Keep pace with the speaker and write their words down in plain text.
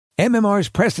MMR's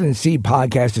Preston and Steve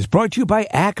podcast is brought to you by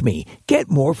Acme.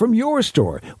 Get more from your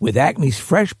store with Acme's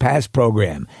Fresh Pass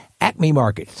program. Acme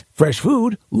Markets. Fresh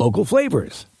food, local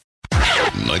flavors.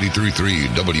 93.3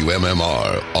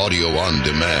 WMMR Audio on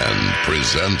Demand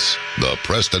presents the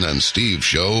Preston and Steve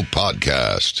Show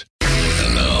podcast.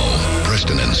 And now,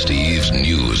 Preston and Steve's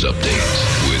news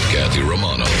update with Kathy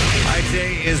Romano.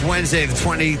 Today is Monday,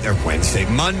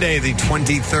 the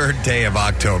 23rd day of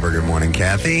October. Good morning,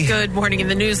 Kathy. Good morning. In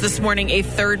the news this morning, a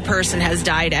third person has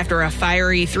died after a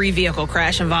fiery three-vehicle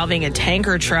crash involving a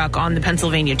tanker truck on the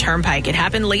Pennsylvania Turnpike. It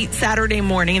happened late Saturday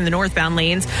morning in the northbound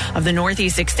lanes of the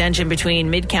Northeast extension between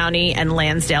Mid-County and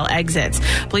Lansdale exits.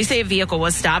 Police say a vehicle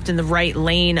was stopped in the right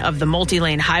lane of the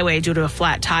multi-lane highway due to a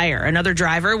flat tire. Another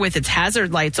driver with its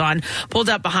hazard lights on pulled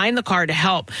up behind the car to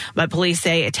help, but police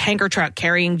say a tanker truck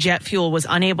carrying jet fuel was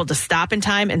unable to stop in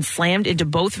time and slammed into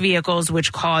both vehicles,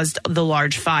 which caused the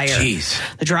large fire. Jeez.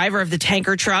 The driver of the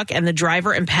tanker truck and the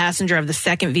driver and passenger of the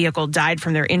second vehicle died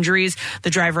from their injuries. The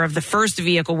driver of the first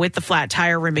vehicle with the flat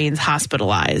tire remains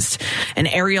hospitalized. An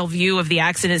aerial view of the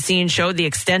accident scene showed the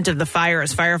extent of the fire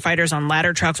as firefighters on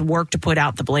ladder trucks worked to put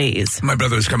out the blaze. My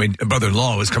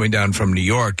brother-in-law was coming down from New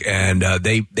York, and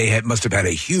they must have had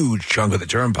a huge chunk of the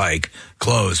turnpike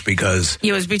closed because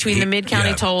it was between the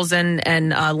Mid-County tolls and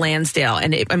Lansdale,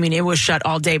 and it was shut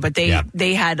all day, but they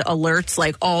had alerts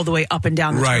like all the way up and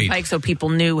down the turnpike, so people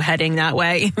knew heading that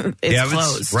way. It's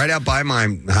closed. Right out by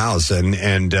my house, and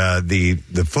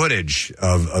the footage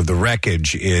of the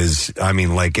wreckage is,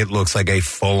 it looks like a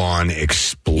full-on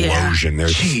explosion.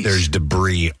 Yeah. There's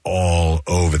debris all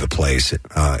over the place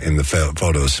in the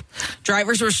photos.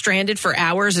 Drivers were stranded for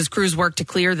hours as crews worked to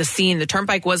clear the scene. The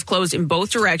turnpike was closed in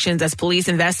both directions as police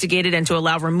investigated and to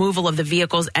allow removal of the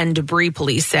vehicles and debris,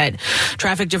 police said.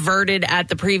 Traffic diverted at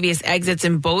the previous exits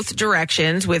in both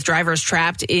directions, with drivers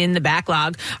trapped in the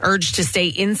backlog urged to stay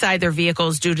inside their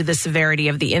vehicles due to the severity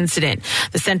of the incident.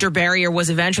 The center barrier was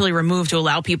eventually removed to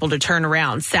allow people to turn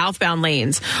around. Southbound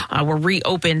lanes were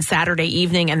reopened Saturday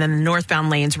evening, and then the northbound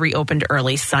lanes reopened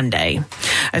early Sunday.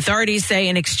 Authorities say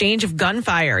an exchange of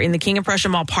gunfire in the King of Prussia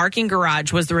Mall parking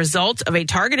garage was the result of a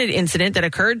targeted incident that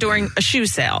occurred during a shoe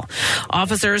sale.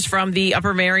 Officers from the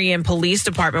Upper Merion Police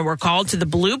Department were called to the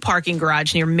blue parking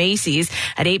garage near Macy's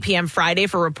at 8 p.m. Friday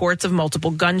for reports of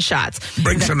multiple gunshots.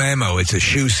 Bring some ammo. It's a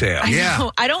shoe sale.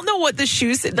 I don't know what the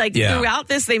shoe sale, throughout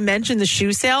this they mentioned the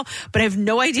shoe sale, but I have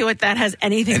no idea what that has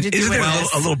anything to do with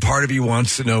this. A little part of you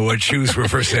wants to know what shoes were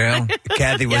for sale?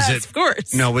 Kathy, was it? Of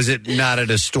course. No, was it not at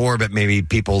a store, but maybe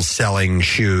people selling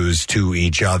shoes to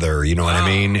each other? You know what I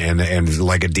mean? And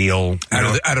like a deal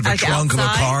out of a trunk outside?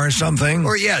 of a car or something?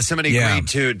 Or somebody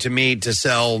agreed to meet to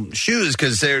sell shoes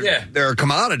because they're a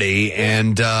commodity,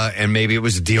 and maybe it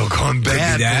was a deal gone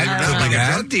bad. Like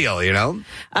a drug deal,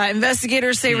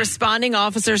 Investigators say responding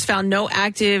officers found no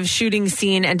active shooting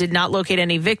scene and did not locate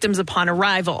any victims upon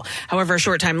arrival. However, a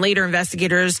short time later,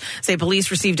 investigators say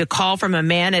police received a call from a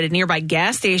man at a nearby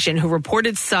gas station who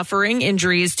reported suffering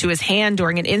injuries to his hand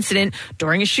during an incident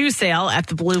during a shoe sale at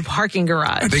the blue parking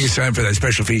garage. I think it's time for that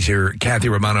special feature, Kathy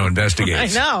Romano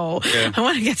Investigates. I know. Yeah. I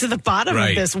want to get to the bottom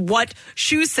of this. What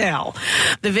shoe sale?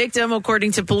 The victim,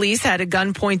 according to police, had a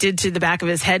gun pointed to the back of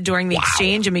his head during the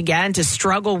exchange and began to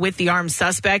struggle with the armed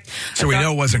suspect. So we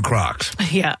know it wasn't Crocs.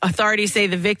 Yeah. Authorities say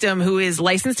the victim, who is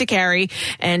licensed to carry,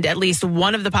 and at least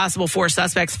one of the possible four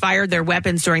suspects fired their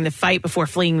weapons during the fight before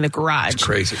fleeing the garage. It's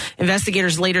crazy.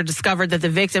 Investigators later discovered that the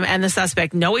victim and the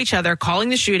suspect know each other, calling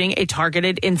the shooting a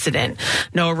targeted incident.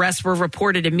 No arrests were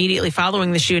reported immediately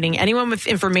following the shooting. Anyone with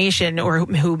information or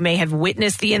who may have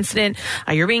witnessed the incident,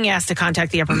 you're being asked to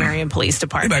contact the Upper Merion Police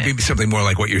Department. It might be something more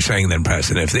like what you're saying then,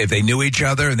 Preston. If they knew each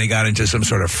other and they got into some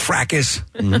sort of fracas.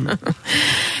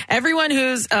 Everyone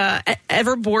who's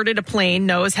ever boarded a plane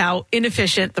knows how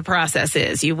inefficient the process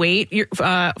is. You wait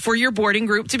for your boarding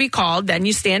group to be called, then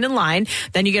you stand in line,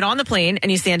 then you get on the plane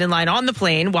and you stand in line on the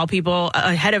plane while people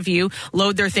ahead of you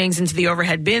load their things into the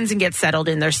overhead bins and get settled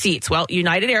in their seats. Well,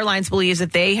 United Airlines believes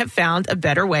that they have found a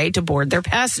better way to board their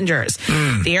passengers.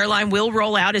 The airline will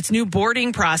roll out its new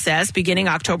boarding process beginning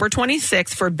October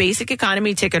 26th for basic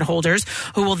economy ticket holders,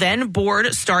 who will then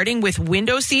board starting with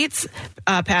window seat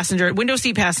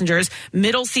passengers,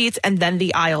 middle seats, and then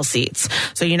the aisle seats.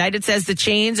 So United says the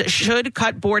chains should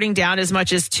cut boarding down as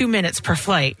much as 2 minutes per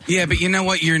flight. Yeah, but you know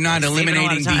what? You're not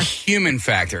eliminating the human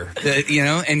factor,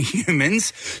 and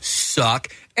humans suck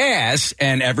ass,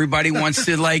 and everybody wants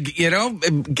to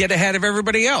get ahead of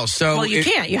everybody else. So well, you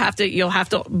can't. You'll have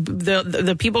to.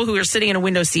 The people who are sitting in a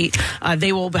window seat,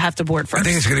 they will have to board first. I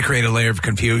think it's going to create a layer of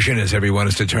confusion as everyone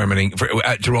is determining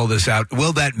to roll this out.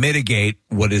 Will that mitigate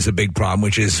what is a big problem,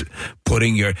 which is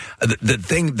putting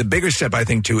the bigger step, I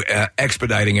think, to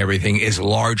expediting everything is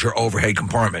larger overhead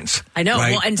compartments. I know.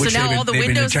 Right? Well, and which so now all the they've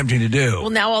been windows attempting to do. Well,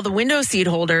 now all the window seat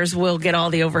holders will get all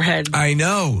the overhead. I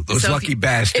know, those lucky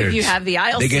bastards. If you have the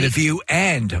aisle they seat, get a view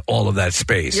and all of that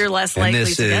space. You're less likely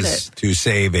to get it. This is to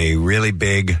save a really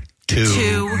big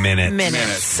 2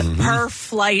 minutes per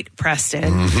flight, Preston.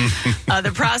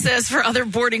 The process for other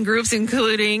boarding groups,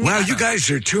 including... Wow, you guys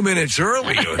are 2 minutes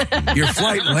early. Your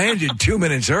flight landed 2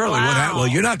 minutes early. Wow. Well,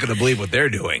 you're not going to believe what they're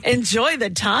doing. Enjoy the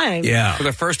time. Yeah. For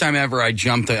the first time ever, I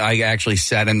actually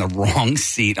sat in the wrong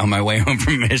seat on my way home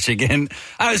from Michigan.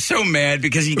 I was so mad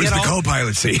because it was the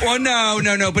co-pilot seat. Well,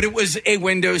 no, but it was a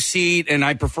window seat, and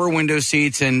I prefer window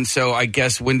seats, and so I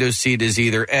guess window seat is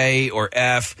either A or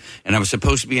F, and I was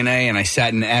supposed to be an A, and I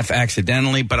sat in F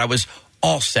accidentally, but I was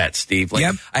all set, Steve.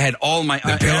 Yep. I had all my...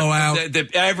 The pillow out.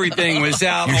 Everything was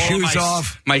out. Your all shoes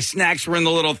off. My snacks were in the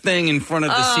little thing in front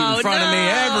of the seat in front of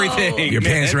me. Everything. Your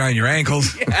pants around your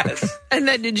ankles. Yes. And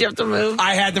then did you have to move?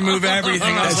 I had to move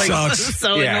everything. I was That sucks.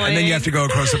 So annoying. And then you have to go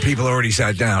across the people who already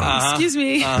sat down. Excuse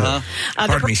me.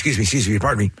 Pardon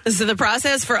me. So the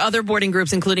process for other boarding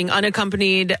groups, including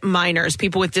unaccompanied minors,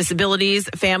 people with disabilities,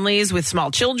 families with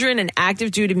small children, and active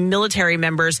duty military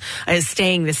members, is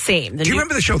staying the same. Do you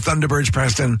remember the show Thunderbirds,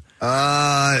 Preston?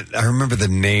 I remember the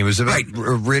name. It was about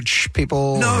rich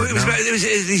people. No, it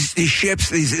was these ships,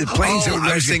 these planes. That were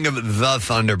I was thinking of the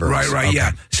Thunderbirds. Right, okay.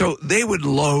 yeah. So they would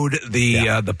load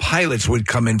the pilots would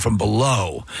come in from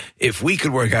below. If we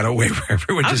could work out a way where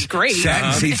everyone just great. sat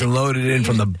in seats and loaded in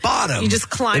from the bottom, You just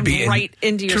climb right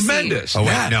into your tremendous. seat. Oh,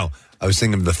 wait, no. I was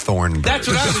thinking of the Thornbirds. That's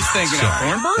what I was thinking of.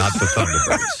 Thornbirds? Not the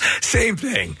Thunderbirds. Same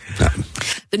thing.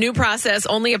 The new process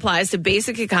only applies to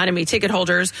basic economy ticket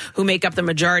holders who make up the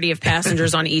majority of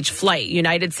passengers on each flight.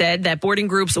 United said that boarding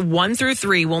groups 1 through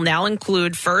 3 will now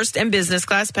include first and business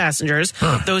class passengers,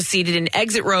 those seated in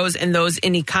exit rows, and those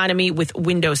in economy with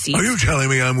window seats. Are you telling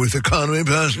me I'm with economy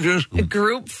passengers?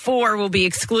 Group 4 will be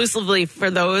exclusively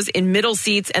for those in middle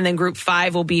seats, and then Group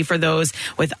 5 will be for those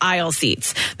with aisle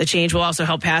seats. The change will also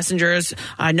help passengers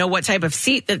know what type of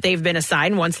seat that they've been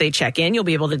assigned once they check in. You'll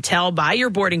be able to tell by your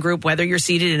boarding group whether you're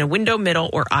seated in a window, middle,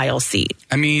 or aisle seat.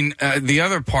 I mean, the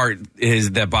other part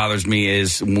that bothers me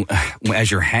is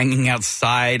as you're hanging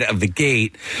outside of the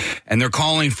gate and they're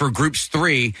calling for groups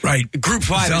 3. Right. Group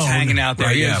 5 Zone. is hanging out there.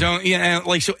 Right, Yeah. yeah.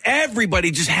 Zone, so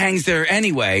everybody just hangs there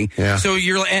anyway. Yeah. So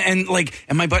you're, and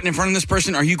am I butting in front of this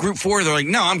person? Are you group 4? They're like,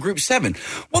 no, I'm group 7.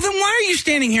 Well, then why are you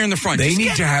standing here in the front? They Just need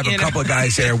get, to have a couple of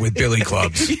guys there with billy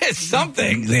clubs. Yeah,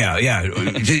 something.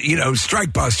 Yeah.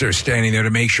 Strike busters standing there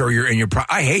to make sure you're in your...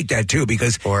 I hate that, too,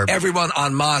 because everyone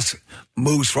en masse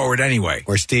moves forward anyway.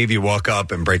 Or, Steve, you walk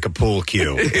up and break a pool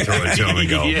cue. Throw it to him and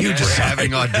go, You just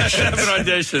having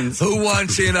auditions. Who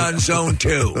wants in on zone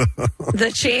 2?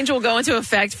 The change will go into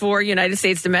effect for United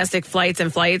States domestic flights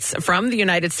and flights from the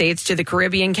United States to the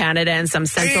Caribbean, Canada, and some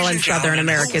Central and Southern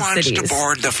American cities. Who wants to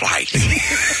board the flight?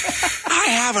 I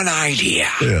have an idea.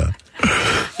 Yeah.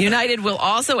 United will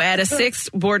also add a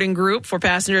 6th boarding group for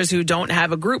passengers who don't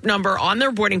have a group number on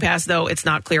their boarding pass, though it's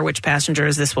not clear which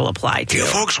passengers this will apply to. Do you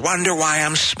folks wonder why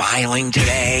I'm smiling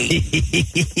today?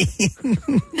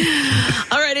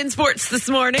 All right, in sports this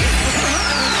morning.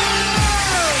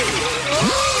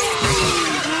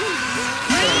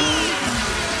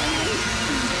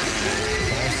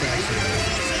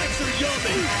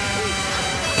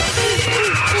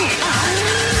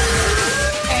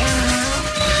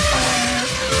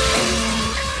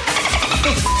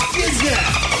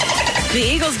 The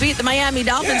Eagles beat the Miami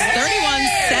Dolphins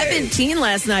 31-17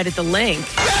 last night at the Link.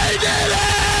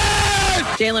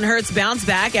 Jalen Hurts bounced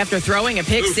back after throwing a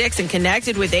pick 6 and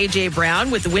connected with A.J.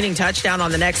 Brown with the winning touchdown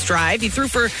on the next drive. He threw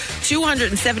for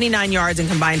 279 yards and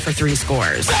combined for 3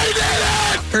 scores.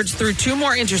 Hurts threw 2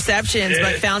 more interceptions,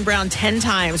 but found Brown 10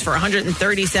 times for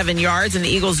 137 yards, and the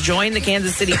Eagles joined the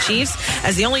Kansas City Chiefs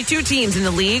as the only 2 teams in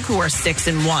the league who are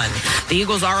 6-1. The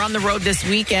Eagles are on the road this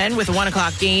weekend with a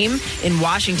 1:00 game in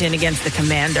Washington against the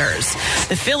Commanders.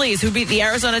 The Phillies, who beat the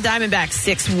Arizona Diamondbacks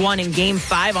 6-1 in Game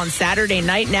 5 on Saturday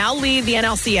night, now lead the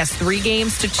NLCS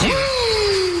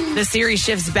 3-2. The series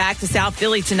shifts back to South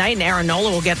Philly tonight, and Aaron Nola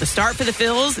will get the start for the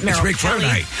Phils. Merrill Ric Flair Kelly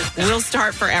night. will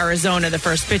start for Arizona. The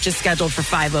first pitch is scheduled for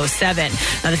 5:07.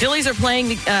 Now, the Phillies are playing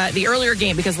the earlier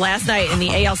game because last night in the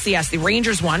ALCS, the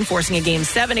Rangers won, forcing a Game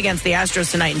 7 against the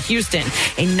Astros tonight in Houston.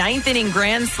 A ninth-inning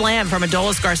grand slam from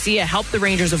Adolis Garcia helped the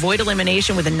Rangers avoid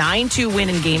elimination with a 9-2 win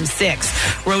in Game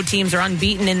 6. Road teams are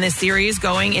unbeaten in this series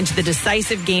going into the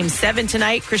decisive Game 7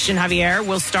 tonight. Christian Javier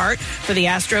will start for the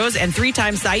Astros, and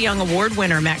three-time Cy Young Award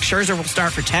winner Max Scherzer will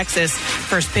start for Texas.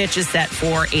 First pitch is set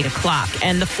for 8 o'clock.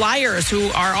 And the Flyers, who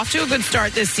are off to a good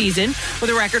start this season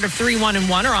with a record of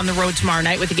 3-1-1, are on the road tomorrow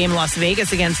night with the game in Las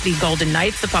Vegas against the Golden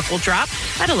Knights. The puck will drop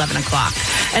at 11 o'clock.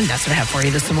 And that's what I have for you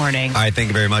this morning. All right, thank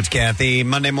you very much, Kathy.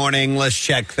 Monday morning, let's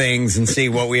check things and see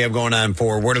what we have going on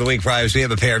for Word of the Week prize. We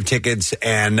have a pair of tickets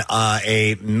and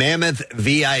a Mammoth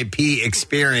VIP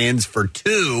experience for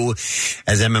two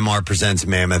as MMR presents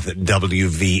Mammoth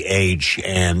WVH.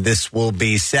 And this will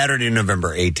be Saturday,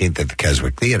 November 18th at the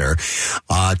Keswick Theater.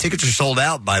 Tickets are sold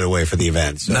out, by the way, for the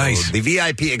event. So nice. The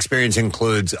VIP experience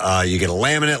includes you get a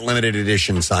laminate, limited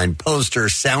edition signed poster,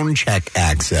 sound check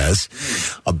access,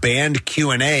 a band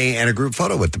Q&A, and a group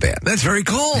photo with the band. That's very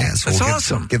cool. Yeah, so That's we'll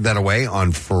awesome. Give that away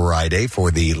on Friday for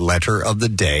the letter of the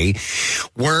day,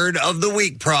 Word of the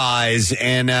Week prize.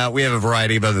 And we have a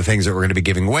variety of other things that we're going to be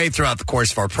giving away throughout the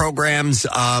course of our programs.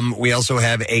 We also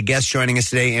have a guest joining us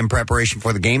today in preparation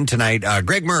for the game tonight.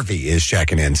 Greg Murphy is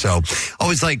checking in. So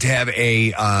always like to have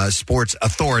a sports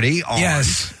authority on.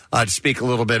 Yes. To speak a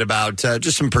little bit about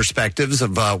just some perspectives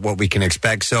of what we can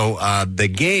expect. So the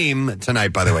game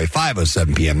tonight, by the way,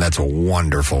 5:07 p.m., that's a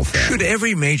wonderful thing. Should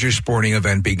every major sporting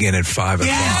event begin at 5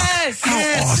 o'clock? Yes!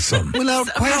 How awesome. Without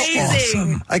question.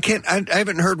 Amazing. I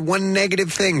haven't heard one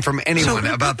negative thing from anyone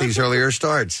about these earlier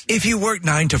starts. If you work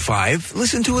 9 to 5,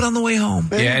 listen to it on the way home.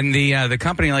 Yeah, and the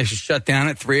company likes to shut down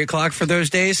at 3 o'clock for those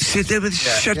days. Sit there with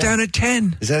shut down at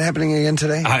 10. Is that happening again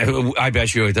today? I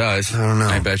bet you it does. I don't know.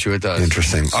 I bet you it does.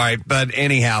 Interesting. All right, but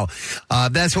anyhow,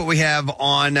 that's what we have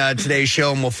on today's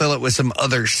show, and we'll fill it with some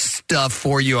other stuff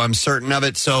for you, I'm certain of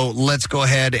it. So let's go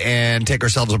ahead and take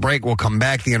ourselves a break. We'll come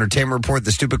back, the entertainment report,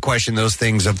 the stupid question, those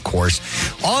things, of course,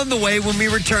 on the way when we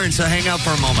return. So hang out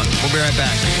for a moment. We'll be right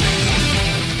back.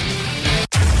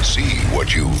 See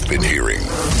what you've been hearing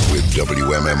with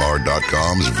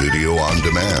WMMR.com's video on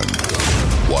demand.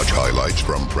 Watch highlights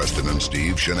from Preston and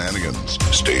Steve shenanigans,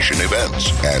 station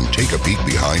events, and take a peek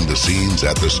behind the scenes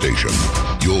at the station.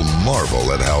 You'll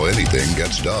marvel at how anything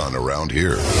gets done around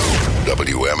here.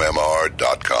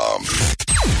 WMMR.com.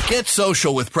 Get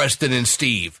social with Preston and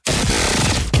Steve.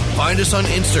 Find us on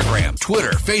Instagram,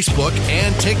 Twitter, Facebook,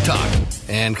 and TikTok.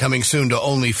 And coming soon to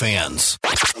OnlyFans.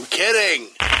 I'm kidding.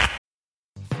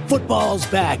 Football's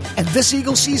back, and this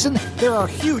Eagle season, there are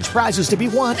huge prizes to be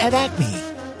won at Acme.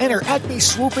 Enter Acme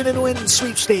Swoop In and Win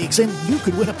sweepstakes, and you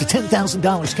could win up to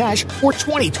 $10,000 cash or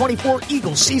 2024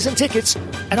 Eagles season tickets.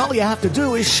 And all you have to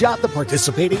do is shop the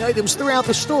participating items throughout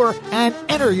the store and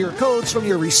enter your codes from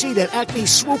your receipt at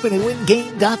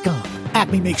acmeswoopinandwingame.com.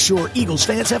 Acme makes sure Eagles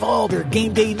fans have all their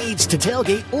game day needs to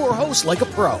tailgate or host like a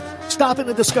pro. Stop in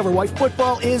to discover why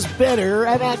football is better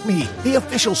at Acme, the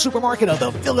official supermarket of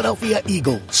the Philadelphia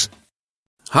Eagles.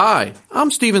 Hi,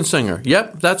 I'm Steven Singer.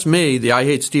 Yep, that's me, the I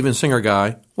Hate Steven Singer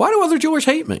guy. Why do other jewelers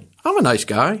hate me? I'm a nice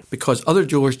guy. Because other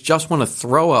jewelers just want to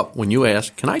throw up when you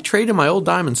ask, can I trade in my old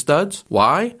diamond studs?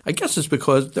 Why? I guess it's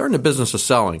because they're in the business of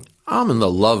selling. I'm in the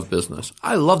love business.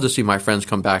 I love to see my friends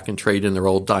come back and trade in their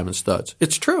old diamond studs.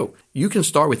 It's true. You can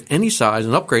start with any size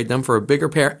and upgrade them for a bigger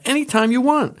pair anytime you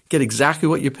want. Get exactly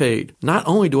what you paid. Not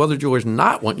only do other jewelers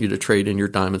not want you to trade in your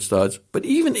diamond studs, but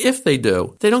even if they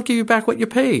do, they don't give you back what you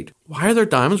paid. Why are their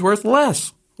diamonds worth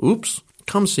less? Oops.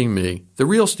 Come see me, the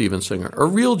real Steven Singer, a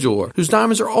real jeweler whose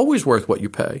diamonds are always worth what you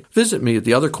pay. Visit me at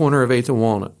the other corner of 8th and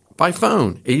Walnut. By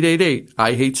phone,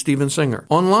 888-I-HATE-STEVEN-SINGER.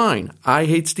 Online,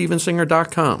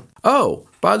 IHateStevenSinger.com. Oh,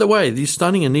 by the way, these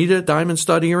stunning Anita diamond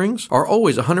stud earrings are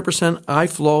always 100%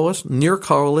 eye-flawless,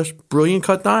 near-colorless,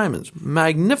 brilliant-cut diamonds.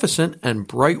 Magnificent and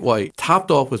bright white, topped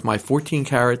off with my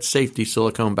 14-karat safety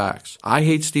silicone backs.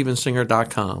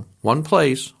 IHateStevenSinger.com. One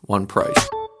place, one price.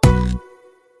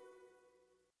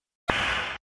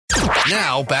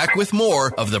 Now, back with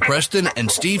more of the Preston and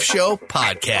Steve Show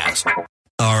podcast.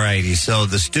 All righty, so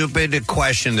the stupid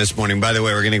question this morning, by the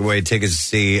way, we're going to give away tickets to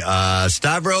see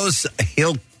Stavros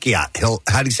How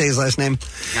do you say his last name?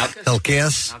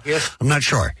 Hilkias? I'm not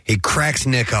sure. He cracks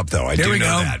Nick up, though. I do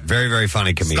know that. Very, very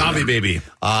funny comedian. Stabby baby.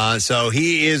 So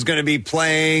he is going to be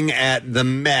playing at the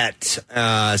Met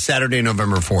Saturday,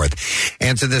 November 4th.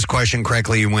 Answer this question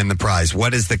correctly, you win the prize.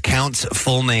 What is the Count's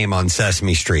full name on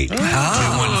Sesame Street?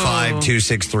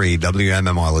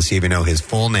 215-263-WMMR. Let's see if you know his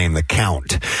full name, the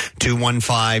Count.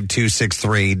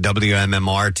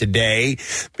 215-263-WMMR. Today,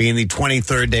 being the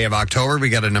 23rd day of October, we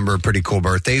got a number of pretty cool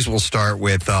birthdays. We'll start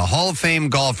with Hall of Fame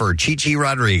golfer Chichi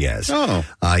Rodriguez.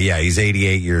 Yeah, he's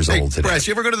 88 years old today. Bryce,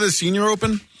 you ever go to the Senior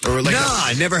Open? Or No,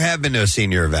 I never have been to a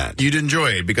senior event. You'd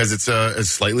enjoy it because it's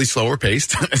slightly slower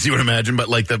paced, as you would imagine, but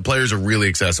like the players are really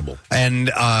accessible. And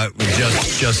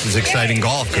just as exciting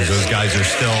golf because those guys are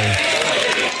still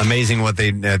amazing what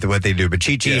they do. But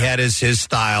Chi-Chi had his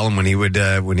style, and when he would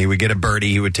get a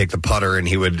birdie, he would take the putter and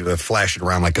he would flash it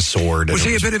around like a sword. Was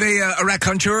he a bit of a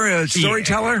raconteur, a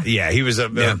storyteller? Yeah, he was a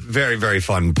very, very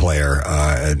fun player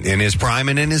in his prime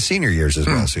and in his senior years as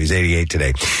well. So he's 88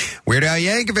 today. Weird Al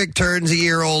Yankovic turns a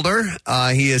year older.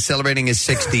 He is celebrating his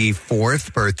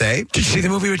 64th birthday. Did you see the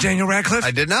movie with Daniel Radcliff?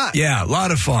 I did not. Yeah, a lot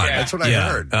of fun. Yeah, that's what I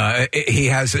heard. He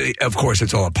has, of course,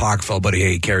 it's all apocryphal, but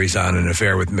he carries on an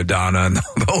affair with Madonna and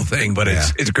the whole thing, but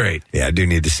it's great. Yeah, I do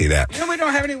need to see that. We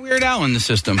don't have any Weird Al in the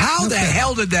system. How the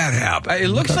hell did that happen? It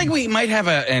looks like we might have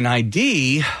an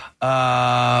ID,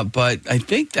 but I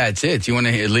think that's it. Do you want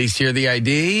to at least hear the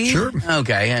ID? Sure.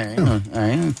 Okay. All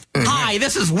right. Hi,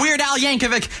 this is Weird Al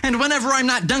Yankovic, and whenever I'm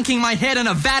not dunking my head in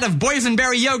a vat of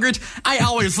boysenberry yogurt, I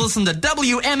always listen to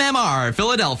WMMR,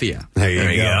 Philadelphia. There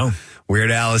you go.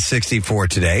 Weird Al is 64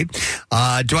 today.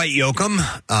 Dwight Yoakam,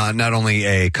 not only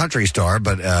a country star,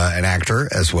 but an actor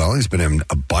as well. He's been in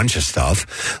a bunch of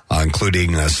stuff,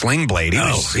 including Sling Blade. He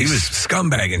was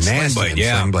scumbag in Sling Blade.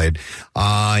 Sling Blade.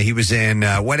 He was in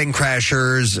Wedding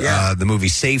Crashers, the movie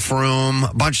Safe Room,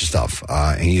 a bunch of stuff.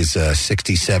 He's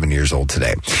 67 years old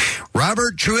today.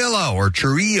 Robert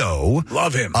Trujillo,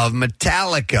 love him, of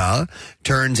Metallica,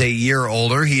 turns a year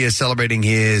older. He is celebrating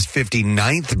his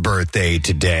 59th birthday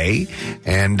today.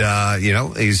 And,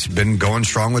 he's been going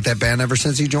strong with that band ever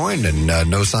since he joined, and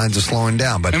no signs of slowing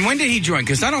down. But and when did he join?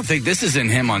 Because I don't think this isn't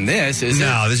him on this, is it?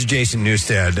 No, this is Jason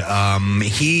Newsted.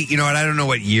 I don't know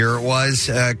what year it was,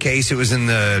 Case. It was in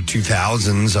the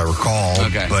 2000s, I recall.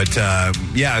 Okay. But,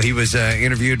 he was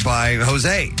interviewed by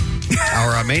Jose,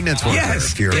 our maintenance worker.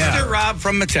 Yes. Mr. Rob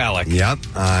from Metallica. Yep.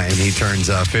 And he turns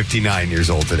 59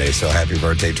 years old today, so happy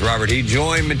birthday to Robert. He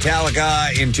joined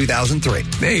Metallica in 2003.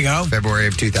 There you go. February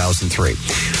of 2003.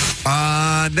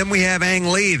 Then we have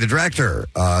Ang Lee, the director.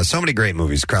 So many great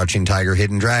movies. Crouching Tiger,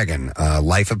 Hidden Dragon,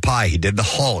 Life of Pi. He did The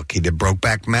Hulk. He did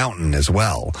Brokeback Mountain as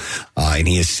well. And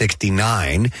he is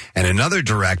 69. And another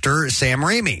director, Sam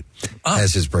Raimi,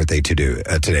 has his birthday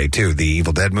today, too. The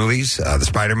Evil Dead movies, the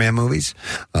Spider-Man movies,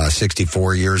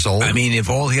 64 years old. I mean, if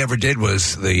all he ever did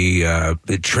was the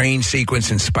train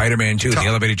sequence in Spider-Man 2, the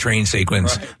elevated train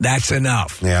sequence, that's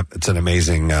enough. Yep, it's an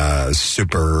amazing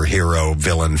superhero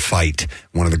villain fight.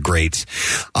 One of the greats.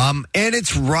 And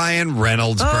it's Ryan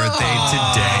Reynolds' birthday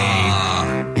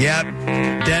today. Yep.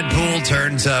 Deadpool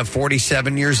turns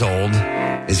 47 years old.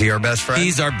 Is he our best friend?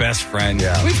 He's our best friend.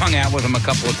 Yeah. We've hung out with him a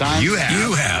couple of times. You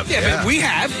have. Yeah, but we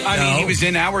have. I mean, he was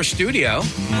in our studio.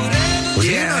 Was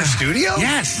he in our studio?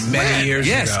 Yes. Many years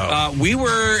ago. We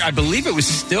were, I believe it was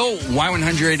still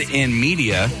Y100 in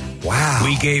media. Wow.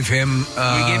 We gave him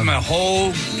a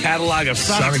whole catalog of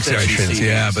Sonic sessions.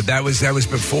 Yeah, but that was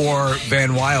before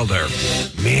Van Wilder.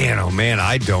 Man, oh man,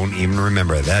 I don't even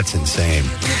remember. That's insane.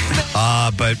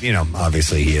 But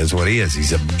obviously he is what he is.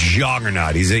 He's a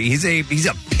juggernaut. He's a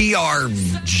PR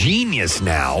genius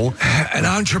now. An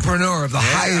entrepreneur of the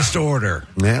highest order.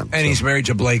 Yeah. And he's married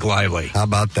to Blake Lively. How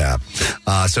about that?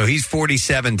 So he's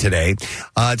 47 today.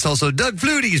 It's also Doug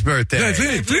Flutie's birthday.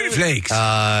 Flutie Flakes.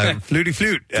 Flutie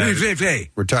Flute.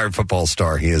 Retired football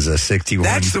star. He is 61.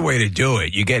 That's the way to do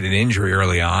it. You get an injury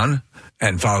early on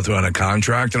and follow through on a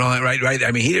contract and all that, right?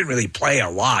 I mean, he didn't really play a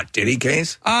lot, did he,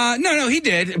 Case? No, he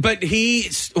did. But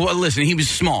listen, he was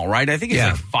small, right? I think he's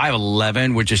like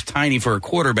 5'11", which is tiny for a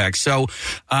quarterback. So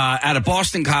out of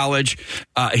Boston College,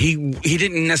 he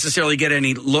didn't necessarily get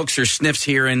any looks or sniffs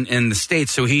here in the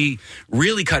States. So he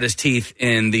really cut his teeth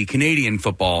in the Canadian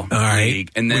football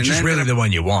league. And then which is really the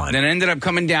one you want. Then ended up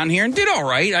coming down here and did all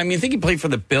right. I mean, I think he played for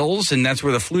the Bills, and that's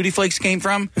where the Flutie Flakes came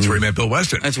from. That's where he met Bill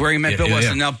Weston. That's where he met Bill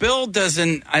Weston. Now, Bill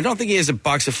I don't think he has a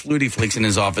box of Flutie Flakes in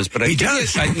his office, but I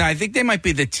think they might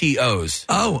be the TOs.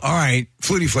 Oh, all right.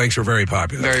 Flutie Flakes were very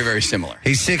popular. Very, very similar.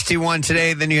 He's 61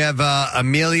 today. Then you have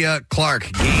Amelia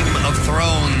Clark, Game of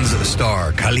Thrones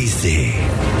star, Khaleesi.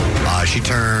 She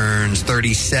turns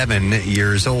 37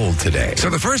 years old today. So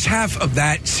the first half of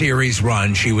that series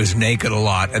run, she was naked a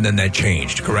lot, and then that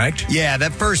changed, correct? Yeah,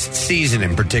 that first season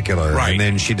in particular. Right. And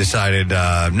then she decided,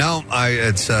 no,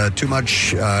 it's too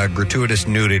much gratuitous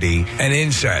nudity. And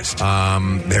incest.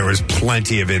 There was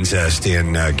plenty of incest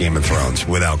in Game of Thrones,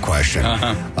 without question.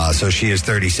 So she is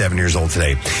 37 years old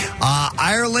today.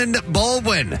 Ireland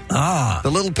Baldwin. The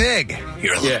little pig.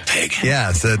 You're a little pig.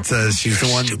 Yes, she's the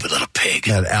one. Stupid little pig.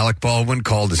 That Alec Baldwin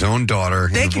called his own daughter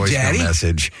in Thank the you, voicemail Daddy.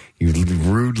 message. You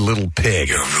rude little pig.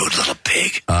 You're a rude little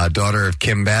pig. Daughter of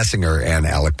Kim Basinger and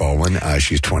Alec Baldwin.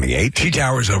 She's 28. She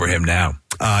towers over him now.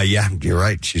 Yeah, you're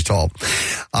right. She's tall.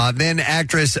 Then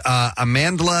actress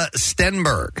Amandla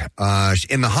Stenberg.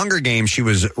 In the Hunger Games, she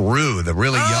was Rue, the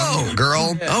really young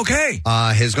girl. Okay.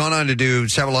 Has gone on to do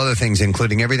several other things,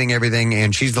 including Everything,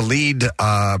 and she's the lead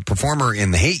performer in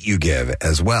The Hate U Give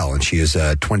as well, and she is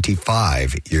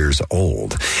 25 years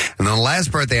old. And then the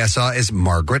last birthday I saw is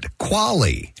Margaret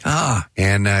Qualley.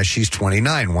 And she's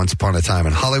 29. Once Upon a Time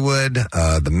in Hollywood,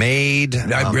 The Maid.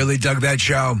 I really dug that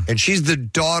show. And she's the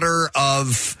daughter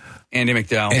of Andy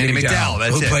McDowell. Andy McDowell,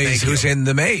 that's it. Who's in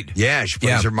The Maid. Yeah, she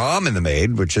plays her mom in The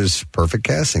Maid, which is perfect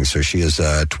casting. So she is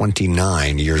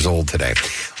 29 years old today.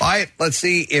 All right, let's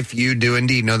see if you do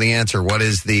indeed know the answer. What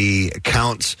is the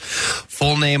Count's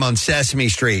full name on Sesame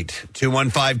Street?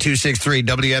 215-263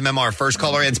 WMMR. First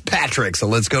caller is Patrick, so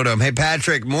let's go to him. Hey,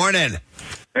 Patrick, morning.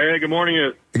 Hey, good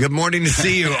morning. Good morning to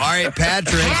see you. All right,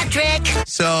 Patrick.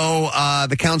 So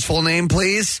the Count's full name,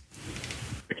 please?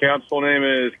 The Count's full name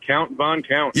is Count Von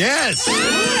Count. Yes,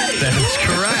 that's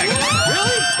correct.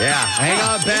 Really? Yeah. Hang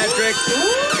on, Patrick.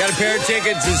 Got a pair of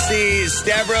tickets to see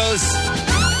Stavros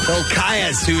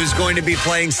Tolkaias, who is going to be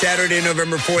playing Saturday,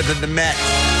 November 4th at the Met.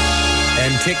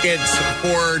 And tickets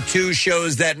for 2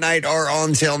 shows that night are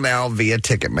on sale now via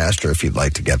Ticketmaster if you'd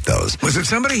like to get those. Was it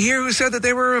somebody here who said that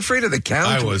they were afraid of the Count?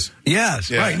 I was.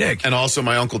 Yes, Yeah. right, Nick. And also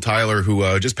my Uncle Tyler,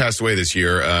 who just passed away this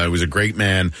year. He was a great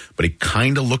man, but he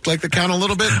kind of looked like the Count a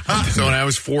little bit. So when I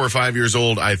was 4 or 5 years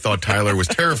old, I thought Tyler was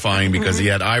terrifying because he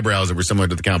had eyebrows that were similar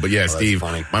to the Count. But yeah, Steve,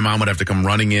 my mom would have to come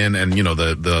running in, and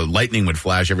the lightning would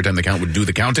flash every time the Count would do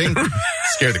the counting.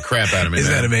 Scared the crap out of me.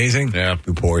 Isn't that amazing? Yeah.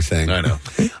 You poor thing. I know.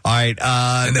 All right.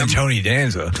 And then Tony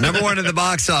Danza. Number 1 at the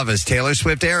box office, Taylor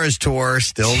Swift Eras Tour,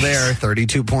 still there.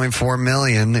 $32.4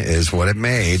 million is what it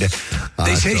made.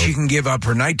 They say she can give up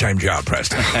her nighttime job,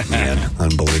 Preston. Man,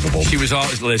 unbelievable. She was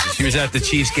she was at the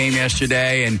Chiefs game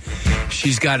yesterday, and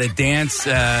she's got a dance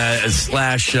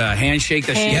slash handshake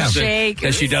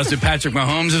that she does to Patrick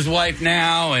Mahomes' wife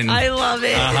now. And I love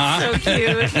it. It's so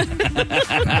cute.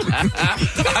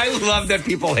 I love that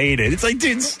people hate it. It's like,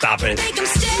 dude, stop it.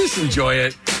 Just enjoy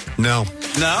it. No.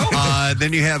 No?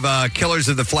 Then you have Killers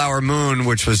of the Flower Moon,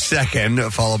 which was second,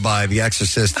 followed by The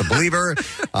Exorcist, The Believer.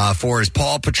 4 is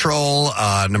Paw Patrol.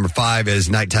 Number 5 is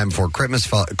Nighttime Before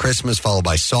Christmas, followed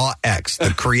by Saw X,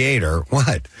 The Creator.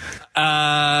 What?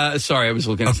 Sorry, I was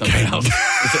looking at something else.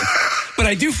 But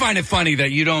I do find it funny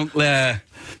that you don't...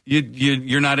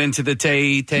 You're not into the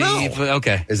Tay. No.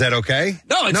 Okay. Is that okay?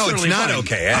 No, it's not fine.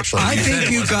 okay, actually. I think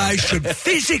you guys should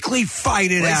physically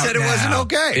fight it out. They said it wasn't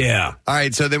okay. Yeah. All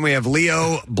right, so then we have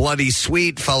Leo, Bloody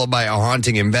Sweet, followed by A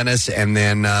Haunting in Venice, and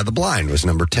then The Blind was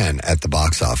number 10 at the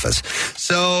box office.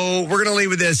 So we're going to leave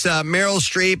with this. Meryl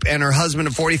Streep and her husband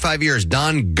of 45 years,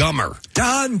 Don Gummer.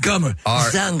 Don Gummer.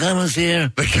 Don Gummer's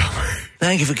here. The Gummer.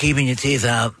 Thank you for keeping your teeth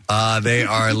out. They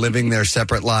are living their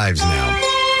separate lives now.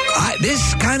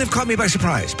 This kind of caught me by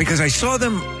surprise because I saw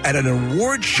them at an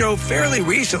award show fairly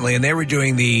recently, and they were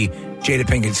doing the Jada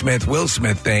Pinkett Smith, Will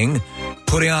Smith thing,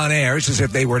 putting on airs as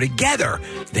if they were together.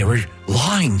 They were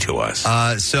lying to us.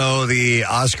 So the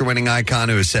Oscar-winning icon,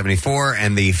 who is 74,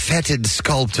 and the fetid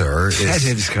sculptor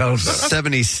is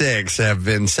 76, have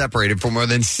been separated for more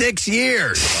than 6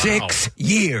 years. 6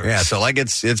 years. Yeah, so like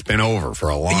it's been over for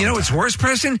a long time. You know what's worse,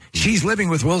 Preston? She's living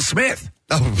with Will Smith.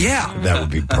 Oh, yeah. That would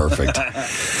be perfect.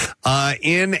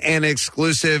 In an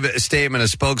exclusive statement, a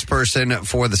spokesperson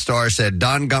for the Star said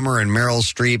Don Gummer and Meryl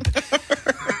Streep,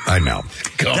 I know,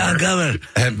 Don Gummer,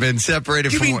 have been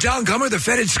separated You mean Don Gummer, the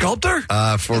fetid sculptor?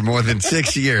 For more than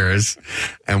 6 years.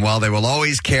 And while they will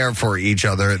always care for each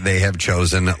other, they have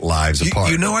chosen lives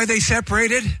apart. You know why they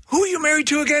separated? Who are you married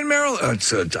to again, Meryl? It's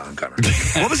Don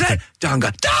Gummer. What was that? Don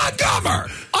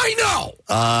Gummer. I know.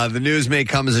 The news may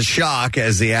come as a shock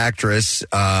as the actress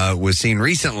was seen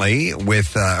recently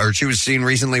she was seen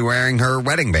recently wearing her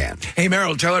wedding band. Hey,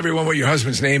 Meryl, tell everyone what your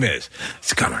husband's name is.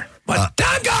 It's Gummer. What?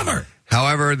 Don Gummer.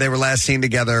 However, they were last seen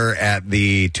together at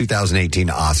the 2018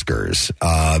 Oscars.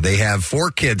 They have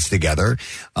 4 kids together.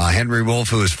 Henry Wolf,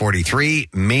 who is 43,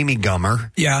 Mamie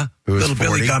Gummer. Yeah. Who is Little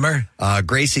 40, Billy Gummer.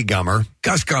 Gracie Gummer.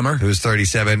 Gus Gummer. Who is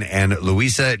 37, and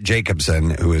Louisa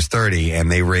Jacobson, who is 30,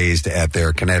 and they raised at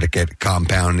their Connecticut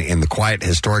compound in the quiet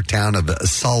historic town of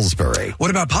Salisbury.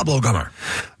 What about Pablo Gummer?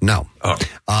 No. Oh.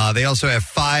 They also have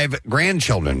 5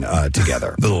 grandchildren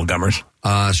together. The little Gummers.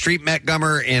 Streep met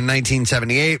Gummer in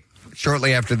 1978.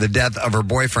 Shortly after the death of her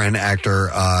boyfriend, actor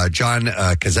John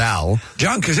Cazale.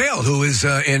 John Cazale, who is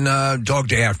in Dog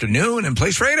Day Afternoon and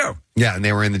plays Fredo. Yeah, and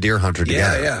they were in The Deer Hunter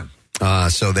together. Yeah.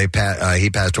 So he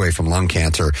passed away from lung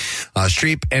cancer.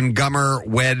 Streep and Gummer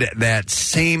wed that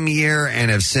same year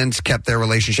and have since kept their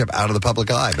relationship out of the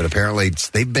public eye. But apparently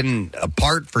they've been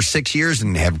apart for 6 years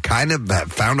and have kind of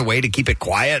found a way to keep it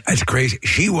quiet. That's crazy.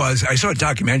 I saw a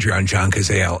documentary on John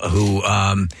Cazale, who,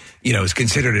 is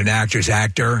considered an actor's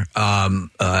actor,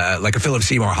 like a Philip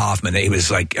Seymour Hoffman. He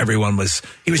was like,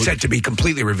 he was said to be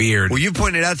completely revered. Well, you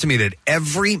pointed out to me that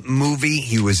every movie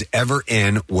he was ever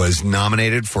in was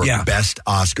nominated for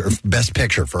Best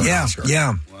Picture for an Oscar.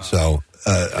 Yeah. Wow. So,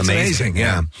 amazing.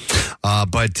 Yeah.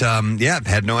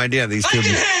 Had no idea these two. I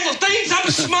can handle things. I'm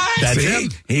smart. That's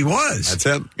him. He was. That's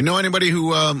him. You know anybody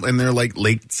who in their late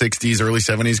 60s, early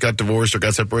 70s got divorced or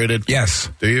got separated? Yes.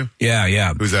 Do you?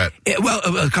 Yeah. Who's that?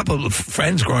 A couple of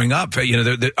friends growing up,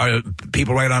 there are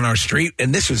people right on our street,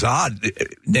 and this was odd,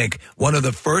 Nick. One of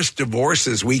the first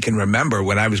divorces we can remember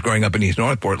when I was growing up in East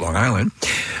Northport, Long Island,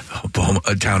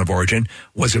 a town of origin,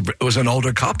 was an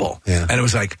older couple. Yeah. And it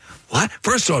was like, what?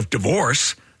 First off,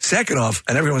 divorce. Second off,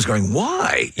 and everyone's going,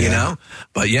 why? You know?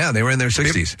 But yeah, they were in their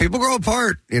 60s. People grow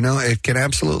apart. It can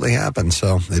absolutely happen.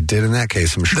 So it did in that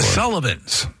case, I'm sure. The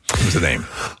Sullivans was the name.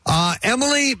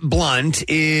 Emily Blunt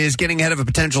is getting ahead of a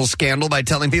potential scandal by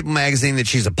telling People magazine that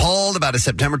she's appalled about a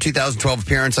September 2012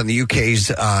 appearance on the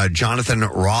UK's Jonathan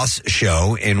Ross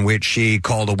show, in which she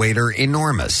called a waiter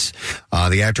enormous.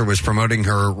 The actor was promoting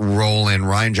her role in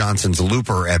Rian Johnson's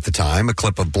Looper at the time. A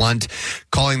clip of Blunt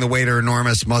calling the waiter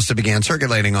enormous must have began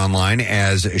circulating online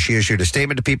as she issued a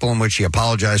statement to People in which she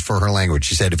apologized for her language.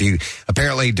 She said,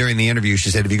 apparently during the interview, she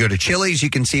said, if you go to Chili's, you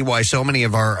can see why so many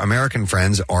of our American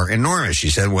friends are enormous. She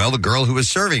said, well, the girl who was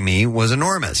serving me was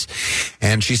enormous.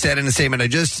 And she said in a statement, I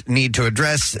just need to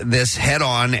address this head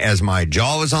on as my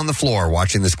jaw was on the floor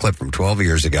watching this clip from 12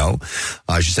 years ago.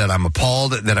 She said, I'm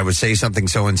appalled that I would say something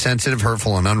so insensitive,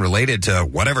 hurtful, and unrelated to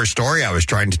whatever story I was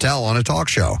trying to tell on a talk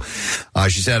show.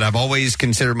 She said, I've always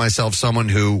considered myself someone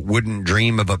who wouldn't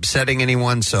dream of upsetting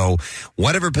anyone, so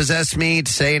whatever possessed me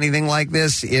to say anything like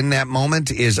this in that moment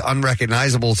is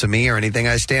unrecognizable to me or anything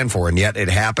I stand for. And yet it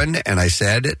happened, and I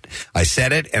said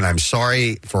it, and I'm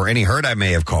sorry for any hurt I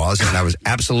may have caused, and I was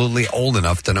absolutely old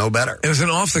enough to know better. It was an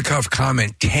off-the-cuff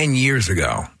comment 10 years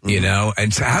ago,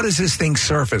 and so how does this thing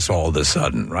surface all of a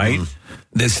sudden, right?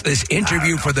 This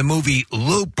interview for the movie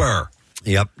Looper.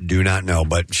 Yep, do not know,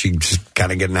 but she's just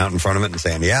kind of getting out in front of it and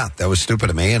saying, yeah, that was stupid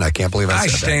of me, and I can't believe I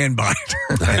said stand by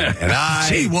that. And I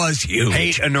she was huge.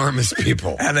 Hate enormous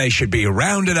people. And they should be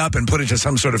rounded up and put into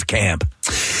some sort of camp.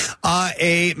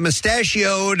 A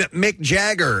mustachioed Mick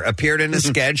Jagger appeared in a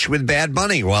sketch with Bad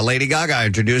Bunny while Lady Gaga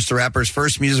introduced the rapper's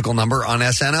first musical number on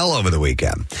SNL over the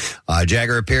weekend.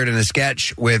 Jagger appeared in a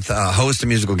sketch with host and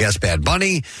musical guest Bad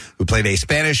Bunny, who played a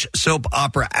Spanish soap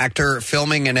opera actor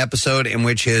filming an episode in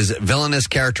which his villainous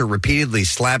character repeatedly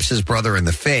slaps his brother in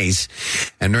the face.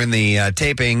 And during the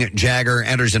taping, Jagger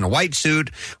enters in a white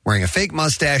suit, wearing a fake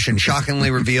mustache, and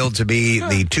shockingly revealed to be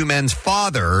the two men's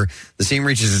father. The scene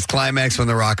reaches its climax when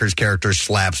the rocker's character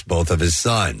slaps both of his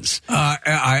sons.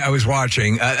 I was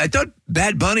watching. I thought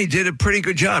Bad Bunny did a pretty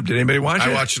good job. Did anybody watch it?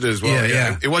 I watched it as well.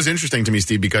 Yeah. It was interesting to me,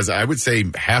 Steve, because I would say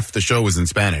half the show was in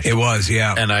Spanish. It was,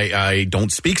 yeah. And I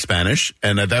don't speak Spanish,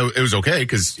 and it was okay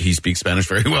because he speaks Spanish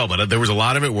very well, but there was a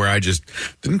lot of it where I just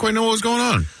didn't quite know what was going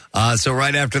on. So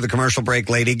right after the commercial break,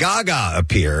 Lady Gaga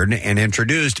appeared and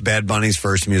introduced Bad Bunny's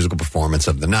first musical performance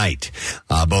of the night.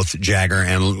 Both Jagger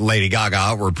and Lady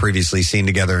Gaga were previously seen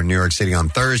together in New York City on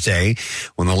Thursday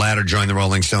when the latter joined the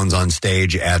Rolling Stones on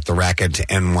stage at the Racket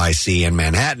NYC in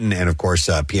Manhattan. And, of course,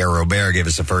 Pierre Robert gave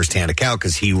us a first-hand account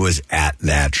because he was at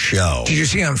that show. Did you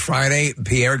see on Friday,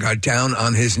 Pierre got down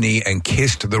on his knee and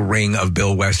kissed the ring of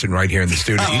Bill Weston right here in the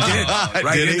studio? He did.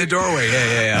 Right in the doorway.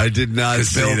 Yeah. I did not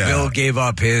see that. Bill gave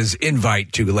up his his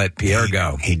invite to let Pierre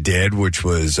go. He did, which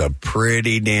was a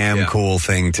pretty damn cool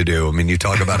thing to do. I mean, you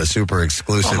talk about a super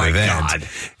exclusive event. God.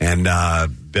 And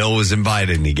Bill was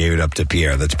invited, and he gave it up to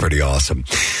Pierre. That's pretty awesome.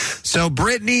 So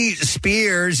Britney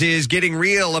Spears is getting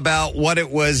real about what it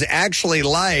was actually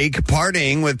like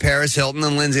partying with Paris Hilton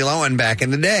and Lindsay Lohan back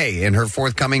in the day. In her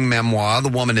forthcoming memoir, The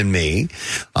Woman in Me,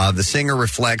 the singer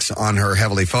reflects on her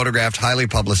heavily photographed, highly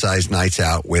publicized nights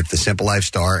out with the Simple Life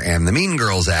star and the Mean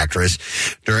Girls actress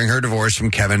during her divorce from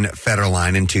Kevin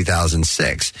Federline in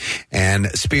 2006. And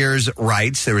Spears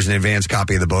writes, there was an advanced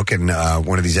copy of the book, and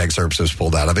one of these excerpts was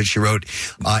pulled out of it. She wrote,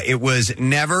 it was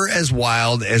never as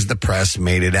wild as the press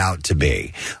made it out to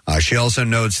be. She also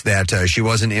notes that she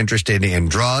wasn't interested in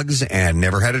drugs and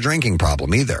never had a drinking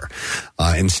problem either.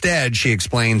 Instead, she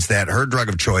explains that her drug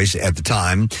of choice at the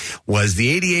time was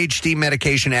the ADHD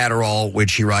medication Adderall,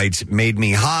 which she writes, made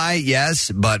me high,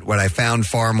 yes, but what I found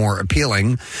far more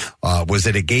appealing was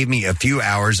that it gave me a few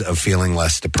hours of feeling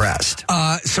less depressed.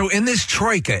 So in this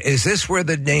troika, is this where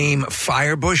the name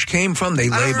Firebush came from? They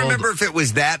labeled... I don't remember if it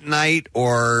was that night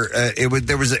or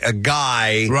there was a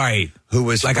guy... Right. Who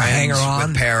was like a hanger-on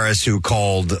with Paris who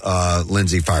called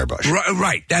Lindsay Firebush.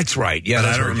 Right, that's right. Yeah, but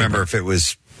I don't remember if it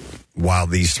was while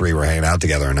these three were hanging out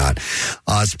together or not.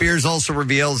 Spears also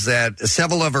reveals that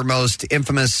several of her most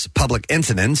infamous public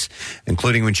incidents,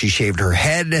 including when she shaved her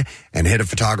head and hit a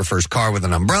photographer's car with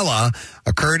an umbrella,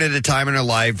 occurred at a time in her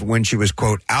life when she was,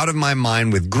 quote, out of my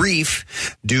mind with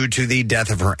grief due to the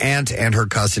death of her aunt and her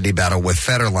custody battle with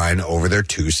Federline over their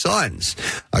two sons.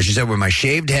 She said, with my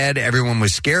shaved head, everyone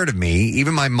was scared of me,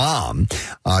 even my mom.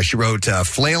 She wrote,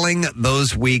 flailing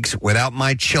those weeks without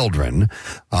my children,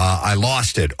 I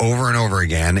lost it over and over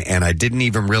again, and I didn't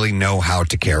even really know how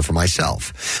to care for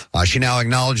myself. She now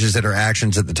acknowledges that her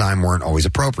actions at the time weren't always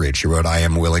appropriate. She wrote, I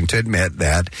am willing to admit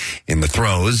that in the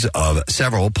throes of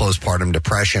several postpartum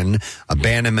depression,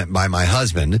 abandonment by my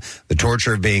husband, the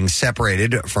torture of being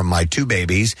separated from my two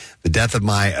babies, the death of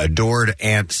my adored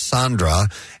Aunt Sandra,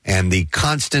 and the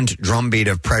constant drumbeat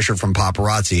of pressure from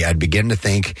paparazzi, I'd begin to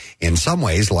think in some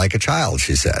ways like a child,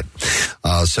 she said.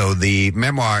 So the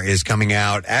memoir is coming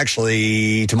out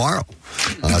actually tomorrow.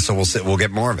 So we'll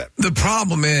get more of it. The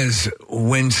problem is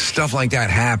when stuff like that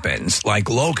happens, like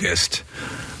Locust,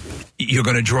 you're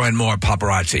going to draw in more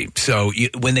paparazzi. So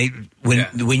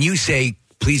when you say,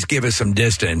 please give us some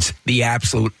distance, the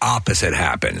absolute opposite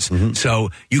happens. Mm-hmm. So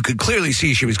you could clearly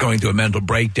see she was going through a mental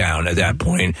breakdown at that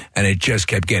point, and it just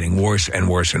kept getting worse and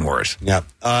worse and worse. Yep.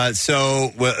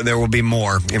 So there will be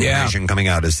more information coming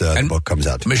out as the book comes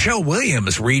out. Michelle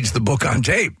Williams reads the book on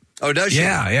tape. Oh, does she?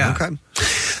 Yeah. Okay.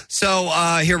 So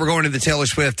here we're going to the Taylor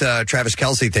Swift, Travis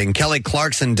Kelce thing. Kelly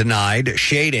Clarkson denied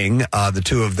shading the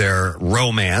two of their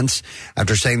romance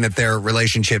after saying that their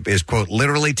relationship is, quote,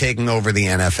 literally taking over the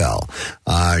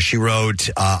NFL. She wrote,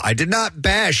 I did not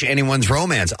bash anyone's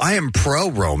romance. I am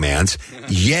pro-romance.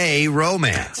 Yay,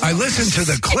 romance. I listened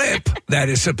to the clip that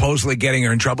is supposedly getting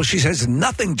her in trouble. She says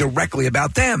nothing directly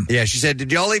about them. Yeah, she said,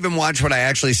 did y'all even watch what I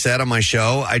actually said on my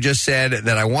show? I just said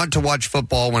that I want to watch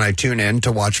football when I tune in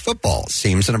to watch football.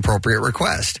 Seems an appropriate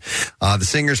request. The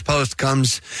singer's post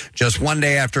comes just one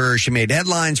day after she made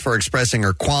headlines for expressing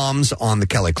her qualms on the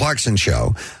Kelly Clarkson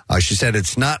show. She said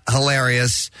it's not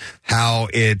hilarious how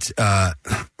it's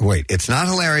not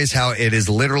hilarious how it is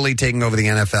literally taking over the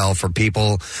NFL for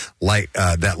people like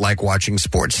that like watching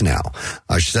sports now.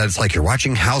 She said it's like you're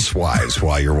watching Housewives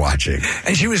while you're watching.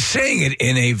 And she was saying it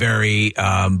in a very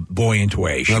buoyant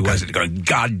way. She wasn't going,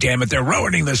 God damn it, they're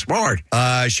ruining the sport.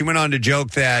 She went on to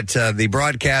joke that the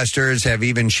broadcasters have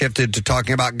even shifted to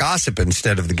talking about gossip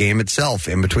instead of the game itself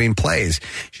in between plays.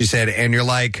 She said, and you're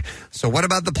like, so what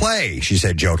about the play? She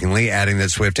said jokingly, adding that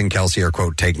Swift and Kelce are,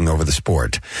 quote, taking over the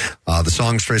sport. The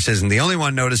songstress isn't the only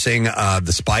one noticing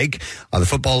the spike. The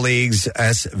Football League's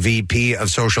SVP of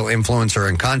Social Influencer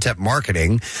and Content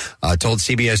Marketing told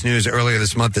CBS News earlier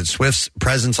this month that Swift's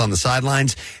presence on the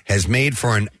sidelines has made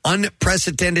for an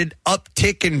unprecedented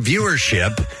uptick in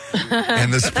viewership,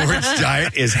 and the sports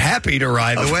giant is happy to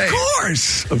ride the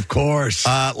wave. Of course.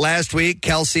 Last week,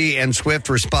 Kelce and Swift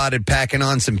were spotted packing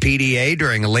on some PDA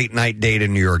during a late-night date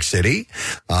in New York City.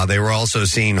 They were also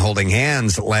seen holding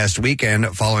hands last weekend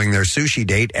following their sushi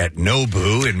date at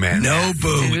Nobu in Manhattan.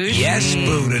 Nobu. Yes,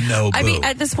 boo to Nobu. I mean,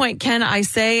 at this point, can I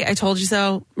say, I told you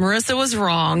so? Marissa was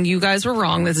wrong. You guys were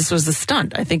wrong that this was a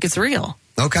stunt. I think it's real.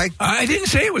 Okay. I didn't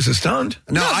say it was a stunt.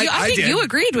 No, I think did. you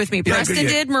agreed with me. Preston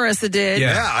did. Marissa did.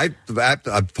 Yeah, I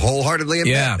wholeheartedly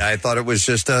admit. Yeah. I thought it was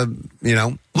just a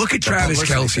Look at Travis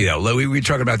Kelce, though. We were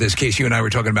talking about this, Casey, you and I were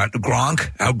talking about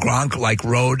Gronk, how Gronk,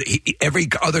 rode every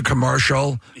other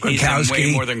commercial. He's in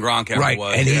way more than Gronk ever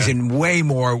was. And he's in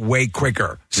way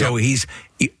quicker. So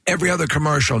every other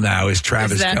commercial now is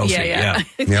Travis Kelce. Yeah.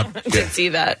 Yep. I did see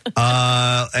that.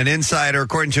 An insider,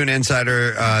 according to an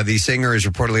insider, the singer is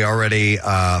reportedly already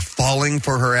falling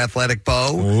for her athletic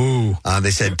beau. Ooh.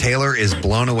 They said Taylor is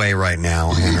blown away right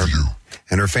now,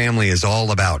 and her family is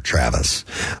all about Travis.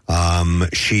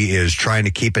 She is trying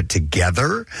to keep it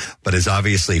together, but is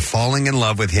obviously falling in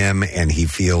love with him, and he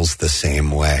feels the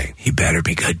same way. He better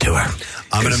be good to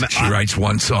her. She writes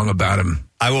one song about him.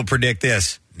 I will predict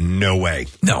this. No way.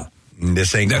 No.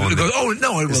 This ain't going.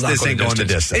 This ain't going the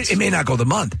distance. It may not go the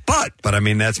month, but I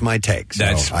mean that's my take. So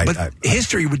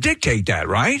history would dictate that,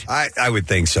 right? I would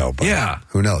think so. But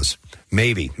who knows?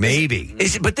 Maybe.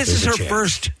 But this is her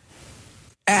first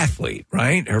athlete,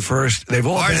 right? Her first. They've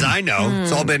all. As far been, as I know,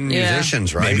 it's all been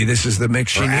musicians, right? Maybe this is the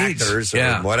mix she needs. Actors,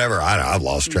 or whatever. I've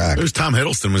lost track. There's Tom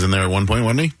Hiddleston was in there at one point,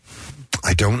 wasn't he?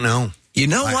 I don't know. You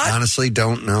know I what? honestly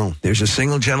don't know. There's a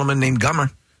single gentleman named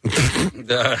Gummer.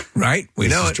 Right? We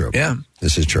know it. True. Yeah.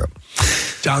 This is true.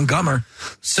 John Gummer.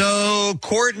 So,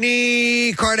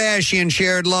 Kourtney Kardashian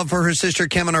shared love for her sister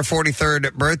Kim on her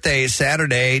 43rd birthday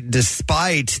Saturday,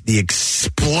 despite the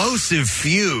explosive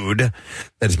feud that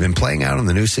has been playing out in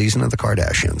the new season of The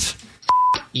Kardashians.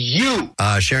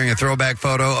 Sharing a throwback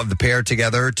photo of the pair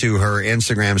together to her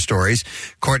Instagram stories,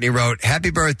 Kourtney wrote, "Happy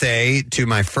birthday to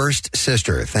my first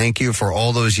sister. Thank you for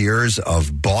all those years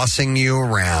of bossing you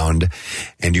around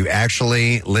and you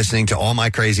actually listening to all my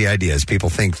crazy ideas. People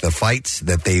think the fights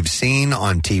that they've seen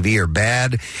on TV are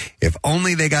bad. If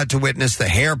only they got to witness the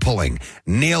hair pulling,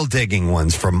 nail digging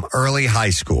ones from early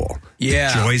high school.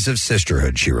 Yeah. Joys of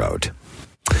sisterhood," she wrote.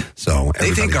 So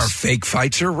they think our fake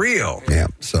fights are real. Yeah,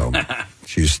 so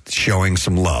she's showing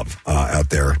some love out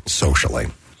there socially.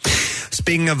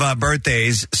 Speaking of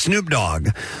birthdays, Snoop Dogg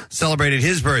celebrated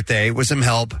his birthday with some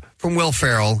help from Will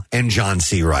Ferrell and John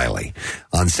C. Reilly.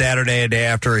 On Saturday, a day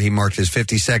after he marked his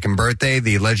 52nd birthday,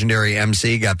 the legendary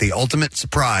MC got the ultimate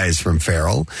surprise from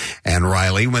Ferrell and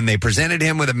Reilly when they presented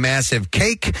him with a massive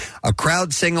cake, a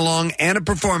crowd sing-along, and a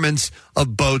performance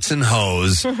of Boats and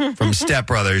Hoes from Step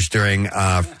Brothers during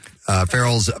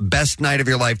Ferrell's Best Night of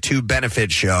Your Life 2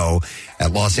 benefit show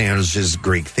at Los Angeles'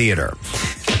 Greek Theater.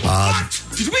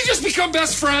 Did we just become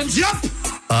best friends? Yep.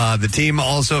 The team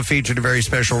also featured a very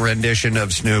special rendition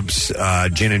of Snoop's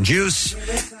Gin and Juice.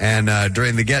 And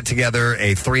during the get-together,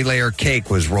 a 3-layer cake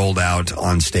was rolled out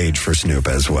on stage for Snoop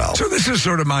as well. So this is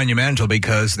sort of monumental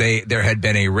because there had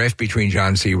been a rift between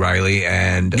John C. Reilly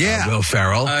and Will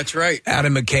Ferrell. That's right.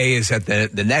 Adam McKay is at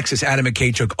the nexus. Adam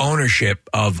McKay took ownership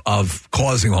of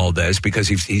causing all this because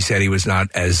he said he was not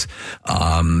as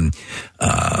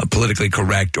politically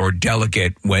correct or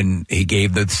delicate when he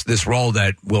gave this role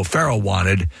that Will Ferrell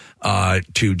wanted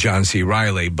to John C.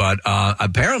 Reilly, but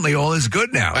apparently all is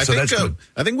good now. I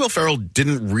think Will Ferrell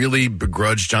didn't really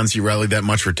begrudge John C. Reilly that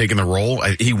much for taking the role.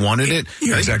 He wanted it.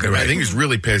 You're exactly right. I think he's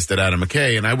really pissed at Adam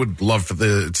McKay, and I would love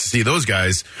to see those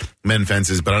guys mend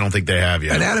fences, but I don't think they have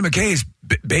yet. And Adam McKay has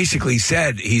basically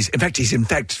said he's in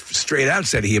fact straight out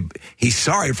said he's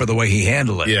sorry for the way he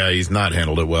handled it. Yeah, he's not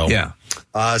handled it well. Yeah.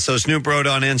 So Snoop wrote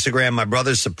on Instagram, "My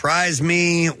brothers surprised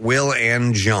me, Will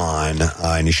and John,"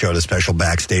 and he showed a special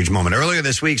backstage moment. Earlier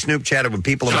this week, Snoop chatted with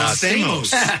people about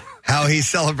how he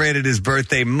celebrated his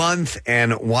birthday month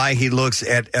and why he looks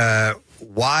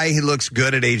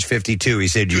good at age 52. He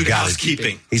said, "You got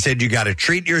housekeeping." He said, "You got to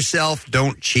treat yourself.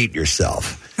 Don't cheat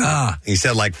yourself." He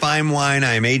said, "Like fine wine,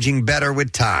 I am aging better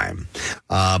with time.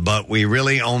 But we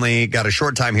really only got a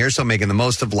short time here, so making the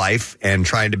most of life and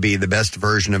trying to be the best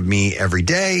version of me every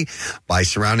day by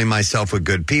surrounding myself with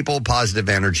good people, positive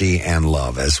energy, and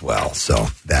love as well."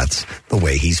 So that's the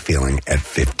way he's feeling at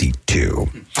 52.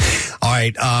 All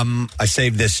right, I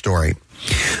saved this story.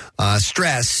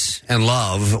 Stress and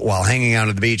love while hanging out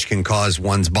at the beach can cause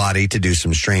one's body to do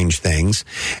some strange things.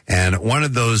 And one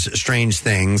of those strange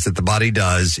things that the body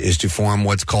does is to form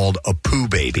what's called a poo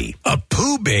baby. A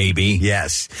poo baby?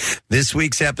 Yes. This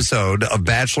week's episode of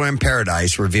Bachelor in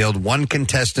Paradise revealed one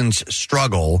contestant's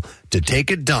struggle to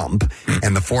take a dump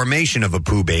and the formation of a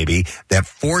poo baby that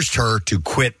forced her to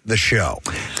quit the show.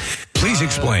 Please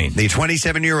explain. The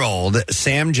 27-year-old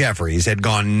Sam Jeffries had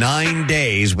gone 9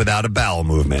 days without a bowel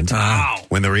movement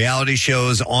when the reality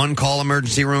show's on-call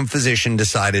emergency room physician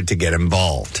decided to get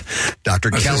involved. Dr.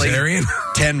 Kelly cesarean?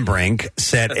 Tenbrink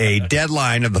set a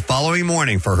deadline of the following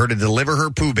morning for her to deliver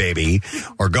her poo baby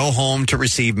or go home to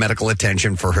receive medical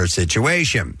attention for her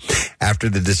situation. After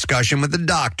the discussion with the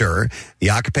doctor, the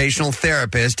occupational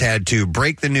therapist had to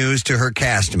break the news to her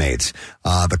castmates.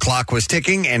 The clock was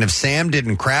ticking, and if Sam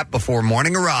didn't crap before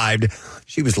morning arrived,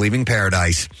 she was leaving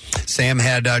paradise. Sam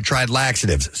had tried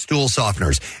laxatives, stool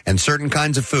softeners, and certain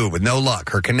kinds of food with no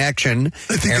luck. Her connection...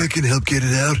 I think I can help get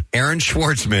it out. Aaron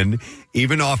Schwartzman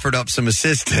even offered up some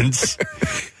assistance.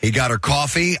 He got her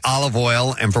coffee, olive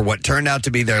oil, and for what turned out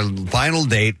to be their final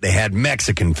date, they had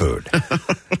Mexican food.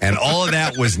 And all of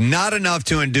that was not enough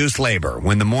to induce labor.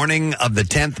 When the morning of the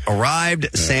 10th arrived,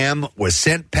 Sam was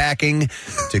sent packing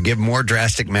to give more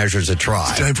drastic measures a try.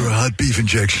 It's time for a hot beef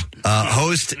injection.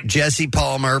 Host Jesse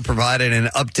Palmer provided an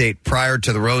update prior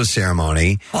to the rose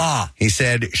ceremony. He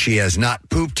said she has not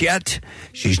pooped yet.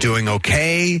 She's doing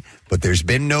okay, but there's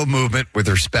been no movement with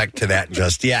respect to that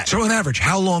just yet. So on average,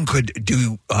 how long could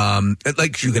you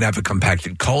can have a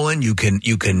compacted colon, you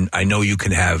can I know you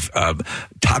can have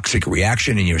toxic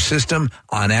reaction in your system.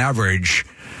 On average,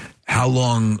 how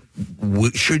long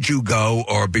should you go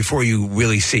or before you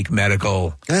really seek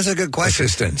medical That's a good question.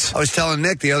 assistance? I was telling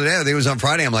Nick the other day, I think it was on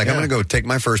Friday, I'm like, I'm going to go take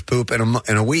my first poop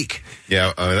in a week.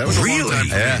 Yeah, that was really? a long time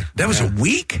for me. That was a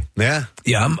week? Yeah.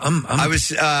 Yeah,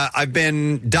 I've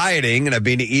been dieting and I've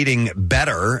been eating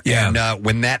better. Yeah. And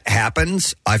when that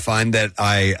happens, I find that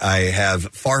I have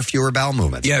far fewer bowel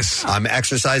movements. Yes. I'm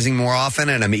exercising more often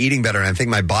and I'm eating better. And I think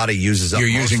my body uses up.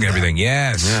 You're most using of everything. that.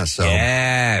 Yes. Yeah. So.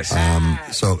 Yes.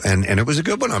 And it was a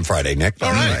good one on Friday, Nick.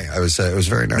 By the way, it was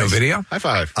very nice. No video? High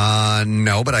five.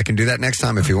 No, but I can do that next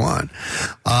time if you want.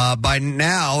 By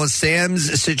now,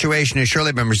 Sam's situation has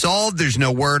surely been resolved. There's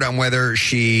no word on whether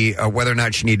or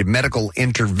not she needed medical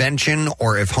intervention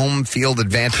or if home field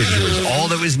advantage was all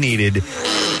that was needed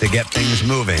to get things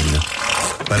moving.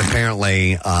 But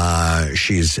apparently,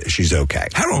 she's okay.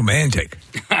 How romantic.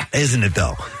 Isn't it,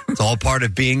 though? It's all part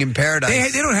of being in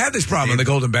paradise. They don't have this problem in The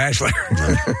Golden Bachelor.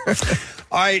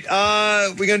 All right,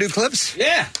 we going to do clips?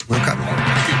 Yeah. Okay.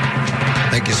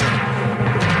 Thank you, sir.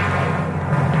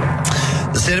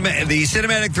 The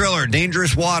cinematic thriller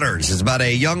Dangerous Waters is about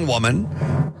a young woman,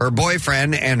 her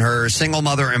boyfriend, and her single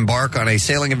mother embark on a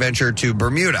sailing adventure to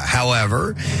Bermuda.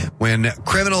 However, when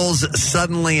criminals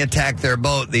suddenly attack their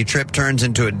boat, the trip turns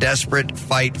into a desperate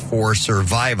fight for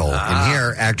survival. And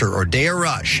here, actor Ordea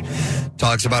Rush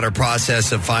talks about her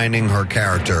process of finding her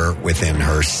character within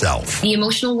herself. The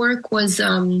emotional work was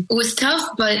tough,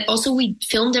 but also we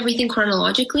filmed everything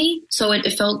chronologically, so it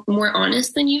felt more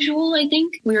honest than usual, I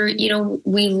think.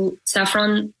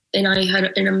 Saffron and I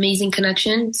had an amazing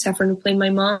connection. Saffron played my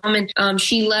mom, and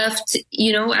she left,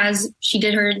 as she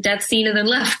did her death scene and then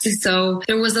left. So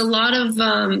there was a lot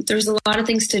of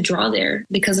things to draw there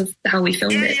because of how we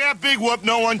filmed it. Yeah, big whoop,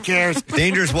 no one cares.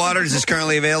 Dangerous Waters is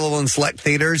currently available in select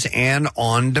theaters and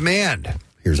on demand.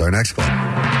 Here's our next clip.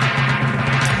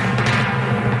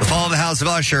 The Fall of the House of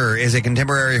Usher is a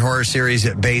contemporary horror series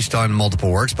based on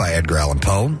multiple works by Edgar Allan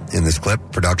Poe. In this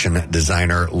clip, production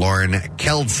designer Lauren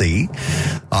Kelsey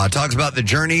talks about the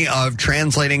journey of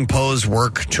translating Poe's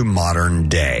work to modern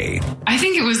day. I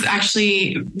think it was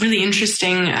actually really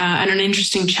interesting and an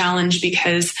interesting challenge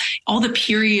because all the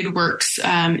period works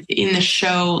in the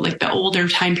show, like the older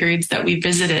time periods that we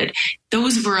visited,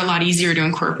 those were a lot easier to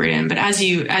incorporate in. But as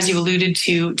you alluded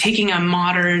to, taking a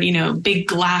modern, big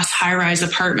glass high-rise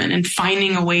apartment and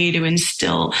finding a way to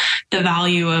instill the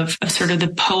value of sort of the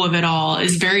Poe of it all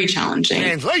is very challenging.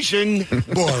 Translation,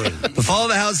 boring. The Fall of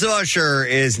the House of Usher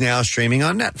is now streaming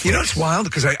on Netflix. You know, it's wild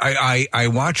because I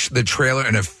watched the trailer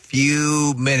and a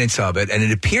few minutes of it, and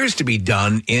it appears to be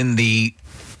done in the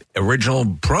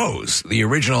original prose, the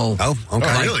original. Oh,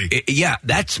 okay. Really? Yeah,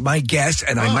 that's my guess,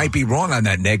 and I might be wrong on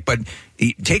that, Nick, but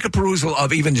take a perusal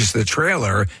of even just the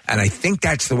trailer, and I think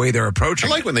that's the way they're approaching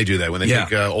I like when they do that, when they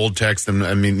take old text and,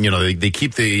 they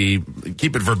keep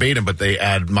it verbatim, but they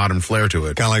add modern flair to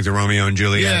it. Kind of like the Romeo and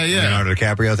Juliet, Leonardo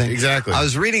DiCaprio thing. Exactly. I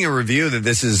was reading a review that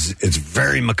it's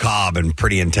very macabre and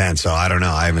pretty intense, so I don't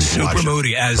know. I haven't watched super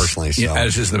moody, it personally.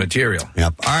 as is the material.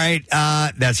 Yep. All right,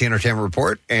 that's the Entertainment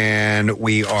Report, and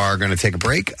we are going to take a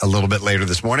break a little bit later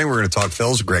this morning. We're going to talk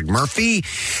Phil's Greg Murphy,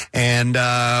 and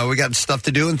we got stuff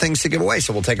to do and things to give away,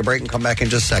 so we'll take a break and come back in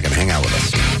just a second. Hang out with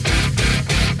us.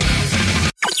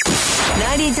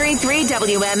 93.3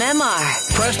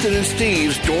 WMMR. Preston and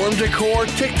Steve's Dorm Decor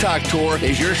TikTok Tour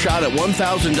is your shot at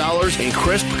 $1,000 in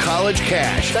crisp college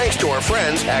cash, thanks to our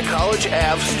friends at College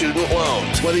Ave Student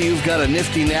Loans. Whether you've got a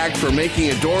nifty knack for making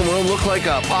a dorm room look like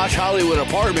a posh Hollywood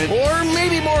apartment, or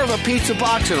maybe more of a pizza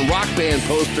box and rock band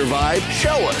poster vibe,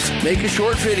 show us. Make a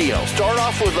short video. Start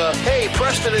off with a, "Hey,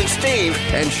 Preston and Steve,"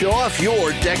 and show off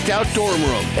your decked-out dorm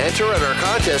room. Enter at our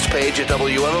contest page at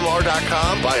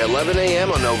WMMR.com by 11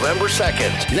 a.m. on November 2nd.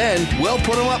 Then we'll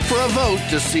put them up for a vote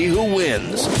to see who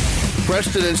wins.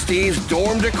 Preston and Steve's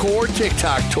Dorm Decor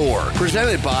TikTok Tour,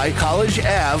 presented by College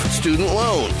Ave Student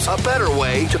Loans. A better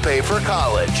way to pay for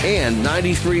college. And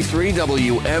 93.3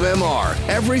 WMMR.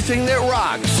 Everything that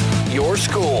rocks your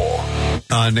school.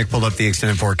 Nick pulled up the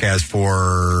extended forecast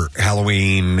for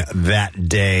Halloween that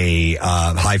day.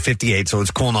 High 58, so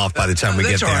it's cooling off by the time we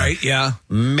get there. That's all right, yeah.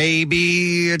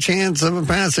 Maybe a chance of a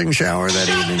passing shower that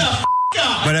evening.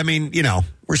 But I mean,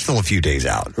 we're still a few days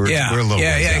out. We're a little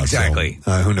ways out, exactly.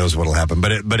 So, who knows what'll happen?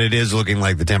 But it is looking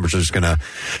like the temperature's going to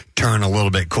turn a little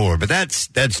bit cooler. But that's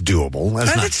doable.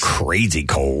 That's not crazy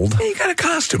cold. You got a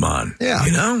costume on. Yeah,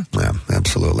 Yeah,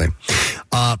 absolutely.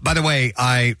 By the way,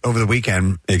 I over the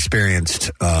weekend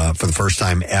experienced for the first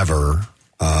time ever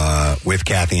with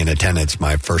Kathy in attendance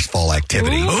my first fall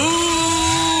activity. Ooh,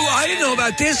 I didn't know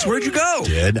about this. Where'd you go?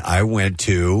 I went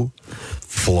to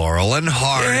Floral and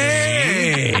Hardy.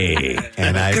 Hey.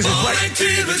 And it's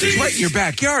right in your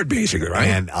backyard, basically, right?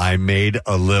 And I made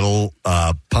a little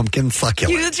pumpkin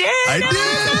succulent. You did? I did.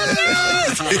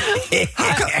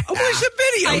 Where's the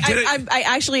video? I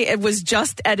actually was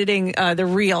just editing the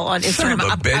reel on Instagram.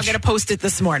 I'm going to post it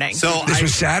this morning. So this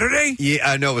was Saturday?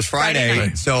 Yeah, no, it was Friday.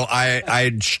 Friday. So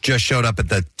I just showed up at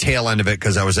the tail end of it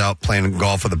because I was out playing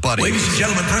golf with a buddy. Ladies and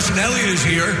gentlemen, Preston Elliott is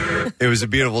here. It was a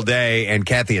beautiful day, and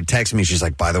Kathy had texted me. She's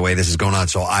like, by the way, this is going on.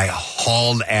 So I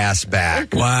hauled ass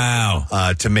back. Wow.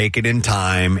 To make it in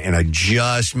time, and I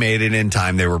just made it in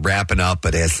time. They were wrapping up,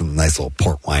 but it had some nice little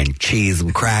port wine cheese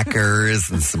and crackers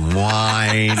and some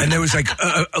wine. And there was like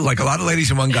a lot of ladies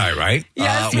and one guy, right?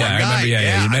 Yes. I remember.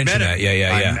 Yeah, you mentioned that.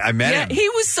 Yeah. I met him. He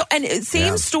was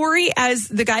same story as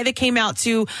the guy that came out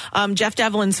to Jeff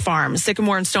Devlin's farm,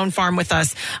 Sycamore and Stone Farm with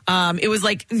us. It was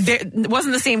like it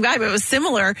wasn't the same guy, but it was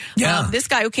similar. Yeah. This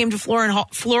guy who came to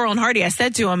Floral and Hardy, I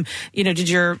said to him, did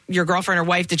your girlfriend or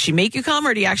wife, did she make you come,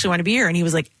 or do you actually want to be here? And he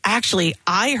was like, actually,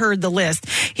 I heard the list.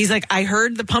 He's like, I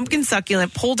heard the pumpkin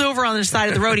succulent, pulled over on the side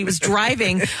of the road. He was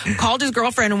driving, called his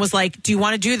girlfriend and was like, do you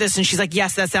want to do this? And she's like,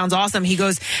 yes, that sounds awesome. He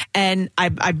goes, and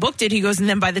I booked it. He goes, and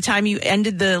then by the time you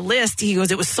ended the list, he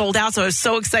goes, it was sold out. So I was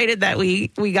so excited that we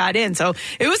got in. So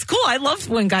it was cool. I love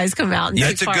when guys come out and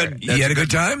take part. You had a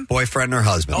good time? Boyfriend or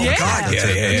husband. Oh, yeah. God. That's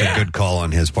a good call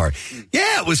on his part.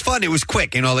 Yeah, it was fun. It was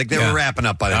quick. They were wrapping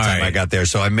up by the time I got there.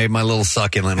 So I made my little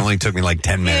succulent. It only took me like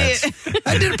 10 minutes.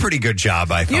 I did a pretty good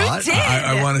job, I thought. You did.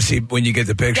 I want to see when you get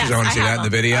the pictures. Yes, I want to see I that have in the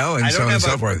video and so on and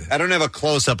so forth. I don't have a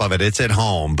close-up of it. It's at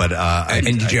home. But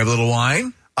and did you have a little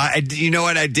wine? You know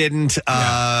what? I didn't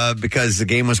because the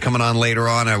game was coming on later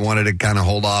on. I wanted to kind of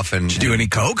hold off and do any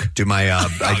coke. Do my.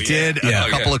 I did a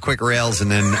couple of quick rails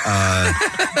and then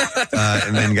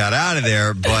got out of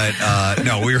there. But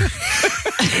no, we were.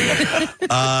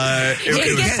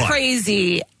 It gets fun.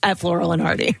 crazy at Floral and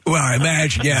Hardy. Well, I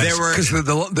imagine, yes. Because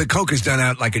the coke is done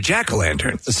out like a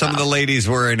jack-o'-lantern. Some of the ladies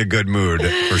were in a good mood,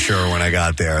 for sure, when I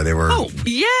got there. They were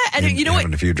and you know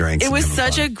what? A few drinks. It was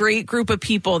such a great group of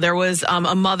people. There was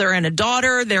a mother and a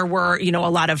daughter. There were, a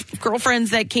lot of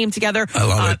girlfriends that came together. I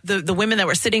love it. The women that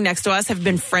were sitting next to us have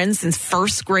been friends since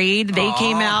first grade. They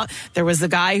came out. There was the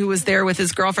guy who was there with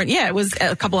his girlfriend. Yeah, it was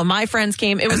a couple of my friends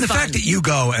came. It was and the fun. fact that you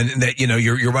go and that,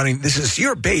 you're running, this is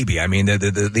your baby. I mean,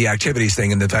 the activities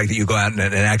thing and the fact that you go out and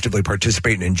actively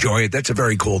participate and enjoy it, that's a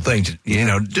very cool thing to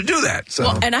do that. So.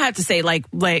 Well, and I have to say,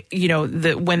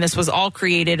 when this was all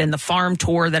created and the farm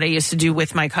tour that I used to do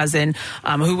with my cousin,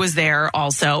 who was there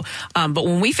also. But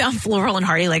when we found Floral and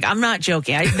Hardy, I'm not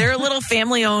joking. They're a little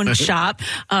family-owned shop,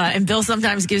 and Bill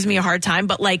sometimes gives me a hard time.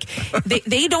 But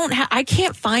they don't have. I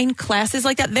can't find classes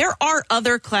like that. There are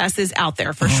other classes out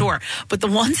there for sure, but the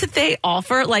ones that they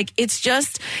offer,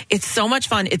 it's so much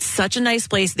fun. It's such a nice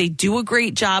place. They do a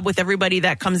great job with everybody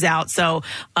that comes out. So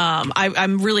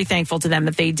I'm really thankful to them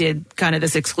that they did kind of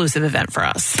this exclusive event for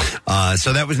us.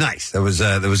 So that was nice. That was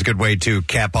a good way to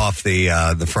cap off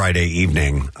the Friday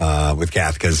evening with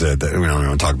Kath, because we don't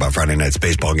want to talk about Friday night's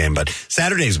baseball game, but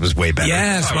Saturday's was way better.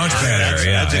 Yes, much better.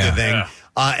 That's a good thing.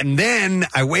 And then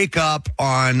I wake up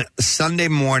on Sunday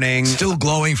morning. Still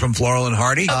glowing from Floral and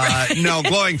Hardy? No,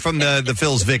 glowing from the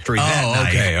Phil's victory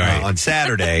that night all right. on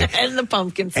Saturday. And the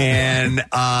pumpkins. And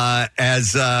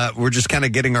as we're just kind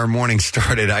of getting our morning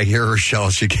started, I hear Rochelle.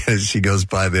 She goes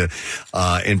by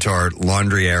into our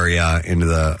laundry area, into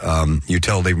the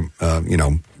utility,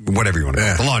 whatever you want to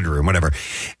call it, the laundry room, whatever.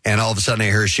 And all of a sudden I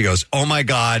hear she goes, "Oh my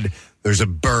God, there's a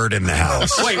bird in the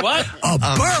house." Wait, what? A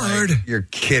bird? Like, you're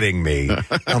kidding me.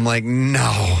 I'm like,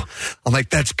 no. I'm like,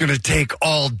 that's going to take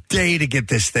all day to get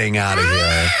this thing out of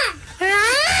here.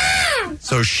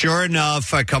 So sure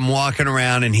enough, I come walking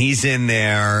around and he's in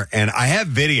there, and I have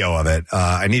video of it.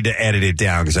 I need to edit it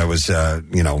down because I was,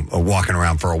 walking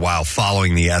around for a while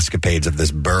following the escapades of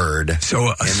this bird.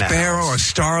 So a sparrow, a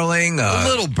starling, a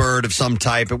little bird of some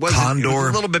type. It was condor,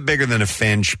 a little bit bigger than a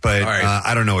finch, but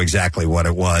I don't know exactly what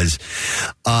it was.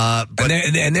 But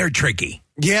and they're tricky.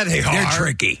 Yeah, they are. They're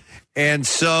tricky. And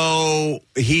so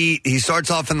he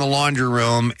starts off in the laundry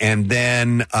room, and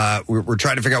then we're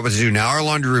trying to figure out what to do. Now, our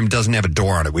laundry room doesn't have a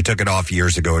door on it. We took it off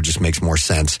years ago. It just makes more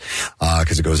sense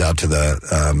because it goes out to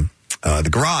the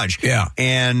garage. Yeah.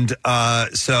 And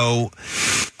so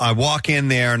I walk in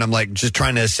there, and I'm like just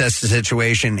trying to assess the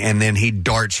situation, and then he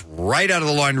darts right out of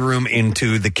the laundry room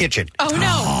into the kitchen. Oh,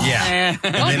 no. Yeah.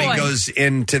 And then he goes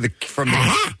into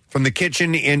from the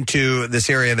kitchen into this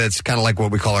area that's kind of like what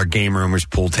we call our game room, which is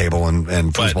pool table and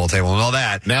foosball table and all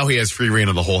that. Now he has free reign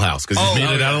of the whole house because he's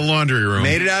made it out of the laundry room.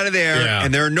 Made it out of there,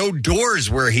 and there are no doors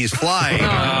where he's flying.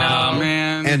 Oh,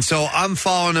 man. And so I'm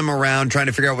following him around, trying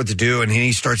to figure out what to do, and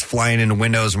he starts flying into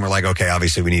windows, and we're like, okay,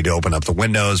 obviously we need to open up the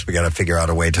windows. We got to figure out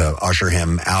a way to usher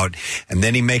him out. And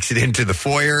then he makes it into the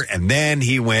foyer, and then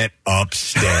he went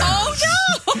upstairs. Oh, no!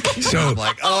 So I'm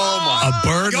like, a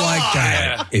bird God. like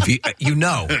that, if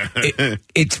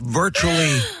it's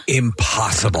virtually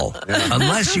impossible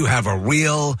unless you have a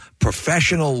real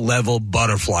professional level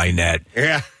butterfly net.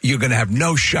 Yeah, you're going to have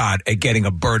no shot at getting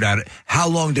a bird out. How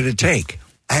long did it take?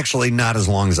 Actually, not as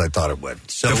long as I thought it would.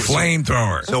 So the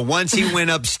flamethrower. So once he went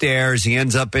upstairs, he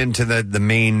ends up into the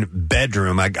main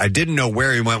bedroom. I didn't know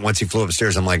where he went once he flew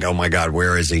upstairs. I'm like, oh my God,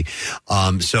 where is he?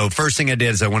 So first thing I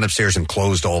did is I went upstairs and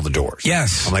closed all the doors.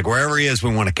 Yes. I'm like, wherever he is,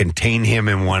 we want to contain him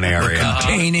in one area. We're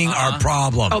containing our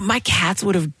problem. Oh, my cats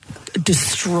would have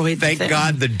destroyed the Thank thing.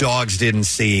 God the dogs didn't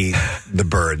see the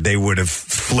bird. They would have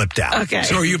flipped out. Okay.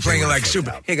 So are you playing it like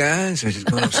super? Hey guys, I just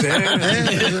going upstairs.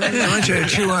 I want you to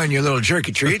chew on your little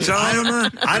jerky treats. I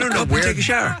don't know where take a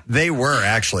shower. They were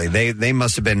actually. They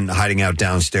must have been hiding out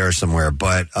downstairs somewhere.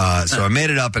 But so I made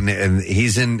it up, and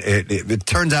he's in. It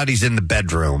turns out he's in the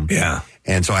bedroom. Yeah.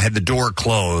 And so I had the door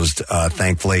closed,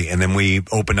 thankfully, and then we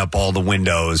opened up all the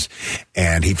windows,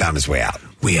 and he found his way out.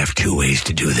 We have two ways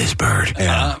to do this, bird.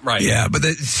 Yeah, right. Yeah, but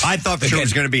I thought for sure it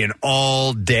was going to be an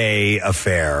all-day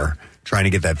affair trying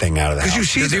to get that thing out of the house.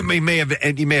 Because you see,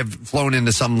 he may have flown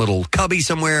into some little cubby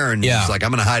somewhere, and he's like, I'm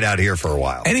going to hide out here for a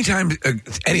while. Anytime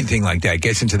anything like that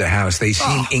gets into the house, they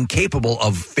seem incapable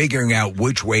of figuring out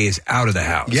which way is out of the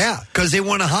house. Yeah, because they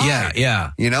want to hide.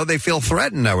 Yeah. You know, they feel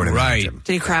threatened, I would imagine.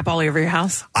 Did he crap all over your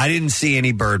house? I didn't see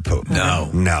any bird poop.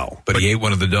 No. But he ate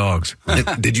one of the dogs.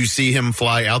 Did you see him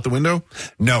fly out the window?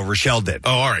 No, Rochelle did.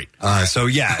 Oh, all right. So,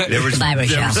 yeah, there was,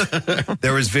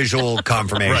 there was visual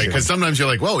confirmation. Right, because sometimes you're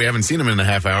like, well, we haven't seen him in a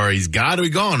half hour. He's got to be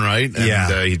gone, right?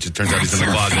 And he just turns out he's in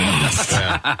the closet.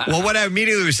 Yeah. Well, what I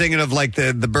immediately was thinking of, like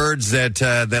the birds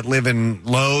that live in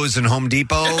Lowe's and Home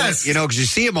Depot, you know, because you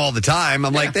see them all the time.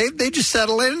 I'm like, they just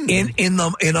settle in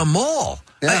a mall.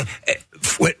 Yeah.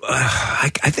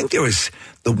 I think there was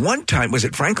the one time, was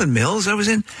it Franklin Mills I was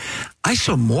in? I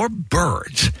saw more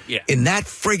birds in that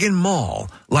friggin' mall.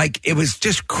 Like, it was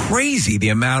just crazy, the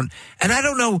amount. And I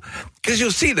don't know, because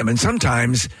you'll see them, and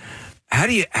sometimes,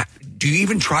 do you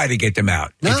even try to get them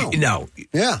out? No.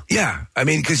 Yeah. I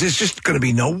mean, because there's just going to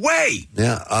be no way.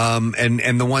 Yeah.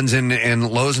 And the ones in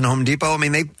Lowe's and Home Depot, I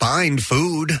mean, they find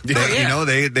food. You know,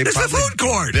 they There's a food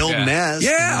court. Build nests.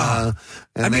 Yeah.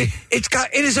 And it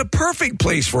is a perfect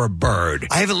place for a bird.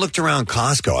 I haven't looked around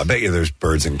Costco. I bet you there's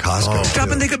birds in Costco. Stop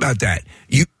and think about that.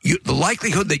 The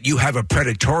likelihood that you have a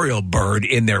predatorial bird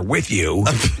in there with you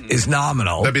is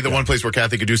nominal. That'd be the one place where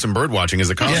Kathy could do some bird watching, is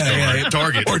a Costco, right?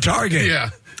 Target. Or Target. Yeah.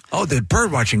 Oh, the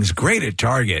bird watching is great at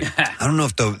Target. I don't know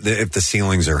if the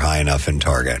ceilings are high enough in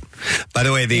Target. By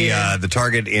the way, the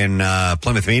Target in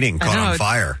Plymouth Meeting caught on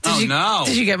fire.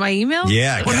 Did you get my email?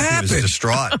 Yeah, what Kathy happened? was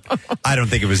distraught. I don't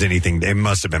think it was anything. It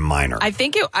must have been minor. I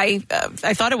think I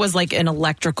thought it was like an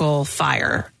electrical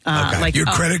fire. Okay. Like your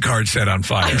credit card set on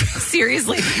fire.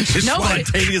 Seriously, Just no,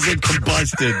 spontaneously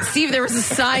combusted. Steve, there was a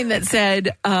sign that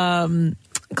said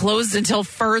closed until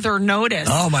further notice.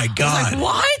 Oh, my I was God. like,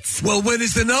 what? Well, when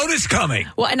is the notice coming?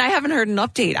 Well, and I haven't heard an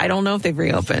update. I don't know if they've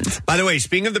reopened. By the way,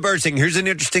 speaking of the birds thing, here's an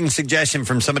interesting suggestion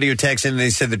from somebody who texted in. They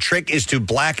said the trick is to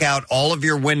black out all of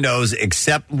your windows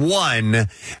except one,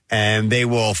 and they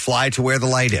will fly to where the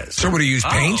light is. So, what do you use,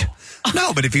 paint?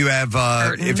 No, but if you have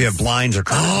blinds or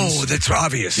curtains, that's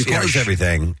obvious. You close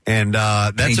everything, and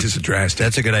Paint is drastic.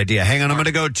 That's a good idea. Hang on, I'm going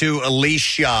to go to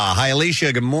Alicia. Hi,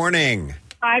 Alicia. Good morning.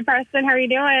 Hi, Preston. How are you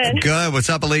doing? Good.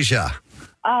 What's up, Alicia?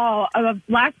 Oh,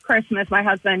 last Christmas, my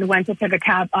husband went to pick a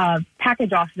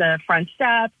package off the front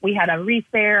step. We had a wreath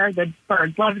there. The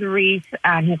birds loved the wreath.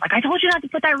 And he's like, I told you not to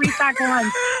put that wreath back on.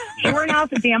 Sure enough,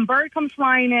 the damn bird comes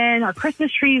flying in. Our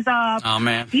Christmas tree's up. Oh,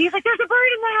 man. He's like, there's a bird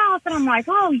in the house. And I'm like,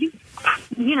 oh,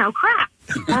 crap.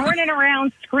 We're running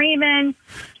around screaming,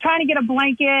 trying to get a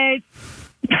blanket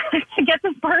to get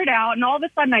this bird out, and all of a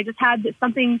sudden I just had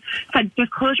something said,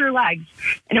 just close your legs,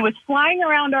 and it was flying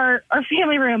around our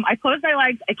family room. I closed my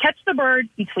legs. I catch the bird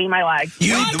between my legs.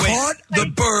 You caught the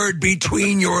bird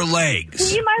between your legs.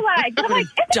 Between my legs. And I'm like,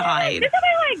 it's died. It's in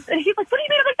my legs. And he's like, what do you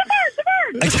mean? I'm like, the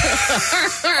bird.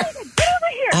 Get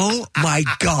over here. Oh, my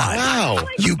God. Wow.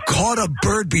 You caught a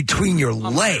bird between your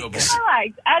legs. My legs.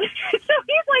 And so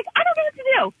he's like, I don't know what to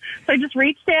do. So I just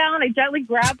reached down. I gently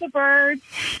grabbed the bird.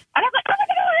 And I'm like, oh my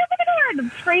God. And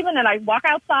I'm screaming, and I walk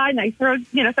outside, and I throw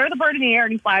the bird in the air,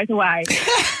 and he flies away.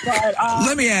 But,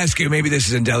 let me ask you, maybe this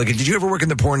is indelicate. Did you ever work in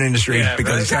the porn industry? Yeah,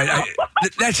 because right.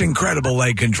 that's incredible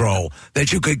leg control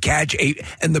that you could catch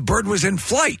and the bird was in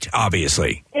flight,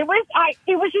 obviously. It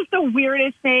was just the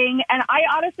weirdest thing, and I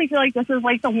honestly feel like this is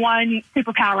like the one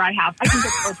superpower I have. I can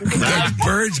get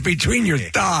birds between your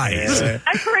thighs. Yeah.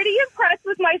 I'm pretty impressed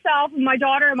with myself, and my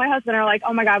daughter and my husband are like,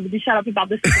 oh my God, would you shut up about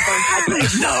this bird?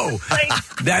 No.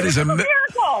 That is a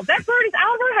miracle. That bird is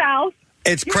out of her house.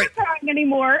 It's crazy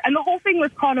anymore, and the whole thing was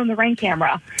caught on the Ring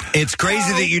camera. It's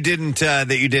crazy that you didn't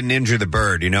injure the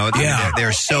bird. You know,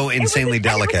 they're so insanely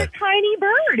delicate. It was a tiny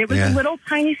bird. It was a little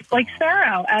tiny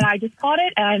sparrow, and I just caught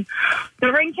it, and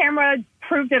the Ring camera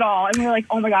proved it all. And we were like,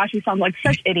 oh my gosh, we sound like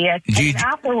such idiots. And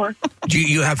afterwards, do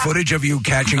you have footage of you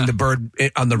catching the bird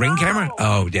on the Ring camera?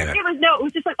 Oh, damn it! It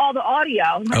was just like all the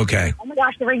audio. Like, okay. Oh my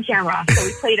gosh, the Ring camera. So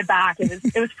we played it back.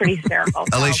 It was pretty hysterical.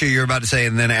 Alicia, you're about to say,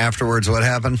 and then afterwards, what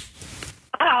happened?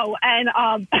 Oh, and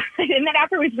then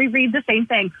afterwards we read the same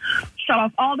thing. Shut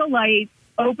off all the lights,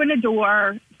 open a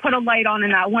door, put a light on in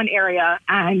that one area,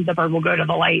 and the bird will go to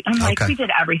the light. I'm like, we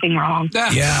did everything wrong.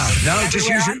 Yeah. No, just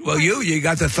use you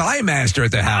got the Thigh Master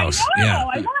at the house.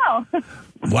 I know.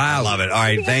 Wow. I love it. All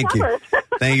right, thank you.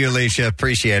 Thank you, Alicia.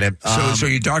 Appreciate it. So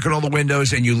you darken all the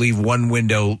windows and you leave one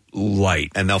window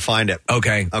light. And they'll find it.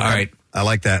 Okay. All right. I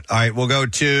like that. All right, we'll go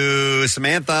to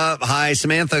Samantha. Hi,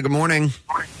 Samantha. Good morning.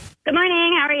 Good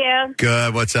morning. How are you?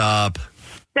 Good. What's up?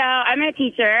 So I'm a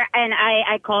teacher, and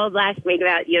I called last week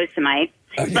about Yosemite.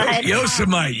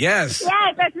 Yosemite, yes.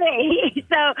 Yes, that's me.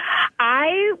 So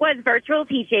I was virtual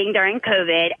teaching during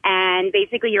COVID, and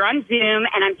basically you're on Zoom,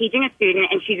 and I'm teaching a student,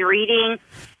 and she's reading,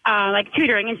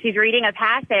 tutoring, and she's reading a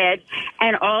passage,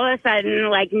 and all of a sudden,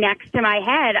 next to my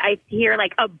head, I hear,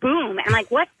 a boom, and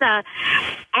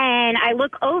and I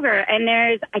look over, and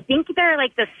I think they're,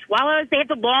 the swallows, they have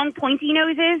the long, pointy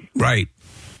noses. Right.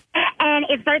 And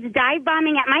it starts dive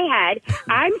bombing at my head.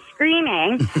 I'm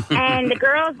screaming, and the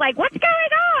girl's like, what's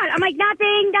going on? I'm like,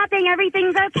 nothing,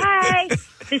 everything's okay.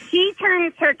 So she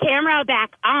turns her camera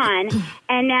back on,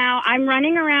 and now I'm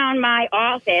running around my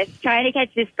office trying to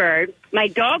catch this bird. My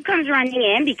dog comes running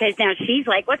in because now she's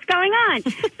like, what's going on?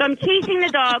 So I'm chasing the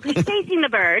dog who's chasing the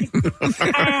bird.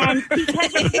 And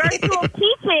because it's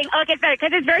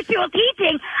virtual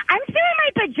teaching, I'm still in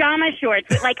my pajama shorts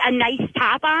with a nice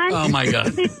top on. Oh, my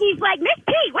God. So she's like, Miss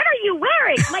P, what are you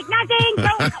wearing? I'm like, nothing.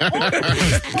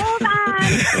 Hold on.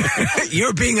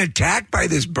 You're being attacked by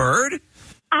this bird?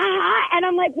 And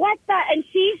I'm like, what the? And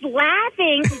she's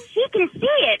laughing. She can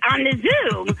see it on the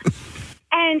Zoom.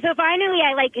 And so finally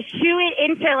I shoo it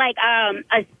into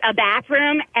a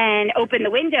bathroom and open the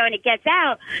window, and it gets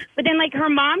out. But then her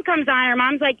mom comes on. Her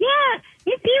mom's like, yeah,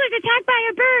 Miss P was attacked by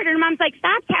a bird. And her mom's like,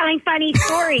 stop telling funny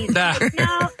stories. No,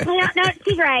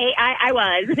 she's right. I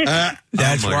was.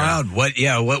 That's wild.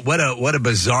 What a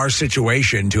bizarre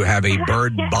situation to have a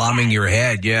bird bombing your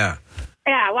head. Yeah.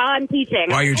 Yeah, while I'm teaching.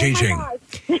 While you're teaching.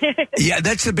 Yeah,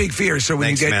 that's the big fear. So when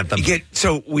you get, I don't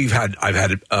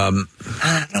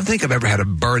think I've ever had a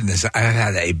bird in this. I've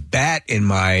had a bat in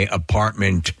my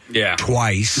apartment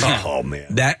twice. Oh,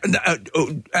 man.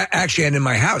 Actually, and in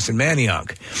my house in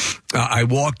Manayunk. I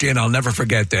walked in, I'll never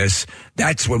forget this.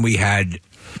 That's when we had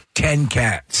 10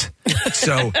 cats.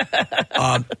 So,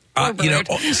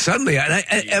 suddenly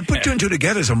I put two and two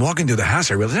together as I'm walking through the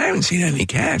house. I realized I haven't seen any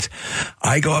cats.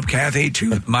 I go up, Kathy,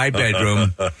 to my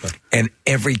bedroom, and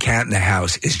every cat in the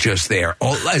house is just there.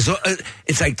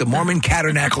 It's like the Mormon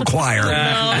Tabernacle Choir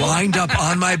lined up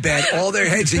on my bed, all their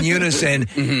heads in unison,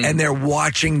 and they're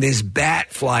watching this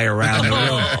bat fly around the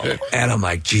room. And I'm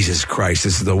like, Jesus Christ,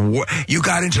 this is you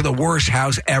got into the worst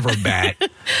house ever, bat.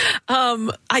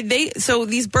 So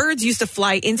these birds used to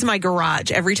fly into my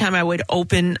garage every time I would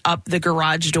open up the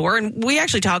garage door, and we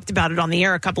actually talked about it on the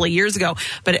air a couple of years ago.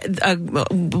 But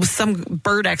some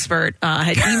bird expert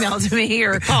had emailed me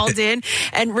or called in,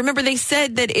 and remember they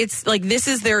said that it's like this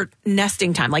is their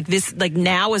nesting time. Like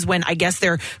now is when I guess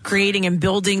they're creating and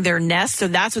building their nest. So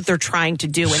that's what they're trying to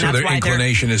do, and so that's their why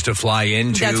inclination is to fly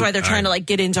into. That's why they're trying to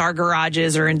get into our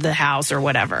garages or into the house or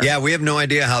whatever. Yeah, we have no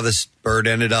idea how this bird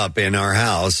ended up in our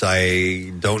house.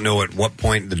 I don't know at what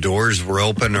point the doors were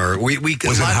open, or we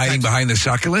was it hiding behind the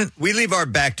succulent? We leave our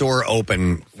back door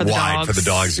open wide for the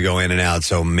dogs to go in and out.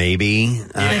 So maybe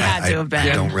it had to have been.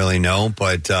 I don't really know,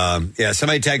 but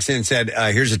somebody texted in and said,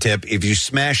 "Here's a tip: if you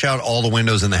smash out all the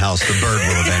windows in the house, the bird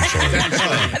will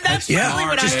eventually." That's really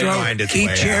what just I mean. keep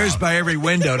chairs by every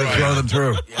window to throw them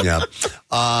through. Yeah.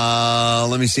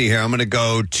 Let me see here. I'm going to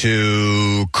go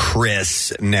to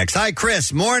Chris next. Hi,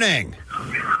 Chris. Morning.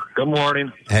 Good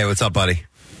morning. Hey, what's up, buddy?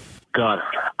 Good.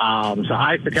 So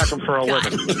I used to catch them for a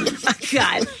living.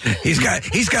 God. He's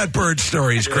got bird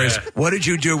stories, Chris. Yeah. What did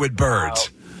you do with birds?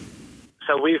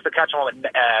 So we used to catch them with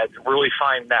really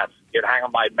fine nets. You'd hang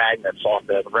them by magnets off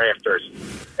the rafters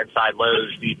inside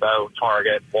Lowe's, Depot,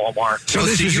 Target, Walmart. So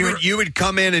you would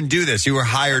come in and do this. You were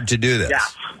hired to do this. Yeah.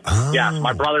 Oh. Yes,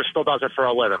 my brother still does it for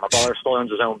a living. My brother still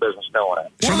owns his own business doing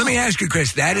it. So let me ask you,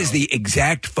 Chris, that is the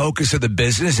exact focus of the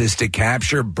business, is to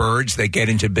capture birds that get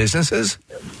into businesses?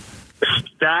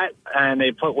 That, and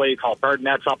they put what you call bird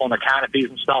nets up on the canopies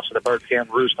and stuff so the birds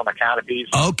can't roost on the canopies.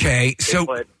 Okay, so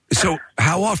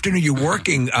how often are you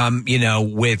working,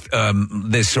 with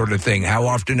this sort of thing? How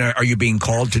often are you being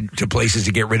called to places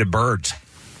to get rid of birds?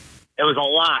 It was a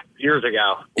lot years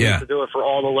ago. We used to do it for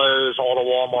all the Lowe's, all the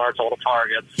Walmarts, all the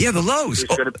Targets. Yeah, the Lowe's. We used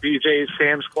to go to BJ's,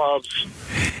 Sam's Clubs,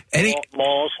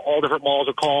 malls, all different malls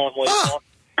would call them.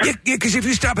 Yeah, because if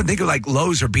you stop and think of like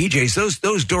Lowe's or BJ's,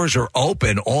 those doors are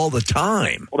open all the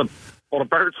time. Well, the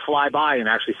birds fly by and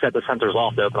actually set the sensors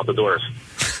off to open up the doors.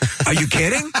 Are you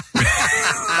kidding?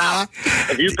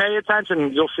 If you pay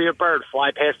attention, you'll see a bird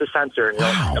fly past the sensor,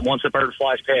 and once the bird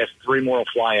flies past, 3 more will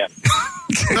fly in.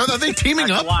 Are they teaming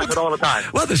up? I watch it all the time.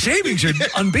 Well, the savings are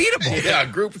unbeatable. Yeah,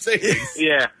 group savings.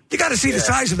 Yeah. You got to see the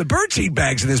size of the bird seed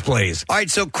bags in this place. All right,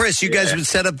 so Chris, you guys would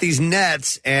set up these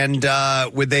nets, and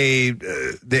would they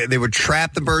would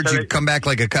trap the birds? You'd come back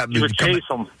like a cut. You would chase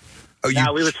them.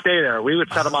 Oh, we would stay there. We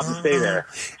would set them up and stay there.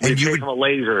 We'd chase them with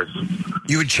lasers.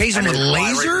 You would chase them with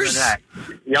lasers?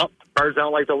 Yep. Birds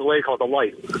don't like the way called the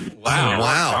light.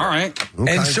 Wow. All right.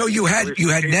 Okay. And so you had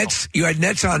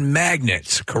nets on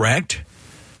magnets, correct?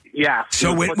 Yeah.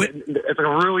 So it's a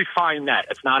really fine net.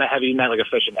 It's not a heavy net like a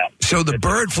fishing net. So the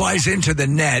bird flies into the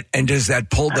net, and does that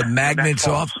pull the magnets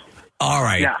off? All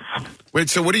right. Yeah.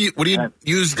 Wait. So what do you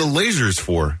use the lasers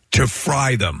for? To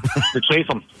fry them. To chase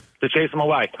them. To chase them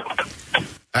away.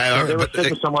 If they were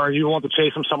sitting somewhere, you want to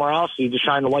chase them somewhere else, you just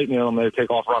shine the light near them and they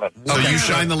take off running. So you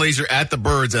shine the laser at the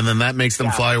birds, and then that makes them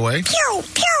fly away? Pew,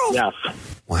 pew. Yes.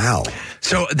 Wow.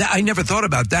 So I never thought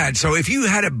about that. So if you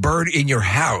had a bird in your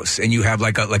house and you have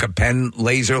like a pen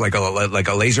laser, like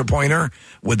a laser pointer,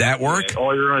 would that work? Yeah,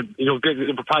 or you'll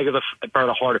probably give a bird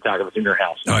a heart attack if it's in your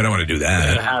house. No, I don't want to do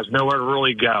that. It has nowhere to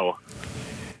really go.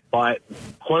 But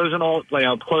closing all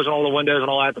the windows and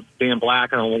all that, being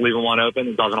black and leaving one open,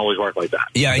 it doesn't always work like that.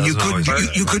 Yeah, and you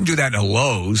couldn't do that in a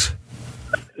Lowe's.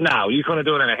 No, you couldn't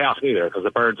do it in a house either because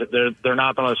the birds they're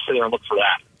not going to sit there and look for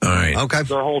that. All right. Okay.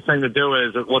 Their whole thing to do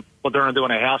is what they're going to do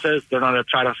in a house is they're going to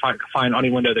try to find any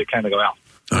window they can to go out.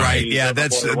 Right, yeah,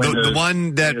 that's the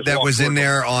one that was in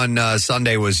there on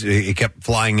Sunday was he kept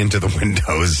flying into the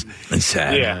windows. It's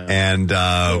sad. Yeah.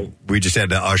 And we just had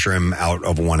to usher him out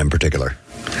of one in particular.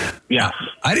 Yeah.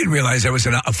 I didn't realize that was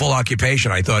a full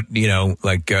occupation. I thought,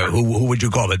 who would you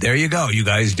call? But there you go. You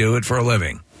guys do it for a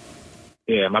living.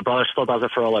 Yeah, my brother still does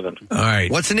it for a living. All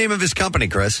right. What's the name of his company,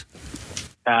 Chris?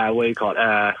 What do you call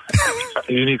it?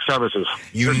 Unique Services.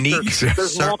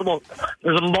 There's multiple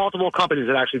companies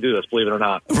that actually do this, believe it or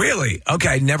not. Really? Okay,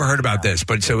 I never heard about this.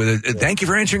 But so thank you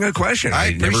for answering a question.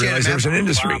 I never realized there was an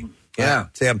industry. Yeah.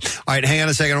 All right, hang on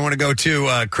a second. I want to go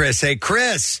to Chris. Hey,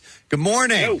 Chris, good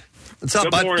morning. Hello. What's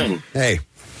up, bud? Good morning. Hey.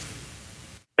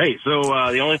 Hey, so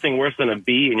the only thing worse than a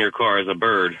bee in your car is a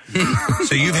bird.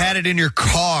 So you've had it in your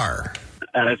car?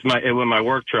 It's my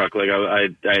work truck. Like I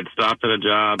had stopped at a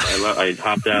job. I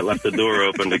hopped out, left the door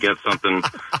open to get something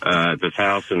at this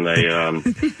house, and they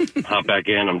hop back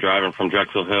in. I'm driving from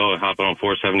Drexel Hill and hopping on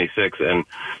 476, and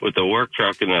with the work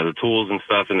truck and the tools and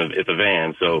stuff, and it's a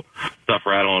van, so stuff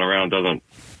rattling around doesn't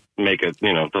make it,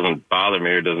 doesn't bother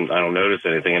me or I don't notice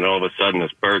anything. And all of a sudden,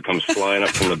 this bird comes flying up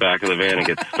from the back of the van and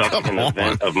gets stuck in the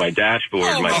vent of my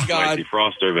dashboard, my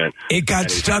defroster vent. It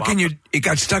got stuck in your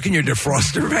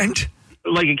defroster vent?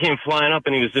 Like it came flying up,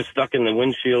 and he was just stuck in the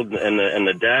windshield and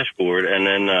the dashboard. And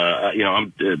then,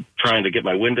 I'm trying to get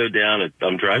my window down.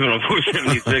 I'm driving on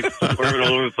 476, swerving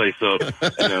all over the place. So,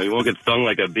 he won't get stung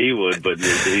like a bee would, but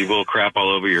he will crap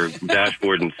all over your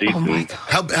dashboard and seats.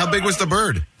 How big was the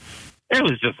bird? It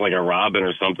was just like a robin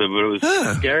or something, but it was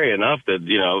scary enough that,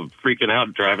 freaking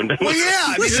out driving down. Well, yeah.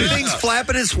 I mean, the thing's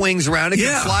flapping its wings around. It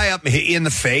can fly up and hit you in the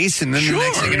face, and then the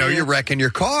next thing you know, you're wrecking your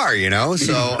car,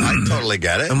 So I totally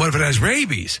get it. And what if it has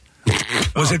rabies?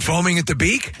 Was it foaming at the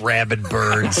beak? Rabid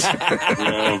birds. All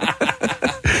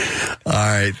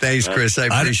right. Thanks, Chris. I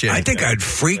appreciate it. I think I'd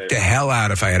freak the hell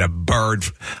out if I had a bird.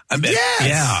 Yes.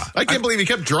 Yeah. I can't believe he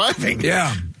kept driving.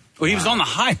 Yeah. Well, he was on the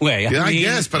highway. I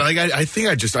guess, but I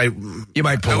think you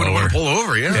might pull over. I would pull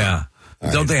over, Yeah.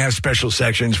 Right. Don't they have special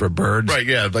sections for birds? Right,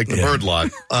 yeah, like the bird lot.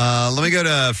 Let me go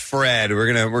to Fred.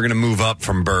 We're gonna move up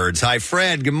from birds. Hi,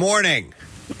 Fred. Good morning.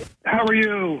 How are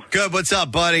you? Good. What's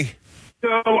up, buddy? So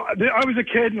I was a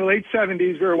kid in the late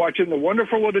 70s. We were watching The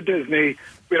Wonderful World of Disney.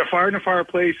 We had a fire in the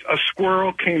fireplace. A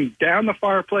squirrel came down the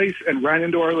fireplace and ran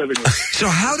into our living room. So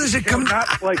how does it come?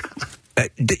 Not like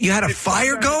you had a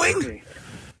fire going?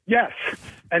 Yes.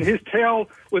 And his tail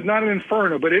was not an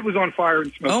inferno, but it was on fire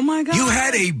and smoke. Oh, my God. You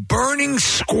had a burning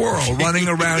squirrel running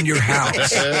around your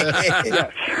house.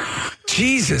 Yes.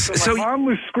 Jesus. So my mom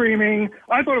was screaming.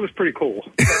 I thought it was pretty cool.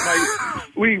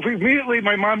 We immediately,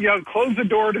 my mom yelled, close the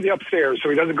door to the upstairs so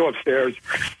he doesn't go upstairs.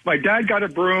 My dad got a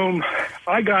broom.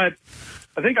 I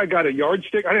think I got a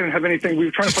yardstick. I didn't have anything. We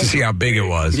were trying to see how big it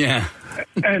was. Yeah.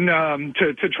 And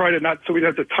to try to not, so we'd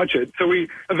have to touch it. So we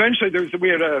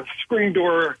had a screen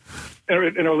door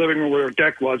in our living room where our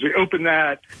deck was. We opened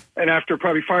that, and after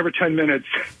probably 5 or 10 minutes,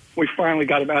 we finally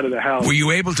got him out of the house. Were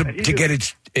you able to get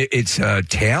its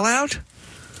tail out?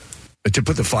 To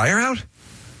put the fire out?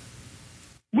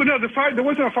 Well, no, there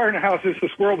wasn't a fire in the house. The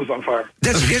squirrel was on fire.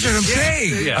 That's what I'm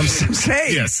saying. Yeah. I'm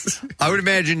saying. Yes. I would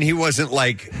imagine he wasn't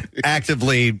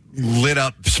actively lit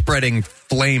up, spreading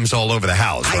flames all over the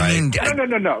house, right?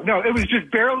 No. It was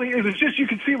just barely. It was just, you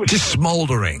could see it was just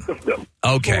smoldering.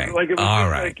 All Okay. Right.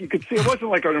 Like you could see it wasn't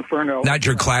like an inferno. Not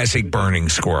your classic burning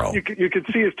squirrel. You could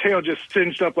see his tail just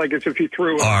singed up like as if he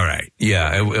threw it. All right.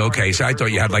 Yeah. Okay. So I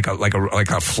thought you had like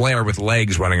a flare with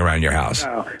legs running around your house.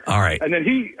 No. All right. And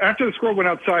then after the squirrel went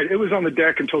outside, it was on the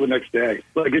deck until the next day.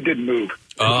 Like it didn't move.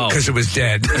 Oh, because it was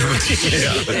dead.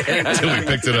 Until we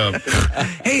picked it up.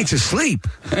 Hey, it's asleep.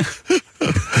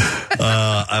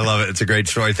 I love it. It's a great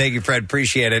story. Thank you, Fred.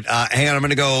 Appreciate it. Hang on. I'm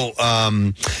going to go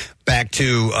back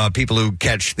to people who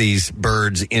catch these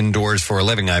birds indoors for a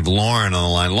living. I have Lauren on the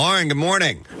line. Lauren, good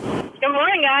morning. Good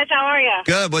morning, guys. How are you?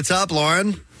 Good. What's up,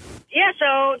 Lauren? Yeah,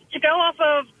 so to go off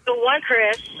of the one,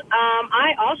 Chris,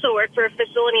 I also work for a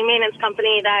facility maintenance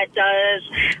company that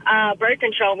does bird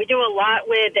control. We do a lot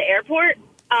with the airport.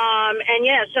 And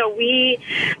yeah, so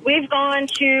we've gone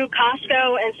to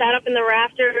Costco and sat up in the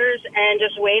rafters and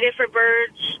just waited for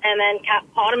birds and then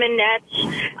caught them in nets.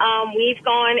 We've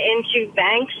gone into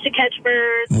banks to catch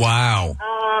birds. Wow.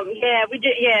 Yeah, we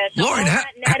did. Yeah. So Lauren,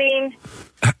 netting.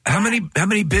 How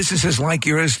many businesses like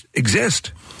yours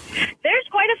exist? There's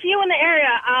quite a few in the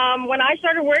area. When I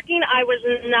started working, I was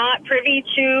not privy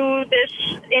to this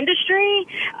industry.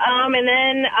 And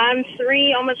then I'm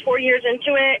almost 4 years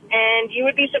into it, and you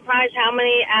would be surprised how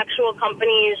many actual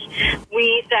companies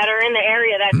that are in the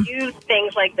area that do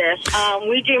things like this.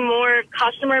 We do more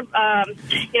customer,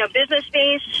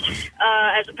 business-based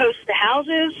as opposed to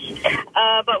houses.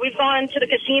 But we've gone to the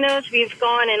casinos. We've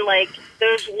gone in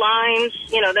those lines,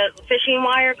 the fishing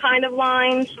wire kind of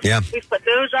lines. Yeah. We've put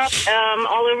those up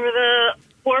all over the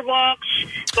boardwalks.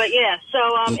 But yeah, so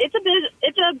it's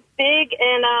a big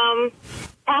and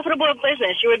profitable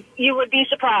business. You would be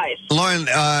surprised. Lauren,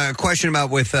 question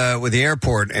about with the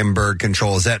airport and bird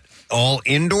control. Is that all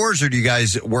indoors, or do you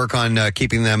guys work on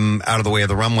keeping them out of the way of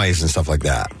the runways and stuff like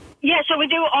that? Yeah, so we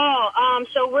do all.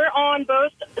 So we're on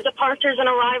both departures and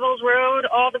arrivals road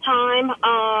all the time.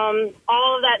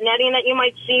 All of that netting that you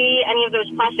might see, any of those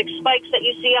plastic spikes that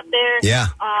you see up there. Yeah.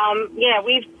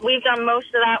 We've done most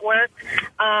of that work.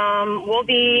 We'll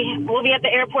be at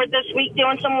the airport this week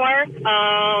doing some work.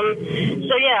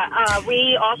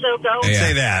 We also go.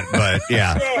 Say that, but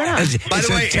yeah. By the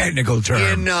way, technical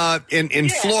term. In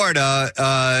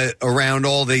Florida, around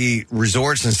all the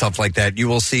resorts and stuff like that, you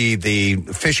will see the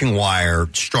fishing wire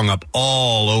strung up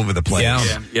all over the place.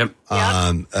 Yep.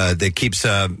 That keeps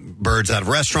birds out of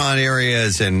restaurant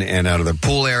areas and out of their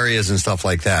pool areas and stuff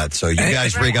like that. So you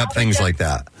guys rig up things like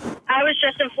that. I was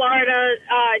just in Florida,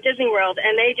 Disney World,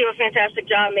 and they do a fantastic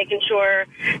job making sure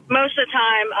most of the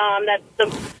time that the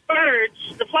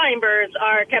birds, the flying birds,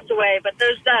 are kept away. But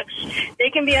those ducks, they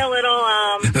can be a little...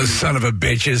 Those son of a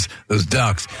bitches, those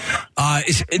ducks.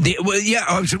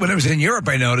 When I was in Europe,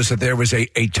 I noticed that there was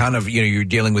a ton of, you're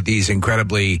dealing with these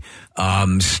incredibly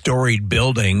storied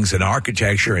buildings and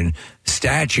architecture and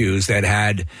statues that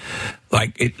had,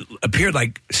 it appeared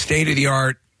like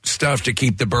state-of-the-art stuff to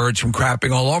keep the birds from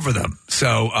crapping all over them.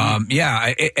 So,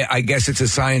 I guess it's a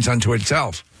science unto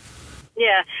itself.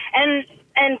 Yeah, and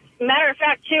matter of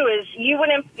fact, too, is you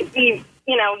wouldn't think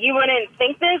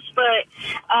this, but,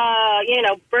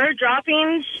 bird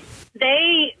droppings,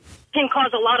 they can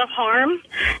cause a lot of harm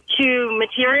to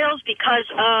materials because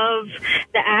of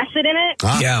the acid in it.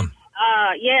 Yeah.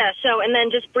 And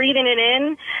then just breathing it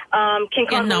in can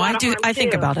cause a lot of harm, I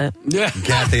think about it. Yeah.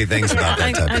 Kathy thinks about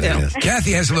that type of thing. Yes.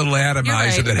 Kathy has a little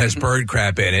atomizer that has bird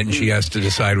crap in it, and she has to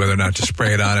decide whether or not to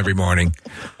spray it on every morning.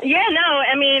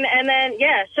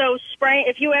 So spray,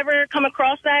 if you ever come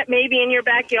across that, maybe in your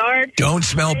backyard. Don't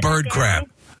smell bird crap.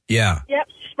 Yeah. Yep,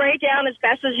 spray it down as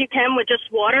best as you can with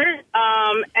just water,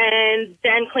 and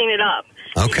then clean it up.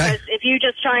 Okay. Because if you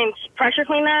just try and pressure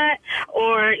clean that,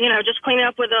 or, just clean it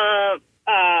up with a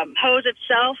hose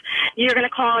itself, you're going to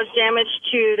cause damage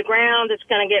to the ground. It's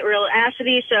going to get real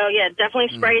acidy. So,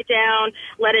 definitely spray it down,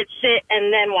 let it sit,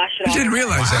 and then wash it off. I didn't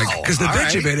realize that, because the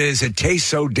bitch of it is it tastes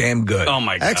so damn good. Oh,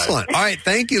 my God. Excellent. All right,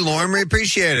 thank you, Lauren. We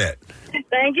appreciate it.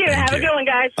 Thank you. Have a good one,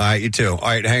 guys. All right, you too. All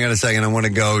right, hang on a second. I want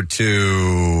to go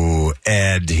to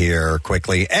Ed here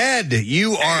quickly. Ed,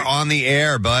 you are on the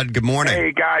air, bud. Good morning.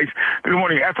 Hey, guys. Good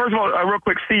morning. First of all, real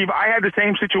quick, Steve, I had the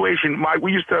same situation.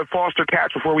 We used to foster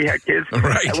cats before we had kids.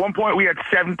 Right. At one point, we had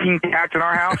 17 cats in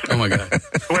our house. Oh, my God.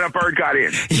 When a bird got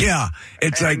in. Yeah.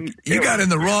 It's you got in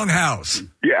the wrong house.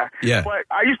 Yeah. Yeah. But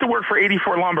I used to work for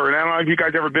 84 Lumber, and I don't know if you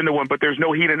guys ever been to one, but there's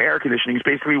no heat and air conditioning. It's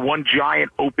basically one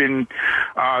giant open,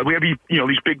 we have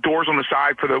these big doors on the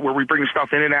side where we bring the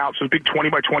stuff in and out. So it's a big 20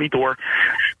 by 20 door.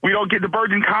 We don't get the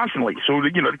birds in constantly. So,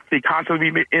 they constantly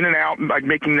be in and out, like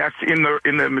making nests in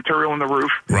the material in the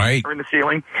roof. Right. Or in the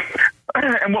ceiling.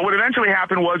 And what would eventually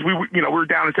happen was we were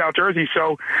down in South Jersey,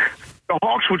 so the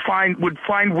hawks would find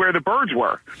where the birds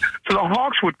were. So the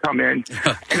hawks would come in,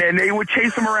 and then they would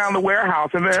chase them around the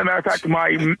warehouse. And as a matter of fact, my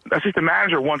assistant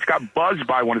manager once got buzzed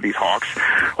by one of these hawks,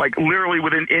 like literally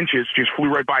within inches, just flew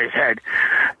right by his head.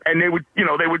 And they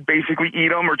would basically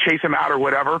eat him or chase him out or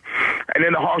whatever. And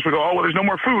then the hawks would go, oh, well, there's no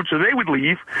more food. So they would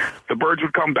leave. The birds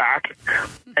would come back,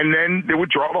 and then they would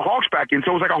draw the hawks back in.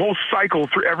 So it was like a whole cycle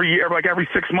through every year, like every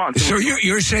 6 months. So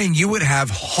you're saying you would have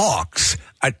hawks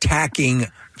attacking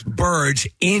birds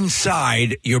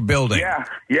inside your building?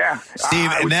 Yeah. Steve,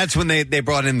 and that's when they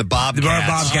brought in the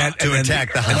bobcat to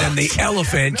attack the hawks. And then the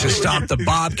elephant to stop the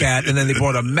bobcat, and then they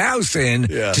brought a mouse in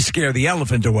to scare the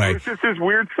elephant away. It was just this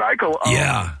weird cycle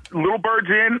of little birds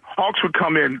in, hawks would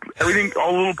come in.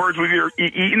 All the little birds would either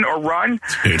eaten or run.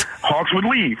 Hawks would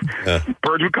leave.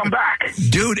 Birds would come back.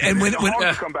 Dude, and when hawks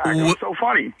would come back. It was so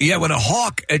funny. Yeah, when a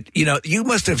hawk, you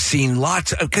must have seen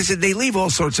lots, because they leave all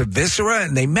sorts of viscera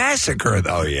and they massacre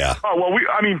them. Oh, yeah. Oh, well,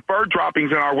 bird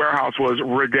droppings in our warehouse was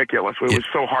ridiculous. It was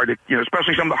so hard to,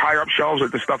 especially some of the higher up shelves,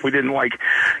 like the stuff we didn't we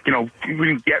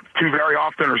didn't get to very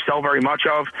often or sell very much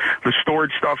of. The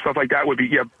storage stuff like that would be,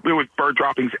 it was bird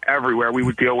droppings everywhere we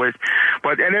would deal with.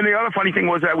 And then the other funny thing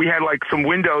was that we had some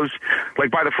windows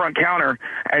by the front counter,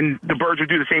 and the birds would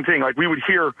do the same thing. We would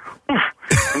hear, oof,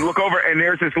 and look over, and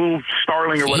there's this little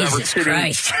starling or whatever sitting.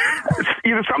 Christ.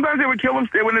 Either sometimes they would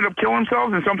end up killing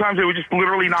themselves, and sometimes they would just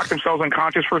literally knock themselves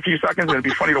unconscious for a few seconds, and it'd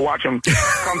be funny to watch them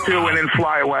come to and then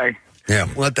fly away. Yeah,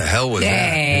 what the hell was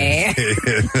that?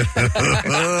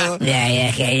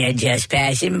 You're just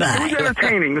passing by. It was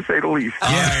entertaining, to say the least. All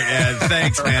right,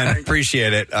 thanks, man.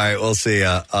 Appreciate it. All right, we'll see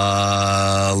ya.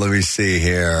 Let me see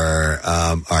here.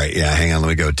 All right, hang on. Let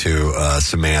me go to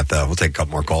Samantha. We'll take a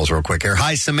couple more calls real quick here.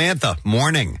 Hi, Samantha.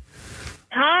 Morning.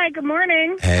 Hi, good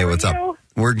morning. Hey, How what's are up? you?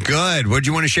 We're good. What do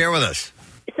you want to share with us?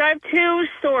 So So I have two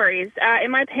stories. In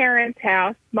my parents'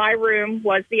 house, my room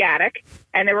was the attic,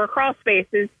 and there were crawl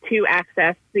spaces to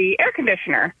access the air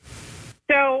conditioner.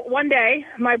 So one day,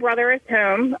 my brother is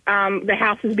home. The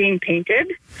house is being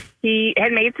painted. He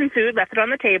had made some food, left it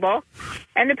on the table,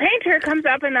 and the painter comes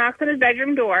up and knocks on his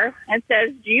bedroom door and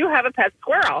says, "Do you have a pet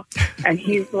squirrel?" And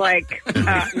he's like,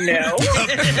 "No."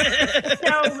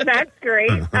 So that's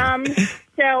great.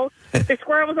 So the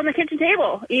squirrel was on the kitchen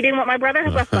table eating what my brother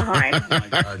had left behind.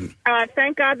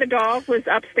 Thank God the dog was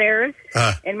upstairs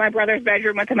in my brother's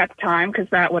bedroom with him at the time, because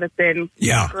that would have been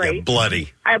great. Yeah,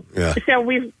 bloody. So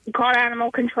we called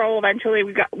animal control. Eventually,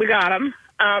 we got him.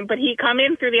 But he come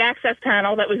in through the access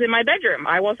panel that was in my bedroom.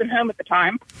 I wasn't home at the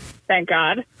time, thank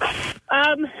God.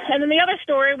 And then the other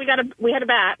story, we had a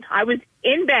bat. I was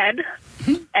in bed,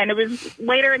 and it was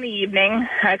later in the evening.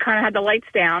 I kind of had the lights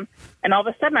down, and all of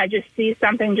a sudden I just see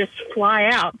something just fly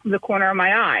out of the corner of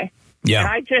my eye. Yeah. And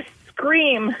I just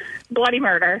scream bloody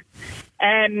murder.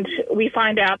 And we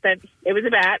find out that it was a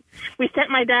bat. We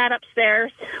sent my dad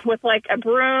upstairs with like a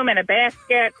broom and a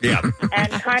basket. Yeah.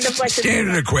 And kind of like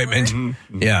standard equipment.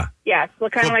 Yeah. Yes.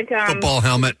 Kind of like football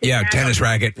helmet. Yeah. Tennis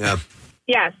racket. Yeah.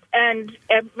 Yes. And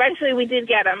eventually we did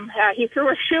get him. He threw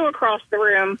a shoe across the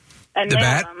room and the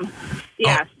nailed bat? him.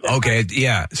 Yes. Oh, okay.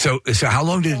 Yeah. So how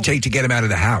long did it take to get him out of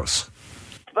the house?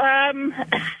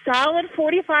 Solid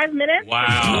 45 minutes.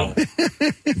 Wow.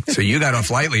 So you got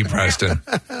off lightly, Preston.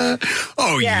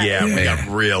 We got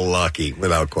real lucky,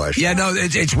 without question. Yeah, no,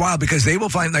 it's wild because they will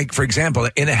find, like, for example,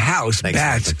 in a house,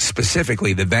 bats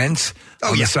specifically, the vents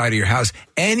on the side of your house,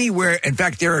 anywhere. In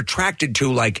fact, they're attracted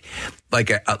to like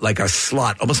a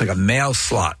slot, almost like a mail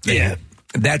slot. Yeah.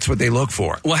 That's what they look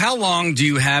for. Well, how long do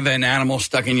you have an animal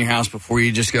stuck in your house before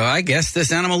you just go, I guess this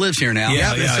animal lives here now?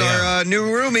 Yeah, this is our new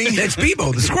roomie. It's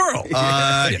Bebo, the squirrel.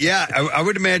 I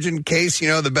would imagine, Case,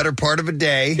 the better part of a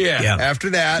day. Yeah.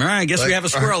 After that. All right, I guess we have a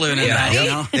squirrel living in the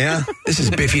house. Yeah. This is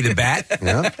Biffy the Bat.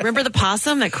 Yeah. Remember the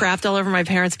possum that crapped all over my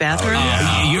parents' bathroom?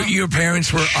 Your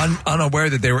parents were unaware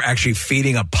that they were actually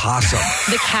feeding a possum.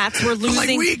 The cats were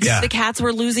losing. The cats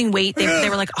were losing weight. They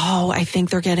were like, "Oh, I think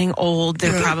they're getting old.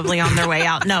 They're probably on their way out."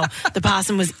 No, the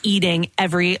possum was eating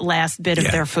every last bit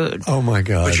of their food. Oh my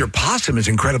God! But your possum is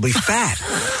incredibly fat.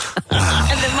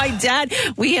 And then my dad,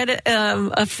 we had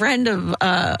a friend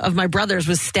of my brother's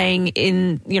was staying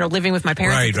in, living with my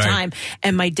parents at the time,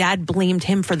 and my dad blamed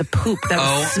him for the poop that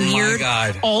was smeared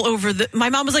all over my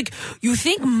mom was like, "You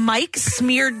think Mike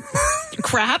smeared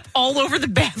crap all over the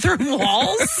bathroom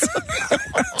walls?"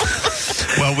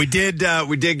 Well, we did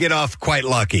get off quite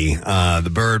lucky.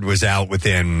 The bird was out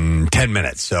within 10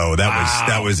 minutes, so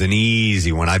that was an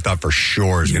easy one. I thought for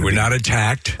sure it was going to be not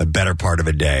attacked. A better part of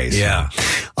a day. So. Yeah.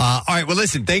 All right. Well,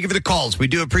 listen. Thank you for the calls. We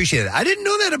do appreciate it. I didn't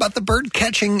know that about the bird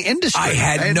catching industry. I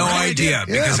had no idea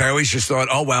because I always just thought,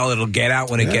 oh well, it'll get out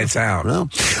when it gets out. No. All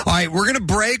right. We're going to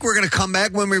break. We're going to come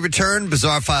back when we return.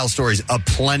 Bizarre file stories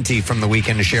aplenty from the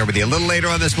weekend to share with you. A little later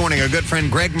on this morning, our good friend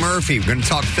Greg Murphy. We're going to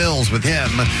talk Phils with him.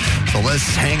 So let's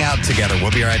hang out together.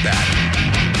 We'll be right back.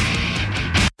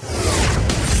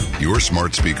 Your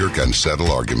smart speaker can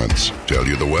settle arguments, tell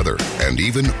you the weather, and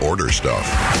even order stuff.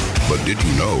 But did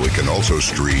you know it can also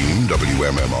stream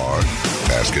WMMR?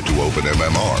 Ask it to open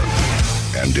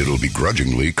MMR, and it'll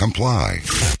begrudgingly comply.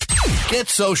 Get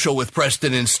social with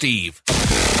Preston and Steve.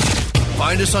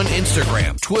 Find us on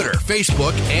Instagram, Twitter,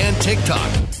 Facebook, and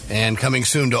TikTok. And coming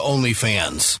soon to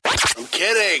OnlyFans. I'm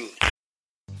kidding.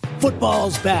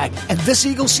 Football's back, and this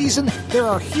Eagles season, there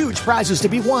are huge prizes to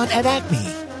be won at Acme.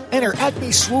 Enter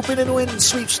Acme Swoop In and Win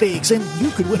sweepstakes, and you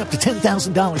could win up to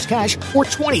 $10,000 cash or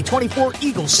 2024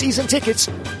 Eagles season tickets.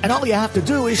 And all you have to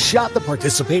do is shop the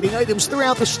participating items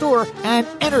throughout the store and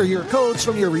enter your codes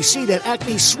from your receipt at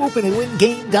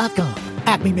acmeswoopinandwingame.com.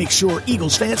 Acme makes sure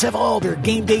Eagles fans have all their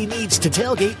game day needs to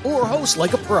tailgate or host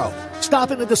like a pro.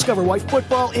 Stop in and discover why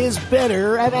football is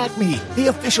better at Acme, the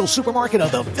official supermarket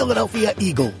of the Philadelphia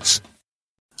Eagles.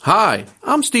 Hi,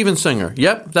 I'm Steven Singer.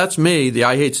 Yep, that's me, the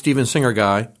I Hate Steven Singer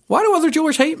guy. Why do other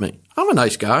jewelers hate me? I'm a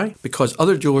nice guy. Because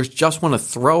other jewelers just want to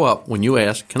throw up when you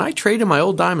ask, can I trade in my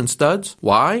old diamond studs?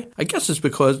 Why? I guess it's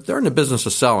because they're in the business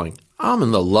of selling. I'm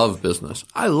in the love business.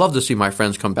 I love to see my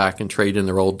friends come back and trade in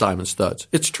their old diamond studs.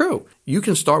 It's true. You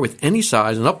can start with any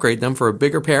size and upgrade them for a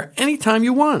bigger pair anytime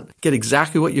you want. Get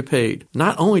exactly what you paid.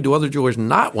 Not only do other jewelers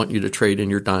not want you to trade in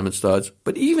your diamond studs,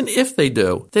 but even if they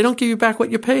do, they don't give you back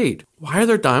what you paid. Why are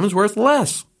their diamonds worth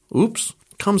less? Oops.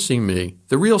 Come see me,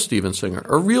 the real Steven Singer,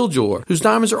 a real jeweler whose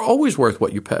diamonds are always worth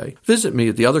what you pay. Visit me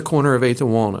at the other corner of 8th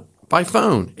and Walnut. By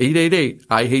phone,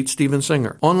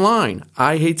 888-I-HATE-STEVEN-SINGER. Online,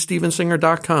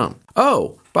 IHateStevenSinger.com.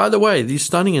 Oh, by the way, these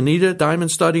stunning Anita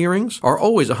diamond stud earrings are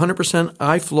always 100%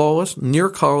 eye-flawless,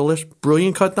 near-colorless,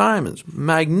 brilliant-cut diamonds.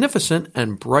 Magnificent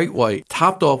and bright white,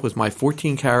 topped off with my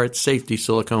 14-karat safety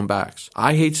silicone backs.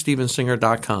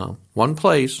 IHateStevenSinger.com. One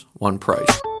place, one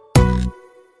price.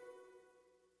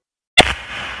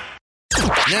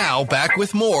 Now, back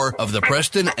with more of the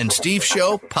Preston and Steve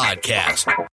Show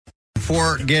podcast.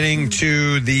 Before getting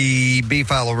to the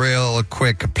B-File, a real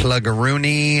quick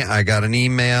plug-a-rooney. I got an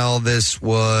email. This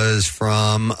was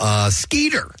from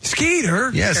Skeeter. Skeeter?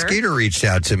 Yeah, Skeeter reached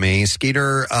out to me.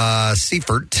 Skeeter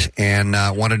Seifert, and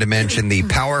wanted to mention the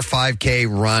Power 5K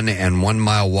run and 1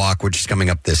 mile walk, which is coming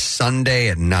up this Sunday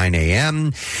at 9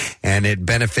 a.m. And it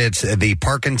benefits the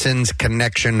Parkinson's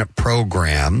Connection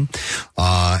program.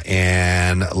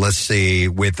 And let's see,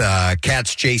 with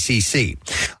CATS JCC.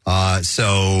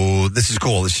 So this is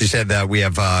cool. She said that we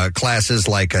have classes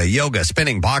like yoga,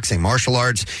 spinning, boxing, martial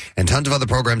arts, and tons of other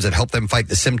programs that help them fight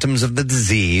the symptoms of the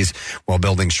disease while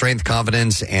building strength,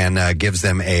 confidence, and gives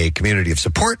them a community of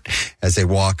support as they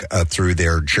walk through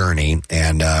their journey.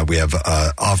 And we have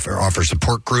offer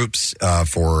support groups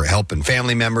for help and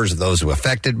family members of those who are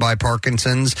affected by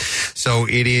Parkinson's. So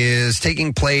it is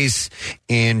taking place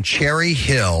in Cherry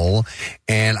Hill,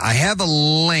 and I have a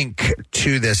link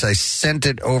to this. I sent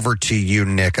it over to you,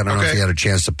 Nick. I don't know if you had a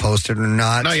chance to post it or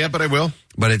not. Not yet, but I will.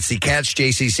 But it's the CATS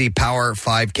JCC Power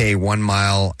 5K 1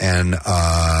 mile and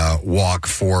walk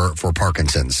for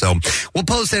Parkinson's. So we'll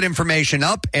post that information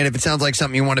up, and if it sounds like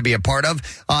something you want to be a part of,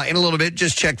 in a little bit,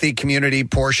 just check the community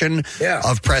portion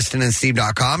of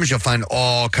PrestonandSteve.com, as you'll find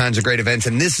all kinds of great events.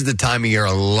 And this is the time of year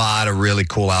a lot of really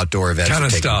cool outdoor events Ton are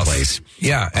of taking stuff. place.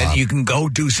 Yeah, and you can go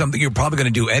do something you're probably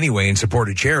going to do anyway and support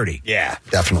a charity. Yeah,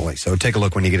 definitely. So take a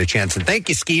look when you get a chance. And thank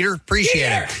you, Skeeter.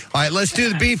 Appreciate it. All right, let's do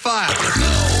the B-File.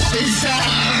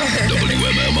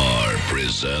 WMMR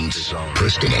presents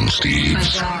Preston and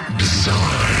Steve's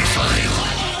Bizarre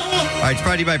File. All right, it's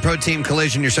brought to you by Pro Team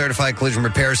Collision, your certified collision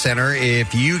repair center.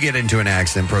 If you get into an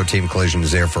accident, Pro Team Collision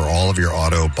is there for all of your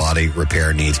auto body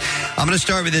repair needs. I'm going to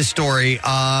start with this story.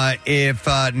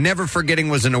 If Never Forgetting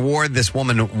was an award, this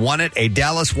woman won it. A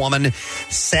Dallas woman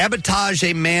sabotaged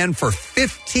a man for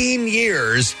 15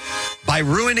 years by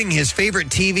ruining his favorite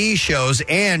TV shows,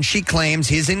 and she claims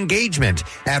his engagement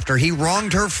after he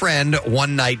wronged her friend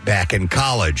one night back in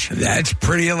college. That's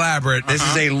pretty elaborate. This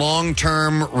is a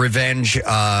long-term revenge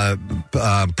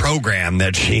program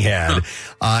that she had.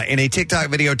 In a TikTok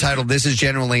video titled "This is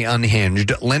Genuinely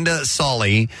Unhinged," Linda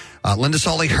Solly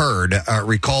Hurd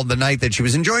recalled the night that she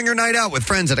was enjoying her night out with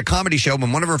friends at a comedy show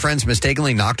when one of her friends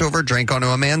mistakenly knocked over a drink onto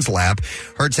a man's lap.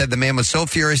 Hurd said the man was so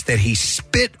furious that he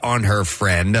spit on her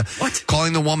friend,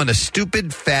 calling the woman a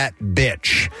stupid fat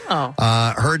bitch.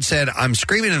 Hurd said, "I'm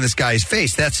screaming in this guy's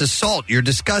face. That's assault. You're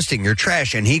disgusting. You're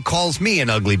trash." And he calls me an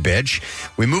ugly bitch.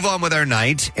 We move on with our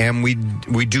night, and we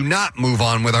do not move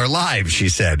on with our lives, she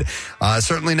said.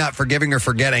 Certainly not forgiving or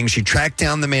forgetting. She tracked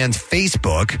down the man's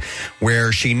Facebook,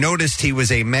 where she noticed he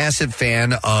was a massive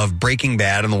fan of Breaking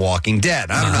Bad and The Walking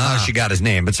Dead. I don't know how she got his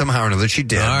name, but somehow or another she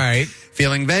did. All right.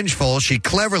 Feeling vengeful, she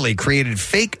cleverly created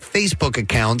fake Facebook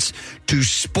accounts to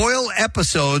spoil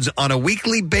episodes on a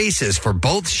weekly basis for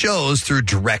both shows through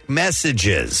direct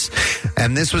messages.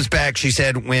 And this was back, she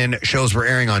said, when shows were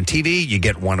airing on TV. You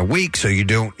get one a week, so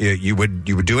you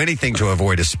would do anything to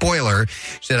avoid a spoiler.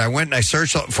 She said, I went and I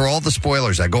searched for all the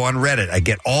spoilers. I go on Reddit. I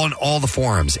get on all the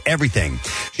forums, everything.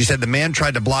 She said the man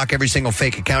tried to block every single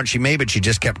fake account she made, but she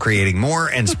just kept creating more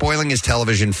and spoiling his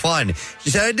television fun. She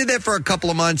said, I did that for a couple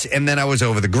of months, and then I was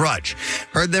over the grudge.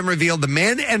 Hurd then revealed the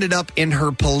man ended up in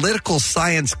her political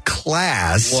science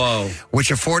class,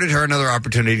 which afforded her another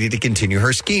opportunity to continue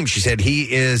her scheme. She said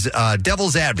he is a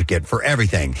devil's advocate for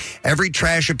everything. Every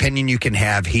trash opinion you can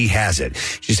have, he has it.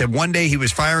 She said one day he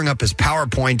was firing up his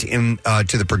PowerPoint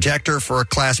to the projector for a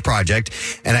class project,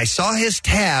 and I saw his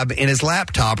tab in his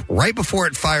laptop right before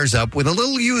it fires up with a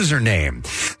little username.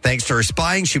 Thanks to her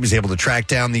spying, she was able to track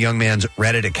down the young man's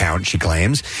Reddit account, she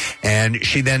claims, and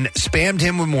she then spammed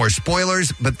him with more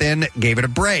spoilers, but then gave it a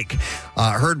break.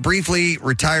 Hurd briefly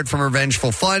retired from her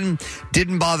vengeful fun,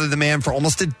 didn't bother the man for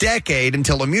almost a decade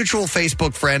until a mutual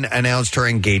Facebook friend announced her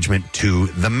engagement to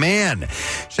the man.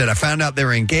 She said, I found out they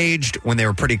were engaged when they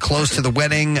were pretty close to the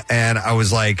wedding, and I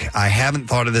was like, I haven't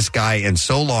thought of this guy in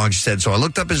so long, she said, so I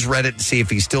looked up his Reddit to see if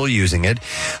he's still using it.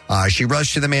 She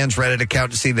rushed to the man's Reddit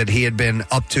account to see that he had been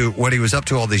up to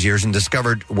all these years and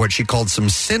discovered what she called some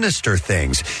sinister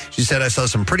things. She said, I saw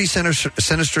some pretty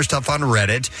sinister stuff on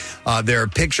Reddit. There are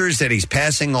pictures that he's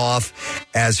passing off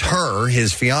as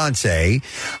his fiance,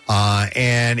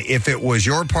 and if it was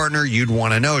your partner, you'd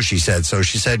want to know, she said. So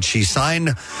she said she signed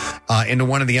into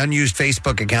one of the unused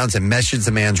Facebook accounts and messaged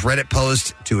the man's Reddit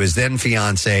post to his then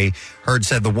fiance. Heard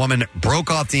said the woman broke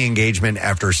off the engagement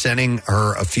after sending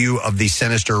her a few of the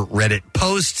sinister Reddit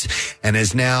posts, and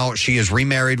she is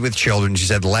remarried with children. She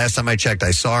said, the last time I checked,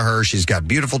 I saw her. She's got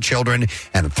beautiful children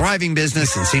and a thriving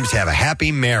business and seems to have a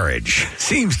happy marriage.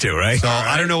 Seems to, right? So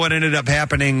I don't know what ended up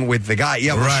happening with the guy.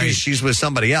 Yeah, well, right. she's with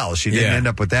somebody else. She didn't end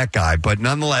up with that guy. But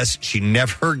nonetheless, she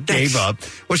never gave up.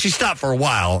 Well, she stopped for a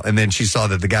while, and then she saw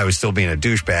that the guy was still being a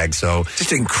douchebag. So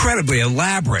just incredibly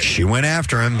elaborate. She went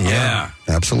after him. Yeah.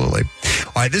 Absolutely.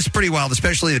 All right, this is pretty wild,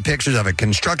 especially the pictures of it.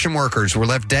 Construction workers were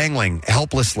left dangling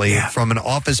helplessly from an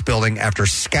office building after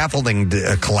scaffolding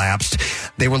collapsed.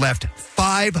 They were left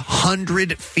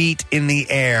 500 feet in the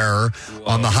air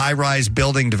on the high-rise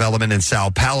building development in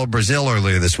Sao Paulo, Brazil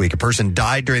earlier this week. A person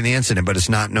died during the incident, but it's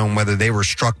not known whether they were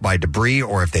struck by debris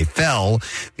or if they fell.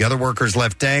 The other workers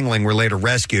left dangling were later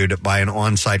rescued by an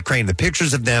on-site crane. The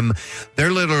pictures of them,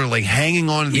 they're literally hanging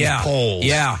on these poles.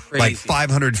 Yeah. Like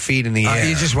 500 feet in the air.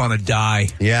 You just want to die.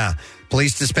 Yeah.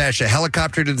 Police dispatched a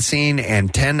helicopter to the scene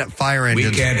and 10 fire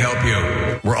engines. We can't help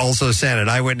you. Were also sent. An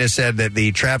eyewitness said that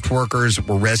the trapped workers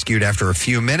were rescued after a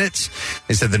few minutes.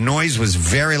 They said the noise was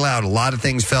very loud. A lot of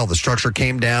things fell. The structure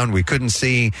came down. We couldn't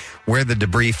see where the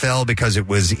debris fell because it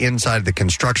was inside the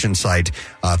construction site.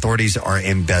 Authorities are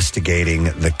investigating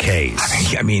the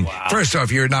case. I mean, first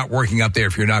off, you're not working up there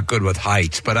if you're not good with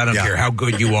heights, but I don't care how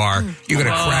good you are. You're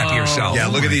going to crap yourself. Yeah,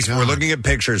 look at these. God. We're looking at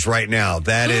pictures right now.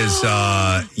 That is,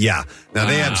 Now,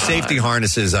 they have safety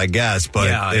harnesses, I guess,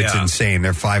 but it's insane.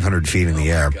 They're 500 feet in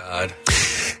the air. God.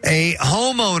 A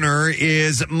homeowner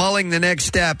is mulling the next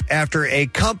step after a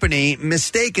company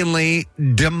mistakenly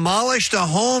demolished a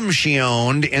home she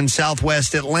owned in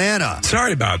southwest Atlanta.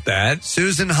 Sorry about that.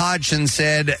 Susan Hodgson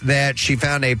said that she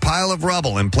found a pile of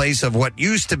rubble in place of what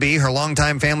used to be her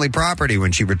longtime family property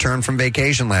when she returned from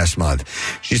vacation last month.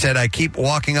 She said, I keep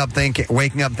waking up thinking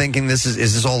is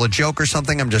this all a joke or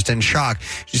something? I'm just in shock.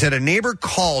 She said a neighbor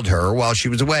called her while she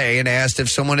was away and asked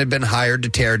if someone had been hired to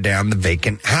tear down the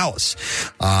vacant house.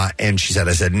 And she said,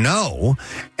 I said, no.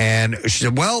 And she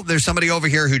said, well, there's somebody over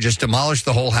here who just demolished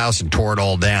the whole house and tore it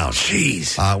all down.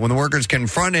 Jeez. When the workers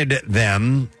confronted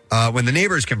them, when the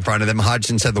neighbors confronted them,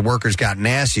 Hodgson said the workers got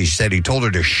nasty. She said he told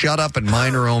her to shut up and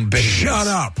mind her own business. Shut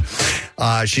up.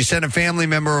 She sent a family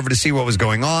member over to see what was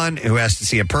going on, who asked to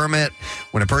see a permit.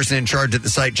 When a person in charge at the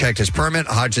site checked his permit,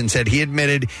 Hodgson said he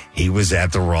admitted he was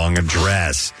at the wrong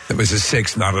address. It was a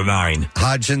 6, not a 9.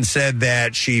 Hodgson said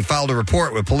that she filed a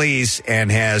report with police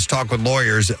and has talked with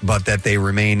lawyers, but that they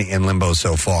remain in limbo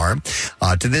so far.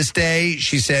 To this day,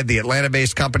 she said the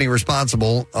Atlanta-based company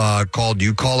responsible, called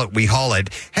You Call It, We Haul It,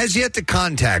 has yet to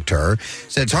contact her.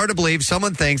 Said it's hard to believe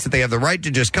someone thinks that they have the right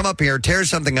to just come up here, tear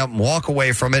something up, and walk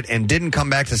away from it, and didn't come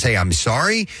back to say, I'm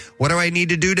sorry. What do I need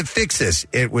to do to fix this?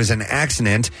 It was an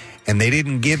accident, and they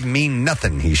didn't give me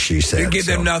nothing, she said. Didn't give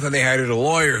them nothing. They hired a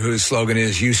lawyer whose slogan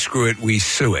is, you screw it, we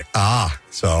sue it.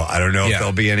 So I don't know if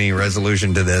there'll be any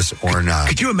resolution to this or not.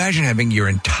 Could you imagine having your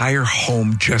entire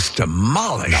home just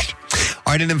demolished?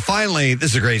 All right, and then finally,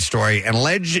 this is a great story. An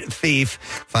alleged thief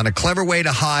found a clever way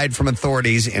to hide from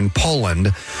authorities in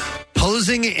Poland,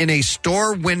 posing in a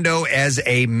store window as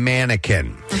a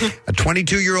mannequin. A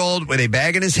 22-year-old with a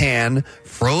bag in his hand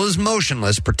froze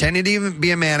motionless, pretending to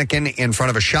be a mannequin in front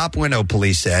of a shop window,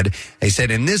 police said. They said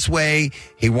in this way,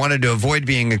 he wanted to avoid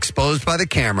being exposed by the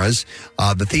cameras.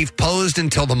 The thief posed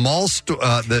until the mall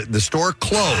the store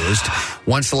closed.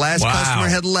 Once the last customer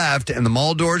had left and the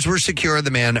mall doors were secure,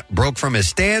 the man broke from his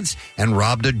stance and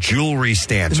robbed a jewelry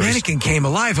stand. The mannequin came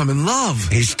alive. I'm in love.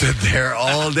 He stood there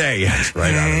all day. Yes,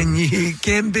 right. And you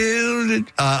can build it.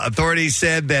 Authorities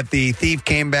said that the thief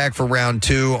came back for round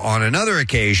 2 on another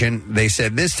occasion. They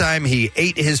said this time he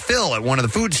ate his fill at one of the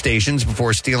food stations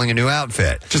before stealing a new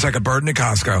outfit. Just like a bird in a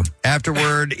Costco.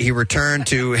 Afterward, he returned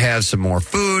to have some more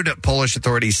food. Polish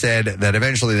authorities said that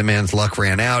eventually the man's luck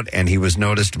ran out and he was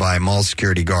noticed by mall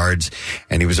security guards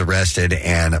and he was arrested,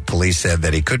 and police said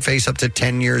that he could face up to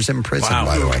 10 years in prison,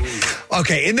 by the way.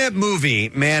 Okay, in that movie,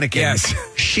 Mannequin, Yes.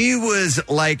 she was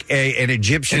like an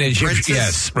Egyptian princess.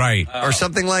 Yes, right. Or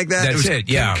something like that. That's was it,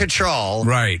 yeah. Kim Cattrall.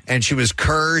 Right. And she was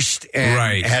cursed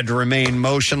and had to remain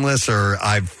motionless, or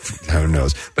who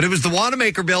knows. But it was the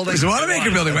Wanamaker Building. It was the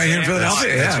Wanamaker Building right here in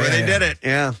Philadelphia. That's where they did it.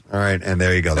 Yeah. All right, and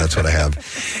there you go. That's what I have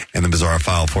in the Bizarre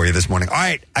File for you this morning. All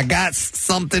right, I got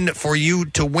something for you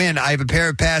to win. I have a pair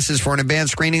of passes for an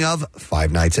advanced screening of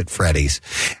Five Nights at Freddy's,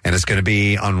 and it's going to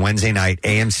be on Wednesday night,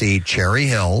 AMC Cherry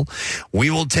Hill. We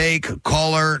will take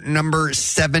caller number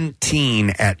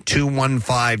 17 at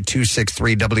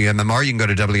 215-263-WMMR. You can go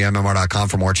to WMMR.com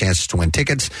for more chances to win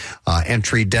tickets.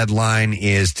 Entry deadline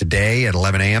is today at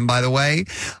 11 a.m., by the way.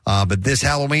 But this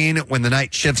Halloween, when the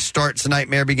night shift starts, the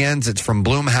nightmare begins. It's from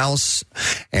Blumhouse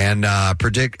and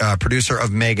producer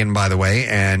of Megan, by the way,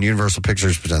 and Universal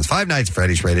Pictures presents Five Nights at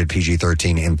Freddy's, rated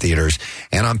PG-13 in theaters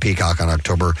and on Peacock on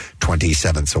October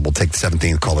 27th. So we'll take the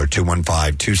 17th caller,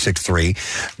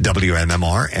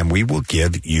 215-263-WMMR, and we will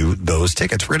give you those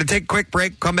tickets. We're going to take a quick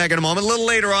break, come back in a moment. A little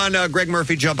later on, Greg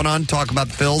Murphy jumping on, talk about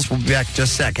the Phils. We'll be back in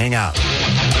just a sec. Hang out.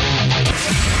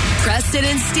 Preston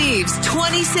and Steve's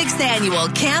 26th annual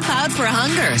Camp Out for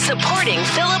Hunger, supporting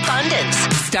Philabundance.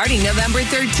 Starting November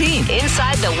 13th,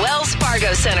 inside the Wells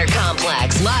Fargo Center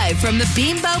complex, live from the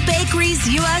Bimbo Bakeries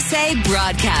USA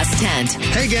broadcast tent.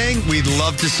 Hey, gang, we'd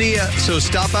love to see you. So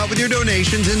stop out with your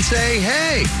donations and say,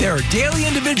 hey. There are daily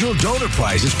individual donor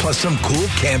prizes plus some cool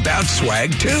Camp Out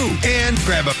swag, too. And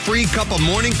grab a free cup of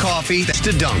morning coffee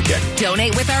to Dunkin'.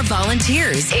 Donate with our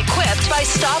volunteers, equipped by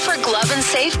Stauffer Glove and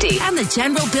Safety and the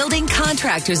General Building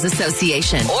Contractors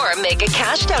Association. Or make a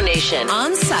cash donation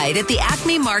on site at the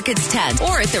Acme Markets tent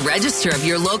or at the register of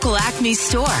your local Acme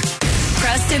store.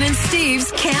 Preston and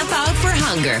Steve's Camp Out for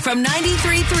Hunger from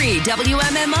 93.3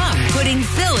 WMMR, putting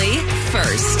Philly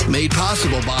first. Made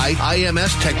possible by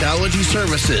IMS Technology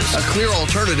Services, a clear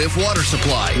alternative water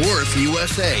supply. Worth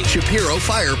USA, Shapiro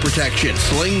Fire Protection,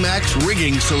 Sling Max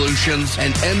Rigging Solutions,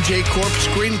 and MJ Corp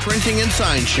Screen Printing and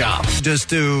Sign Shop.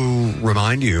 Just to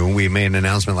remind you, we made an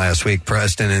announcement last week,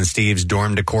 Preston and Steve's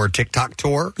Dorm Decor TikTok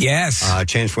Tour. Yes.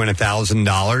 Chance to win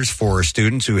 $1,000 for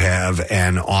students who have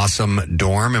an awesome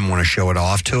dorm and want to show it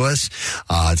off to us.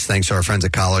 It's thanks to our friends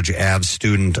at College Ave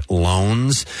Student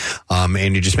Loans.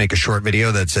 And you just make a short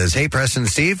video that says, hey, Preston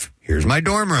and Steve, here's my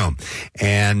dorm room.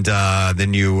 And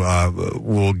then you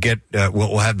will get,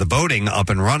 we'll have the voting up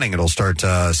and running. It'll start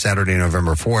Saturday,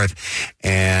 November 4th.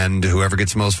 And whoever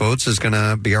gets the most votes is going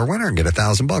to be our winner and get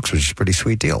 $1,000, which is a pretty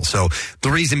sweet deal. So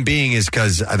the reason being is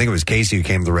because I think it was Casey who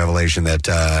came to the revelation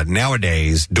that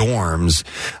nowadays dorms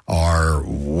are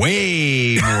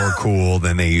way more cool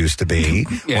than they used to be.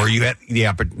 Or you had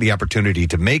the opportunity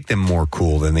to make them more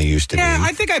cool than they used to be.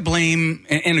 I think I blame,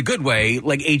 in a good way,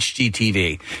 like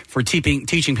HGTV for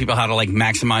teaching people how to like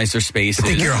maximize their spaces. I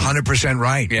think you're 100%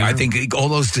 right. Yeah. I think all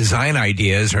those design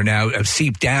ideas are now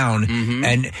seeped down. Mm-hmm.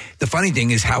 And the funny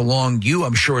thing is how long you,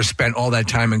 I'm sure, spent all that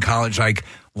time in college, like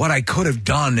what I could have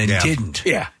done and didn't.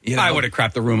 Yeah. You know? I would have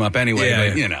crapped the room up anyway,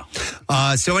 but you know.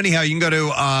 So anyhow, you can go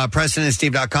to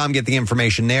PrestonandSteve.com, get the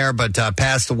information there, but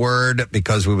pass the word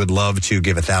because we would love to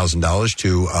give $1,000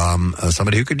 to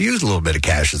somebody who could use a little bit of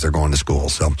cash as they're going to school.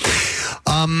 So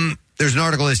there's an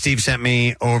article that Steve sent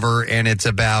me over, and it's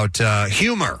about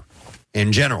humor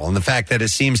in general and the fact that it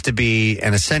seems to be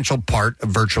an essential part of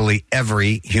virtually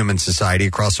every human society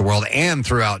across the world and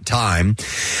throughout time.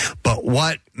 But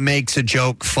what makes a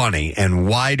joke funny, and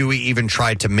why do we even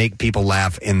try to make people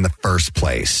laugh in the first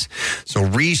place? So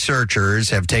researchers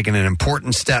have taken an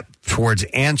important step towards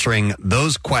answering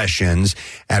those questions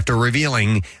after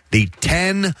revealing the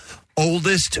 10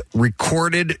 oldest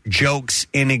recorded jokes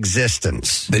in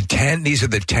existence. These are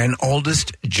the 10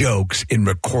 oldest jokes in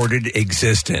recorded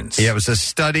existence. Yeah, it was a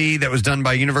study that was done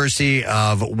by University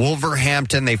of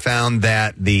Wolverhampton. They found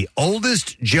that the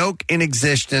oldest joke in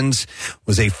existence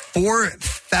was a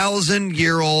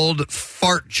 4,000-year-old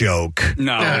fart joke.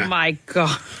 No. Oh, my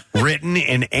God. Written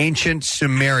in ancient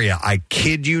Sumeria. I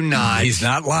kid you not. He's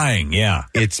not lying, yeah.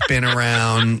 It's been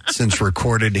around since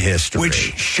recorded history. Which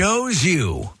shows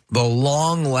you the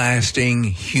long-lasting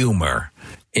humor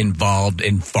involved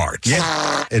in farts.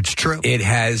 Yeah, it's true. It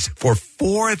has, for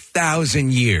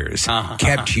 4,000 years,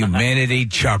 kept humanity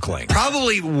chuckling.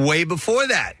 Probably way before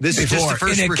that. This is just the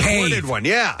first recorded one.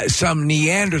 Yeah. Some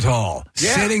Neanderthal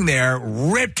sitting there,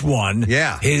 ripped one.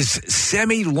 Yeah. His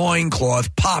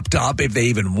semi-loincloth popped up, if they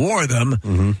even wore them,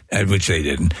 which they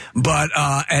didn't. But,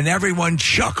 and everyone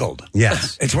chuckled.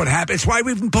 Yes. It's what happened. It's why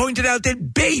we've pointed out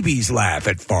that babies laugh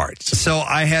at farts. So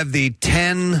I have the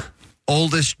 10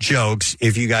 oldest jokes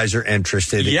if you guys are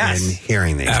interested in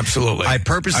hearing these. Absolutely. I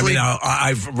purposely...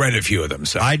 I've read a few of them.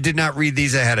 So I did not read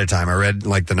these ahead of time. I read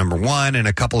like the number one and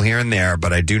a couple here and there,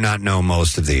 but I do not know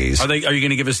most of these. Are you going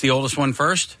to give us the oldest one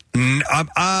first? No,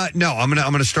 I'm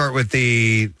gonna start with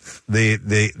the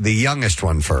youngest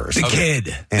one first. The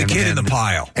kid in the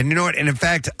pile. And you know what? And in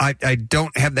fact, I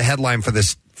don't have the headline for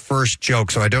this first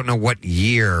joke, so I don't know what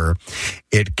year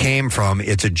it came from.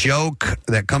 It's a joke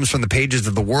that comes from the pages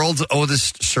of the world's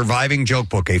oldest surviving joke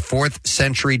book, a 4th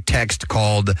century text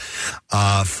called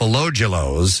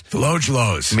Philogelos.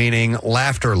 Philogelos. Meaning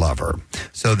laughter lover.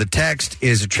 So the text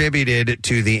is attributed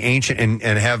to the ancient, and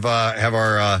have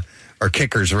our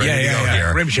kickers ready to go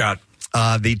here. Rim shot.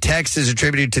 The text is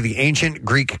attributed to the ancient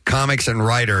Greek comics and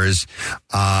writers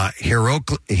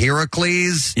Heracles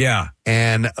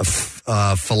and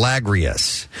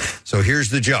Philagrius. So here's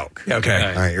the joke. Okay.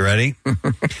 All right, you ready?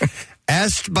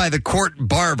 Asked by the court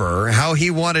barber how he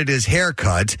wanted his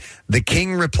haircut, the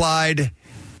king replied,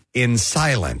 in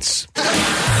silence.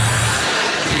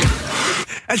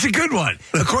 That's a good one.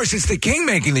 Of course, it's the king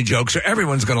making the joke, so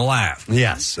everyone's going to laugh.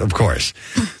 Yes, of course.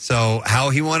 So, how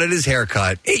he wanted his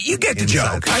haircut. You get the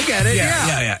joke. I get it.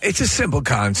 Yeah. It's a simple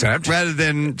concept. Rather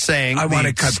than saying, I want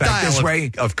to cut back this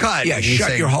way. Of cut. Yeah,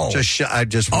 shut your hole. I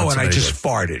just want and I just to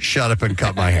farted. Shut up and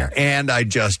cut my hair. And I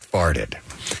just farted.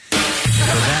 So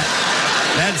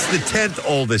that's the 10th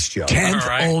oldest joke.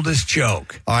 10th oldest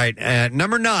joke. All right,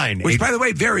 number 9. Which, by the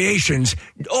way, variations,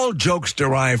 all jokes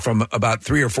derive from about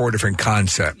 3 or 4 different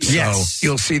concepts. Yes. So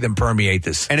you'll see them permeate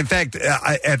this. And in fact,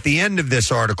 at the end of this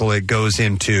article, it goes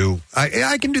into,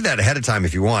 I can do that ahead of time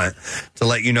if you want, to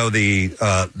let you know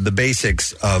the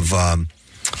basics of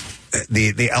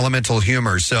the elemental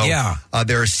humor. So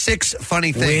there are 6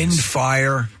 funny things. Wind,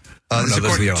 fire. This is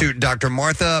according to Dr.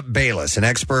 Martha Bayless, an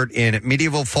expert in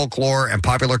medieval folklore and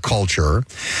popular culture.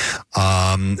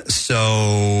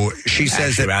 So she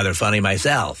says that rather funny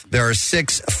myself. There are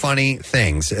 6 funny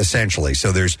things, essentially.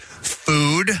 So there's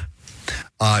food,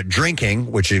 drinking,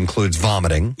 which includes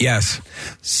vomiting. Yes.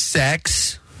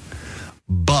 Sex,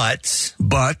 butts.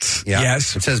 Butts. Yeah.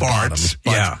 Yes. It says bottoms.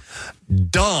 bottoms. Yeah.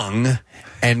 Dung.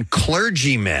 And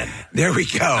clergymen. There we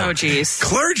go. Oh, geez.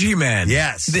 Clergymen.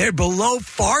 Yes. They're below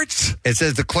farts? It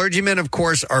says the clergymen, of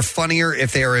course, are funnier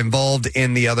if they are involved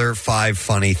in the other 5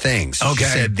 funny things. Okay. She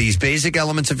said these basic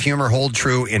elements of humor hold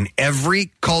true in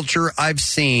every culture I've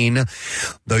seen,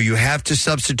 though you have to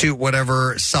substitute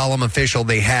whatever solemn official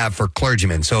they have for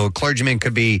clergymen. So a clergyman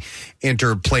could be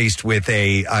interplaced with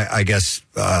I guess...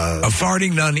 a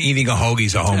farting nun eating a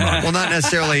hoagie's a home run. Well, not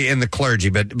necessarily in the clergy,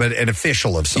 but an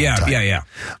official of some type. Yeah.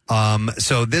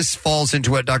 So this falls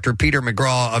into what Dr. Peter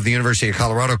McGraw of the University of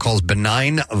Colorado calls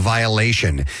benign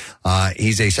violation.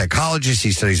 He's a psychologist.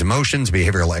 He studies emotions,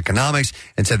 behavioral economics,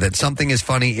 and said that something is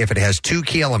funny if it has 2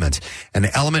 key elements, an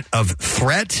element of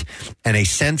threat and a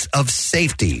sense of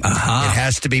safety. Uh-huh. It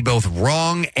has to be both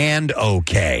wrong and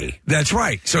okay. That's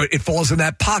right. So it falls in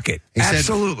that pocket. He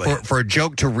Absolutely. said for a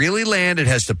joke to really land, it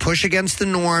has to push against the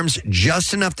norms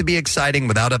just enough to be exciting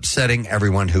without upsetting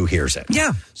everyone who hears it.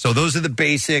 Yeah. So those are the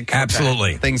basic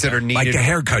Absolutely. things that are needed. Like a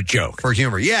haircut joke. For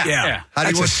humor. Yeah. How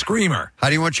That's do you a screamer. How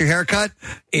do you want your haircut?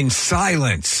 In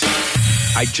silence.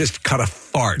 I just cut a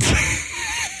fart.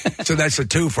 So that's a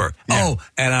twofer. Yeah. Oh,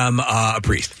 and I'm a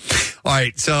priest. All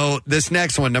right. So this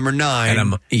next one, number 9. And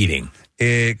I'm eating.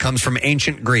 It comes from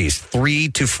ancient Greece, 3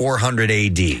 to 400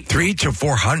 AD. 3 to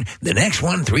 400. The next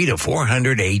one, 3 to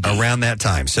 400 AD. Around that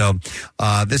time. So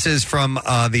this is from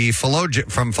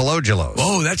from Philogelos.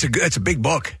 Oh, that's a big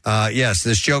book. Yes,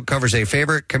 this joke covers a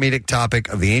favorite comedic topic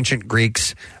of the ancient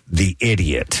Greeks, the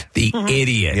idiot. The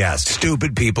idiot. Yes.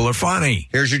 Stupid people are funny.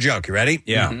 Here's your joke. You ready?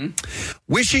 Yeah.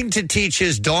 Mm-hmm. Wishing to teach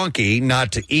his donkey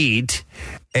not to eat,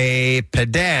 a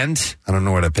pedant, I don't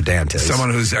know what a pedant is.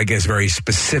 Someone who's, I guess, very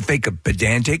specific,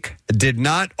 pedantic. Did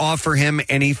not offer him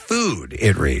any food,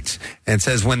 it reads. And it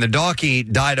says, when the donkey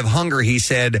died of hunger, he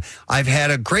said, I've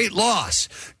had a great loss.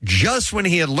 Just when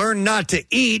he had learned not to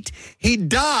eat, he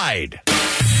died.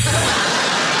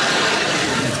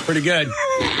 That's pretty good.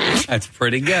 That's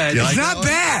pretty good. It's not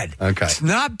bad. Okay. It's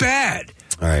not bad.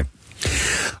 All right.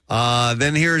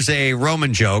 Then here's a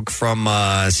Roman joke from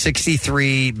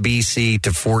 63 BC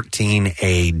to 14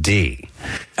 AD.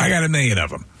 I got a million of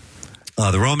them.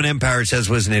 The Roman Empire, it says,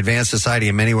 was an advanced society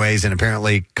in many ways, and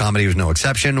apparently comedy was no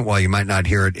exception. While you might not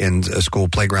hear it in a school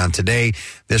playground today,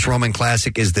 this Roman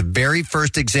classic is the very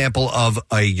first example of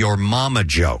a your mama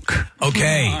joke.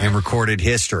 Okay. In recorded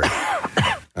history.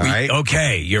 All right?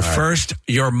 Okay,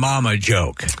 your mama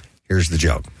joke. Here's the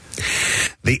joke.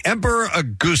 The Emperor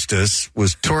Augustus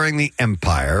was touring the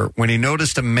empire when he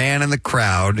noticed a man in the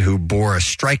crowd who bore a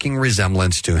striking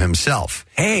resemblance to himself.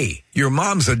 Hey, your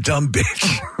mom's a dumb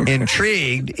bitch.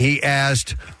 Intrigued, he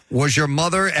asked, "Was your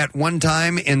mother at one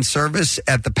time in service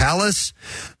at the palace?"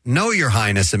 "No, Your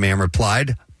Highness," the man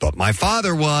replied, "but my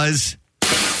father was."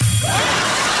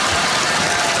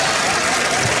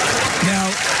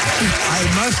 Now,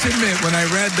 I must admit, when I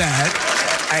read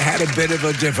that, I had a bit of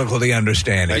a difficulty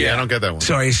understanding. Yeah, I don't get that one.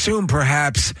 So I assume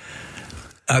perhaps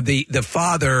the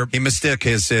father... He mistook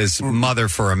his mother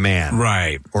for a man.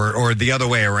 Right. Or the other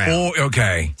way around. Oh,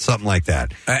 okay. Something like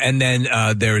that. And then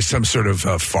there is some sort of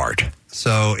fart.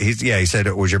 So, he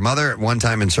said, "Was your mother at one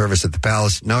time in service at the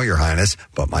palace?" "No, Your Highness,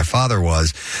 but my father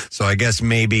was." So I guess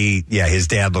maybe, his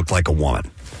dad looked like a woman.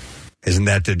 Isn't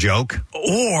that the joke?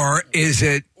 Or is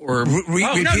it... Or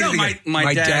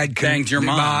my dad banged your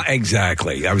mom.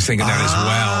 Exactly. I was thinking that as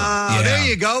well. Oh, there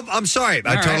you go. I'm sorry.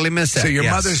 I totally missed that. So your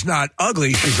mother's not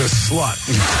ugly. She's a slut.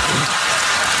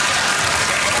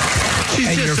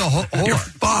 She's just a whore. Your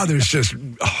father's just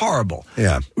horrible.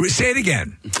 Yeah. Say it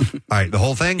again. All right, the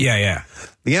whole thing? Yeah.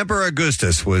 The Emperor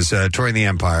Augustus was touring the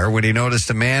empire when he noticed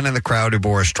a man in the crowd who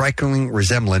bore a striking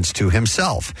resemblance to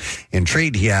himself.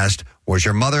 Intrigued, he asked, "Was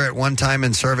your mother at one time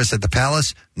in service at the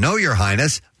palace?" "No, Your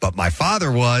Highness, but my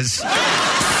father was."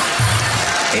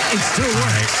 It still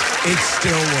works. It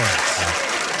still works.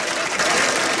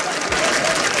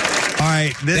 All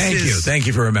right. Thank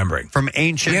you for remembering. From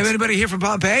ancient... You have anybody here from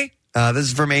Pompeii? This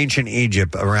is from ancient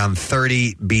Egypt, around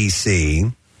 30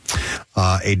 BC.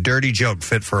 A dirty joke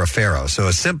fit for a pharaoh. So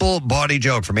a simple, bawdy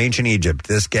joke from ancient Egypt.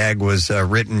 This gag was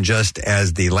written just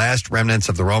as the last remnants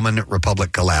of the Roman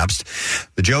Republic collapsed.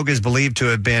 The joke is believed to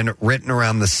have been written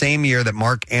around the same year that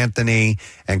Mark Antony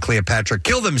and Cleopatra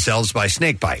killed themselves by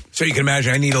snakebite. So you can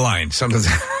imagine, I need a line.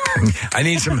 I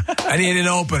need an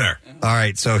opener. All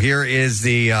right, so here's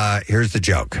the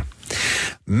joke.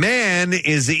 Man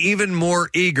is even more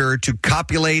eager to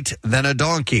copulate than a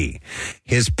donkey.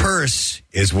 His purse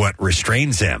is what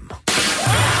restrains him. Oh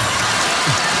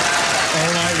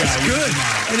my God. It's good.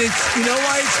 And it's, you know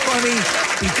why it's funny?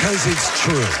 Because it's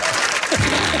true.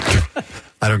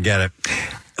 I don't get it.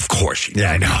 Of course you do.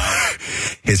 Yeah, I know.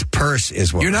 His purse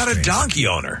is what You're not a restrains donkey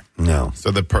owner. No.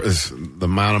 So the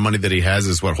amount of money that he has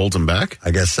is what holds him back? I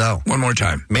guess so. One more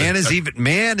time. Man is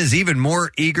even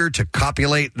more eager to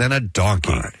copulate than a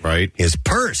donkey. Right. His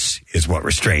purse is what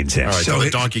restrains him. All right, so the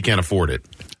donkey can't afford it.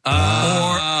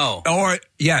 Or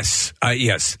yes,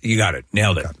 you got it.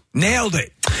 Nailed it.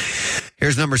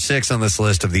 Here's number 6 on this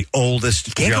list of the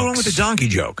oldest Can't jokes go wrong with the donkey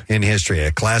joke. in history.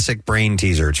 A classic brain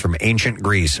teaser. It's from ancient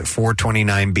Greece,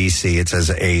 429 BC. It says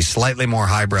a slightly more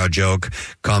highbrow joke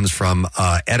comes from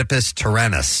Oedipus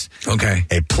Tyrannus. Okay.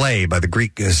 A play by the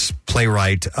Greek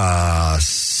playwright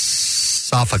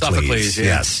Sophocles. Yeah.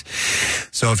 Yes.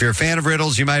 So if you're a fan of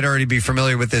riddles, you might already be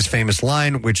familiar with this famous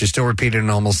line, which is still repeated in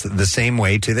almost the same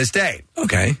way to this day.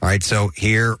 Okay. All right, so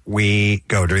here we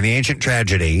go. During the ancient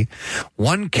tragedy,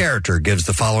 one character gives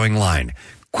the following line.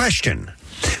 Question.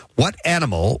 What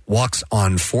animal walks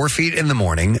on 4 feet in the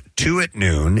morning, 2 at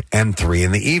noon, and 3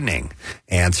 in the evening?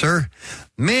 Answer.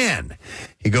 Man.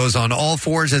 He goes on all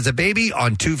 4s as a baby,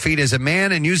 on 2 feet as a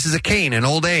man, and uses a cane in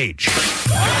old age.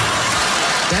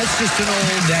 That's just an old...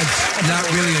 That's not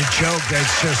really a joke.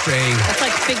 That's just That's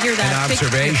like figure that. an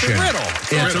observation. It's a riddle.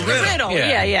 It's a riddle.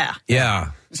 Yeah.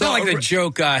 Yeah. It's not like the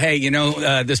joke, hey,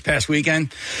 this past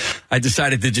weekend, I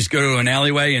decided to just go to an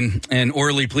alleyway and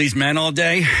orally please men all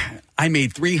day. I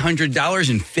made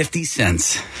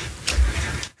 $300.50.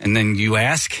 And then you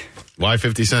ask? Why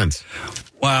 50 cents?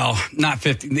 Well, not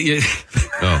 50.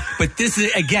 Oh. But this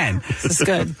is, again. This is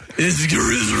good. This is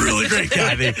really great,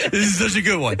 Kathy. This is such a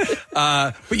good one.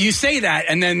 But you say that,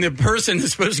 and then the person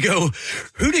is supposed to go,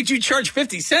 who did you charge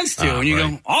 50 cents to? And you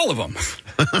go, all of them.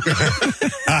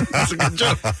 That's a good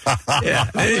joke. Yeah,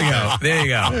 there you go.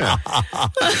 Yeah.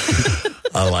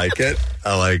 I like it.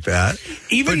 I like that.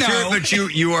 You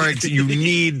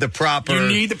need the proper. You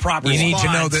need the proper. You need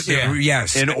to know response, that.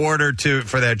 Yes. in order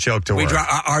for that joke to work.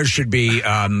 Ours should be,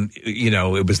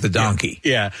 it was the donkey.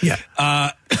 Yeah.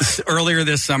 Earlier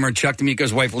this summer, Chuck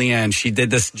D'Amico's wife, Leanne, she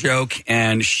did this joke,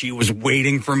 and she was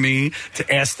waiting for me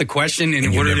to ask the question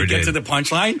in order to get to the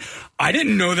punchline. I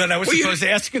didn't know that I was supposed to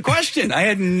ask a question. I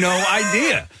had no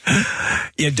idea.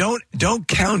 Yeah, don't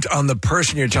count on the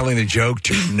person you're telling the joke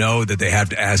to know that they have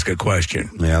to ask a question.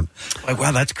 Yeah. Like,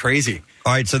 wow, that's crazy.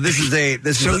 All right, so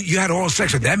you had oral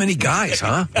sex with that many guys,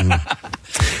 huh?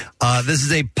 This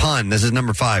is a pun. This is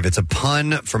number 5. It's a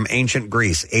pun from ancient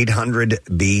Greece, 800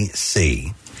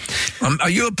 BC. Are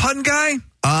you a pun guy?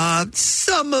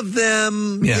 Some of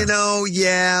them,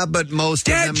 but most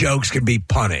Dad of them. jokes can be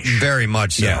punished. Very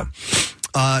much so. Yeah.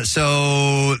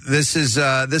 So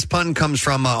this pun comes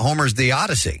from Homer's The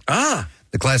Odyssey.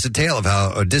 The classic tale of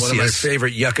how Odysseus, one of my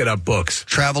favorite yuck-it-up books,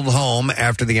 traveled home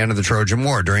after the end of the Trojan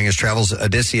War. During his travels,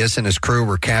 Odysseus and his crew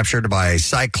were captured by a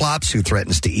Cyclops who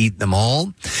threatens to eat them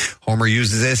all. Homer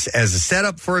uses this as a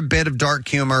setup for a bit of dark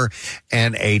humor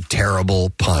and a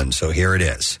terrible pun. So here it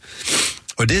is.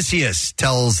 Odysseus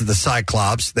tells the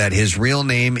Cyclops that his real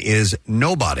name is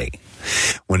Nobody.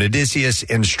 When Odysseus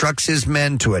instructs his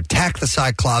men to attack the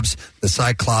Cyclops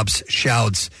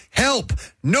shouts, "Help!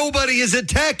 Nobody is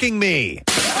attacking me!"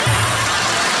 I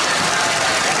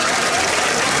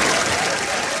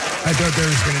thought there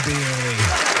was going to be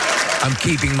I'm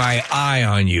keeping my eye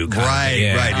on you.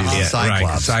 Right. He's a Cyclops.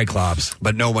 Right, Cyclops.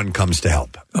 But no one comes to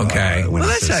help. Okay. Well,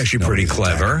 that's actually pretty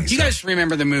clever. You guys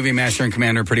remember the movie Master and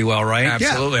Commander pretty well, right?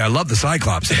 Absolutely. Yeah. I love the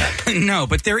Cyclops in that. No,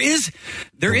 but there is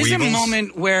a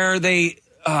moment where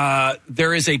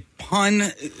there is a pun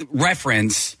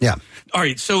reference. Yeah. All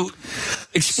right. So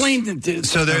explain.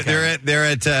 So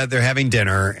they're having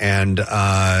dinner, and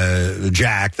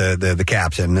Jack, the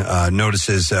captain,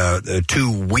 notices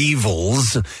two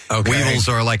weevils. Okay. Weevils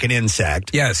are like an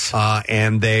insect. Yes.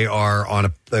 And they are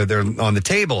they're on the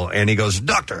table, and he goes,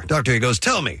 Doctor, he goes,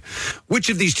 tell me, which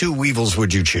of these two weevils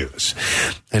would you choose?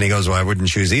 And he goes, well, I wouldn't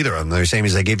choose either of them. They're saying,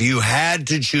 he's like, if you had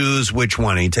to choose which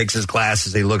one, he takes his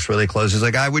glasses, he looks really close, he's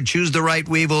like, I would choose the right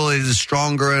weevil. It is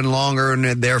stronger and longer, and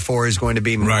therefore is going to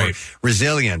be more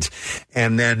resilient.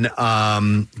 And then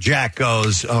Jack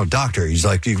goes, oh, Doctor, he's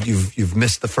like, you've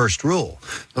missed the first rule.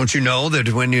 Don't you know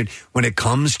that when it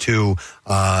comes to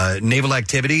naval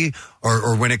activity,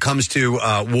 or when it comes to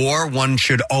war, one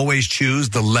should always choose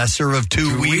the lesser of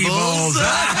two weevils.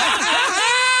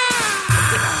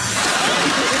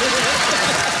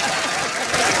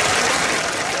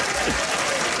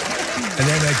 And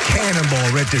then a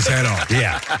cannonball ripped his head off.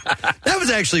 Yeah. That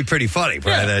was actually pretty funny. It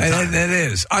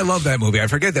is. I love that movie. I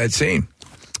forget that scene.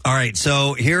 All right,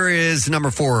 so here is number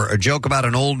 4, a joke about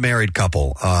an old married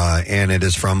couple, and it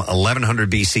is from 1100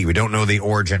 BC. We don't know the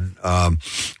origin,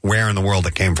 where in the world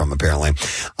it came from, apparently.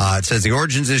 It says the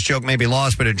origins of this joke may be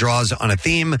lost, but it draws on a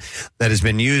theme that has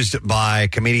been used by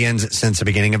comedians since the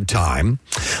beginning of time.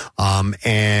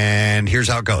 And here's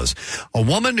how it goes. A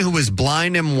woman who was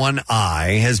blind in one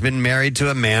eye has been married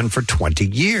to a man for 20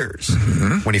 years.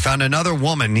 Mm-hmm. When he found another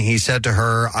woman, he said to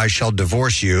her, I shall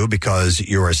divorce you because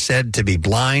you are said to be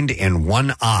blind in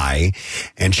one eye.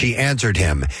 And she answered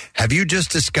him, have you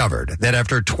just discovered that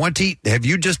after 20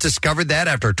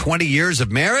 years of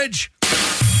marriage?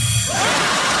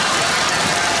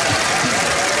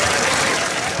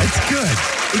 It's good.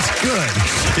 It's good.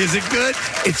 Is it good?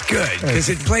 It's good because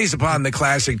it plays upon the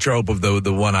classic trope of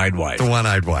the one-eyed wife. The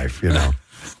one-eyed wife, you know.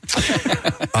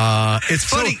 It's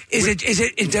funny. So is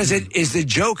the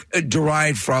joke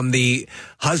derived from the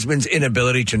husband's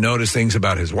inability to notice things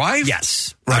about his wife?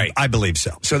 Yes. Right. I believe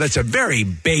so. So that's a very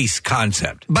base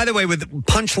concept. By the way, with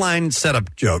punchline setup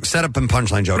and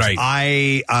punchline jokes, right.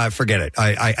 I forget it.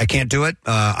 I can't do it.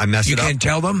 I mess it up. You can't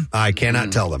tell them? I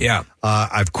cannot tell them. Yeah.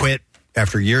 I've quit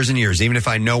after years and years. Even if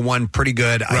I know one pretty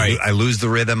good, right. I lose the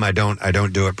rhythm. I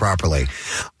don't do it properly.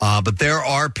 But there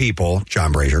are people,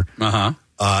 John Brazier,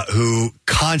 who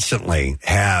constantly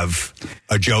have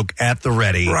a joke at the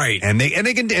ready, right? And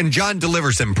John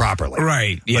delivers them properly,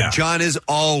 right? Yeah, but John is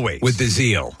always with the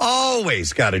zeal,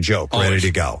 always got a joke ready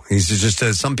to go. He's just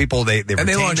some people they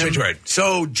launch into it.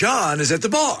 So John is at the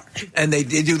bar and they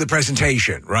do the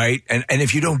presentation, right? And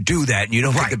if you don't do that and you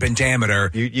don't hit the pentameter,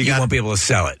 you won't be able to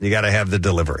sell it. You got to have the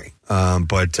delivery.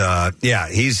 But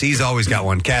he's always got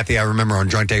one. Kathy, I remember on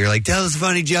Drunk Day, you're like, tell us a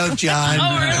funny joke, John.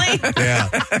 Oh, really? Yeah.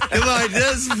 Come on,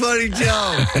 tell us a funny joke.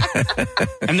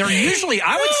 And they're usually,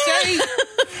 I would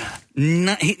say,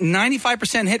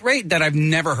 95% hit rate that I've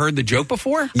never heard the joke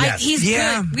before. Yes. He's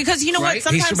good because you know what?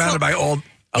 Sometimes he's surrounded by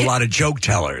a lot of joke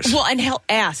tellers. Well, and he'll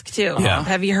ask too. Yeah.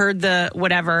 Have you heard the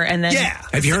whatever? And then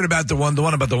Have you heard about the one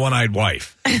about the one-eyed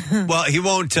wife? Well, he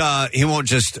won't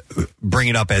just bring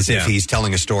it up as if he's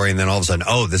telling a story, and then all of a sudden,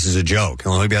 oh, this is a joke.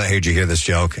 He'll be like, hey, did you hear this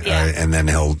joke? And then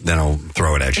he'll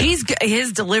throw it at you.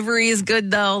 His delivery is good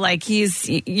though. Like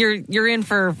you're in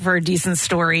for a decent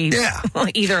story. Yeah.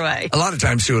 Either way. A lot of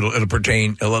times too, it'll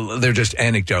pertain. They're just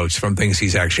anecdotes from things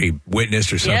he's actually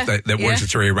witnessed or something that works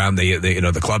its way around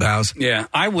the clubhouse. Yeah.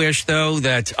 I wish, though,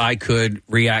 that I could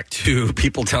react to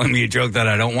people telling me a joke that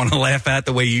I don't want to laugh at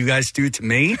the way you guys do to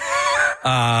me.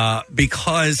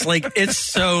 Because, it's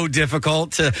so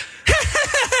difficult to...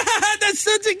 That's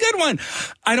That's a good one.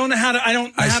 I don't know how to. I don't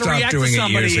know I how to stopped react doing to it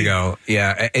somebody. years ago.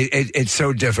 Yeah, it's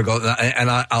so difficult, and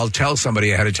I'll tell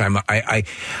somebody ahead of time. I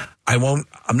won't.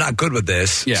 I'm not good with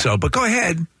this. Yeah. So, but go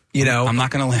ahead. You know, I'm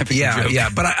not going to laugh at your joke. Yeah,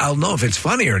 but I'll know if it's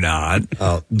funny or not.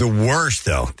 The worst,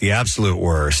 though, the absolute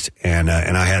worst, and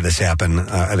I had this happen.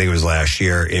 I think it was last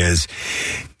year. Is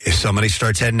if somebody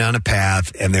starts heading down a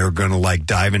path and they're going to like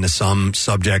dive into some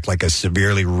subject like a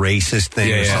severely racist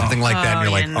thing or something like that, and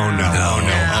you're like, oh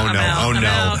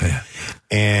no.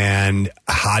 And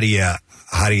how do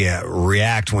you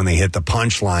react when they hit the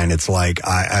punchline? It's like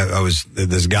I was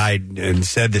this guy and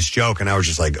said this joke, and I was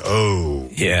just like, oh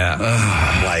yeah.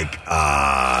 I'm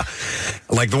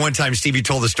like the one time Stevie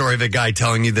told the story of a guy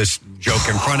telling you this joke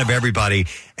in front of everybody,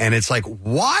 and it's like,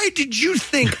 why did you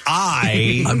think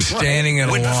I'm standing in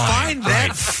a would line? find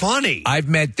that funny? I've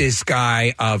met this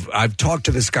guy. I've talked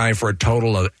to this guy for a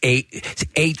total of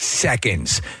 8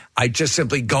 seconds. I just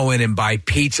simply go in and buy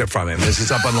pizza from him. This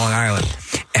is up on Long Island.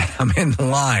 And I'm in the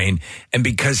line. And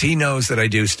because he knows that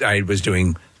I was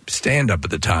doing stand-up at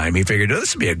the time, he figured,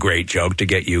 this would be a great joke to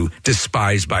get you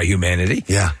despised by humanity.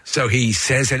 Yeah. So he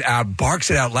says it out, barks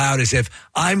it out loud as if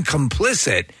I'm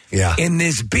complicit in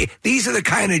this. These are the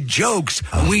kind of jokes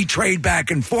we trade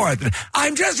back and forth.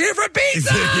 I'm just here for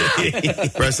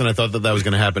pizza! Preston, I thought that was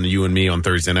going to happen to you and me on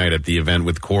Thursday night at the event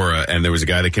with Cora, and there was a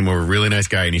guy that came over, a really nice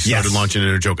guy, and he started launching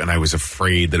into a joke, and I was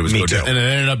afraid that it was going to, and it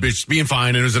ended up just being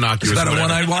fine, and it was innocuous. It's about a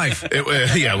one-eyed wife.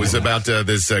 It was about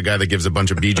this guy that gives a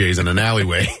bunch of BJs in an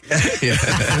alleyway.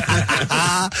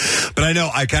 But I know,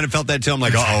 I kind of felt that too. I'm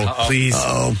like, please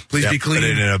be clean. But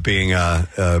it ended up being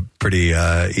a pretty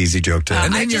easy joke to.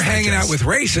 And then you're hanging out with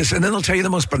racists, and then they'll tell you the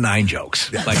most benign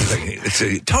jokes. Like it's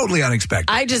totally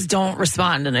unexpected. I just don't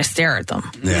respond and I stare at them.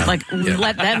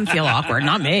 Let them feel awkward,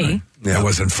 not me. That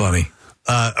wasn't funny.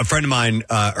 A friend of mine,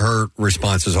 her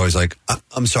response is always like,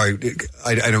 I'm sorry,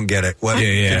 I don't get it. What?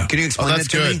 Can you explain that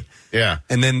to me? Yeah.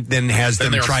 And then has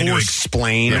them try to forced-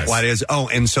 explain what it is. Oh,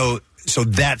 and so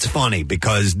that's funny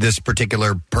because this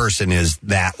particular person is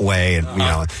that way, and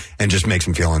and just makes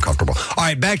them feel uncomfortable. All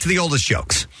right, back to the oldest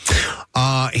jokes.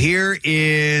 Here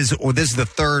is this is the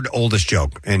third oldest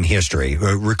joke in history,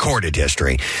 recorded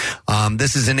history.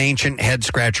 This is an ancient head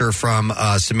scratcher from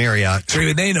Samaria. So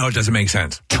even they know it doesn't make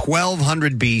sense.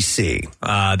 1200 BC.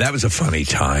 That was a funny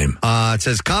time. It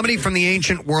says, comedy from the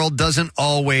ancient world doesn't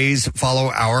always follow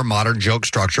our modern joke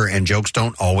structure, and jokes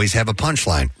don't always have a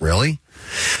punchline. Really?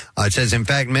 It says, in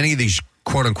fact, many of these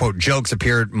quote-unquote jokes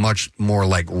appear much more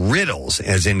like riddles,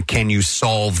 as in, can you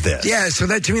solve this? Yeah, so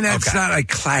that to me, that's not a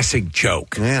classic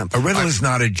joke. Yeah. A riddle is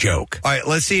not a joke. All right,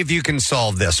 let's see if you can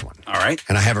solve this one. All right.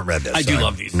 And I haven't read this. I do so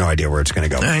love have these. No idea where it's going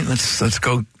to go. All right, let's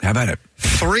go. How about it?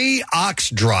 3 ox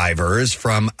drivers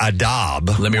from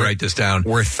Adab. Let me write this down.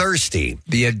 Were thirsty.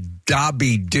 The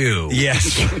Adabi-do.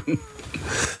 Yes.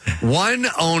 One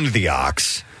owned the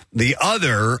ox. The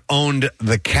other owned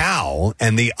the cow,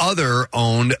 and the other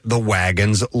owned the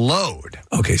wagon's load.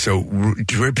 Okay, so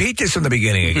repeat this from the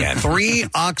beginning again. 3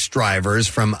 ox drivers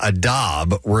from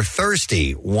Adab were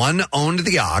thirsty. One owned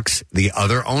the ox, the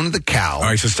other owned the cow. All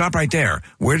right, so stop right there.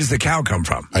 Where does the cow come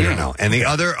from? I don't know. And the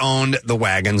other owned the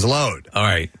wagon's load. All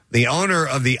right. The owner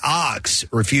of the ox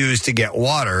refused to get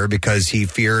water because he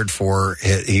feared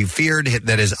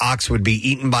that his ox would be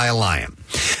eaten by a lion.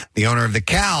 The owner of the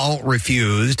cow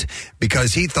refused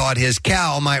because he thought his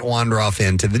cow might wander off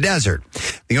into the desert.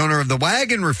 The owner of the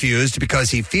wagon refused because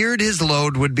he feared his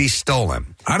load would be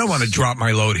stolen. I don't want to drop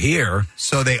my load here.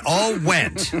 So they all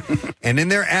went, and in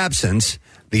their absence,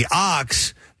 the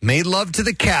ox made love to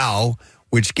the cow,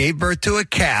 which gave birth to a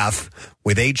calf,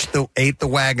 which ate the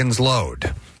wagon's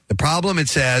load. The problem, it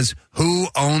says, who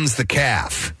owns the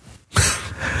calf?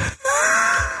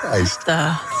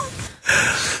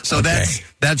 So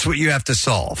that's what you have to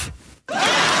solve. I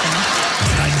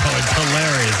know, it's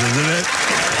hilarious, isn't it?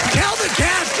 Tell the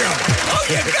calf joke. Oh,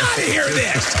 you gotta hear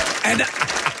this. And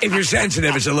if you're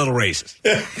sensitive, it's a little racist.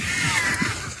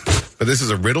 But this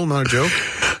is a riddle, not a joke?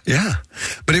 Yeah.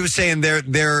 But he was saying their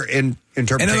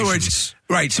interpretations. In other words,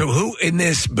 right, so who in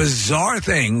this bizarre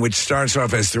thing, which starts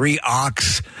off as 3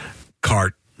 ox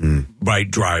cart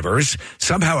drivers,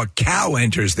 somehow a cow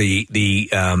enters the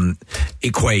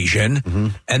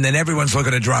equation, and then everyone's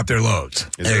looking to drop their loads.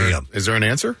 Is there an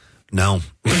answer? No.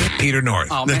 Peter North.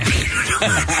 Oh, man.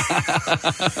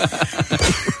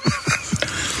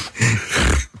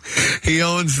 He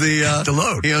owns the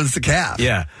load. He owns the calf.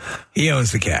 Yeah. He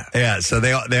owns the calf. Yeah, so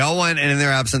they all went, and in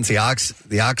their absence, the ox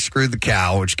screwed the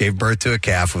cow, which gave birth to a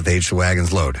calf with H the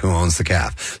wagon's load. Who owns the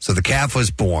calf? So the calf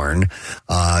was born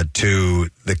to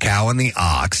the cow and the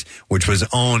ox, which was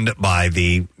owned by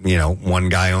one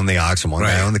guy owned the ox and one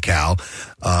guy owned the cow.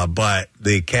 But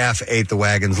the calf ate the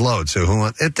wagon's load.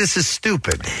 So this is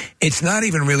stupid. It's not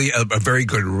even really a very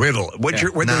good riddle.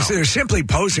 They're simply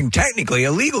posing technically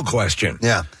a legal question.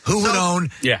 Yeah. Who would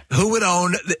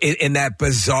own in that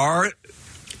bizarre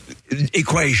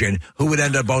equation, who would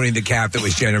end up owning the calf that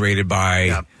was generated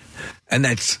by and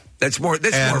that's for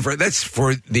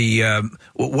the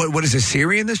what is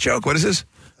Assyria in this joke? What is this?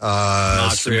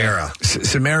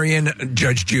 Sumerian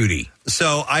Judge Judy.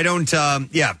 So I don't, and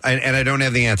I don't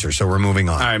have the answer, so we're moving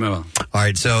on. All right, move on. All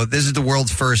right, so this is the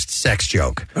world's first sex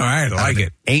joke. All right, I like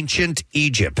it. Ancient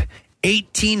Egypt,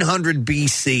 1800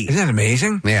 BC. Isn't that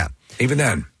amazing? Yeah. Even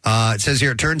then. It says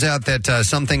here, it turns out that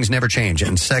some things never change,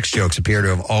 and sex jokes appear to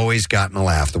have always gotten a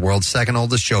laugh. The world's second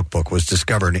oldest joke book was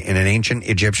discovered in an ancient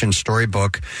Egyptian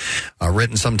storybook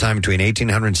written sometime between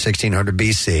 1800 and 1600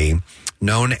 BC,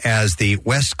 known as the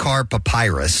Westcar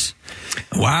Papyrus.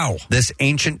 Wow. This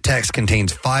ancient text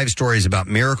contains 5 stories about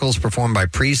miracles performed by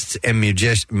priests and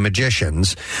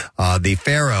magicians. The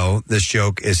pharaoh this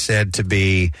joke is said to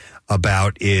be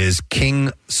about is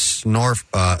King Snorfru.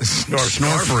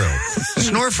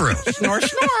 Snorfru.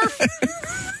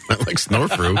 I like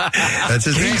Snorfru. That's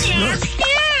his name.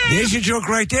 There's your joke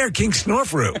right there, King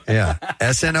Snorfru. Yeah,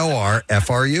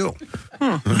 SNORFRU.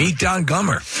 Meet Don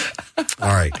Gummer.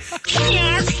 All right.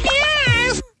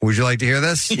 Would you like to hear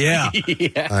this? Yeah.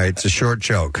 All right, it's a short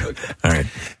joke. Okay. All right.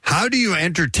 How do you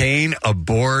entertain a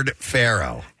bored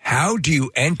pharaoh? How do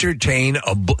you entertain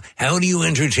a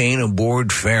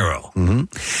bored pharaoh? Mm-hmm.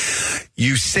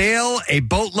 You sail a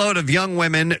boatload of young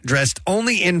women dressed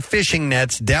only in fishing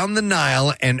nets down the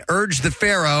Nile and urge the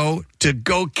pharaoh to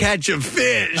go catch a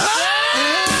fish. He's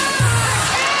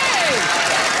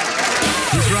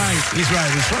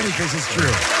right. It's funny because it's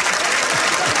true.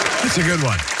 It's a good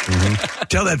one. Mm-hmm.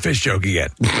 Tell that fish joke again.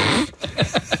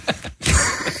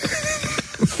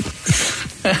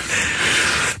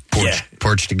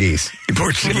 Portuguese.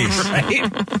 Right?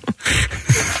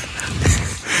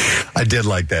 I did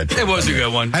like that. It was a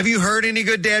good one. Have you heard any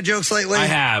good dad jokes lately? I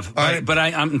have, but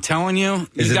I'm telling you,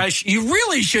 you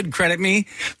really should credit me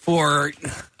for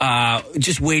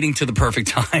just waiting to the perfect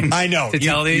time. I know. To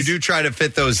tell these. You do try to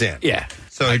fit those in. Yeah.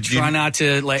 So I try not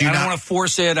to, I don't want to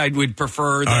force it. I would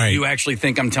prefer that you actually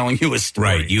think I'm telling you a story.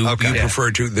 Right. You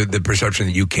prefer to the perception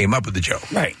that you came up with the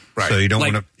joke. Right. So you don't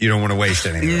want to waste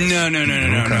anything. No.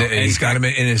 Okay. He's got him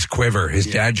in his quiver, his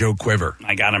dad joke quiver.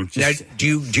 I got him. Now, do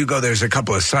you go? There's a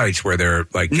couple of sites where they're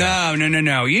like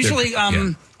no. Usually,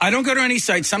 I don't go to any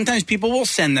sites. Sometimes people will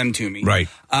send them to me. Right.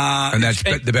 And that's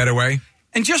the better way.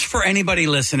 And just for anybody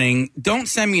listening, don't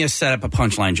send me a setup, a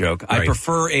punchline joke. Right. I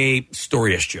prefer a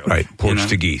storyish joke. Right.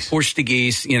 Portuguese,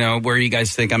 where you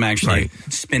guys think I'm actually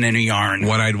spinning a yarn.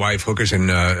 One-eyed wife, hookers, and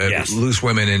loose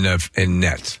women in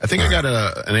nets. I think I got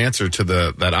an answer to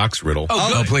that ox riddle.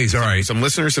 Oh, please. All right. Some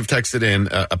listeners have texted in,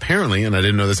 apparently, and I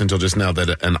didn't know this until just now,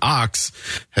 that an ox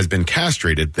has been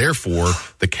castrated. Therefore,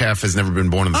 the calf has never been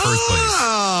born in the first place.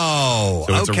 Oh,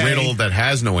 so it's a riddle that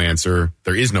has no answer.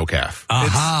 There is no calf.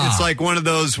 It's like one of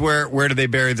those where do they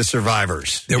bury the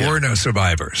survivors? There were no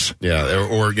survivors. Yeah,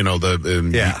 or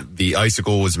the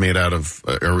icicle was made out of,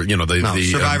 the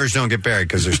survivors don't get buried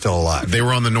because they're still alive. They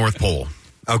were on the North Pole.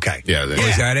 Okay. Yeah.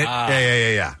 Is that it?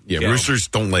 Yeah. Roosters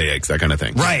don't lay eggs, that kind of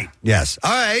thing. Right. Yes.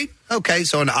 All right. Okay.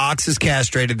 So an ox is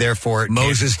castrated, therefore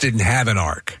Moses didn't have an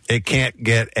ark. It can't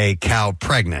get a cow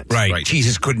pregnant. Right.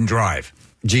 Jesus couldn't drive.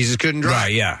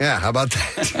 Right. Yeah. Yeah. How about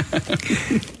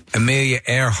that? Amelia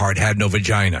Earhart had no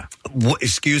vagina. What,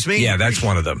 excuse me? Yeah, that's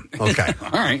one of them. Okay.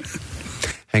 All right.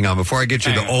 Hang on. Before I get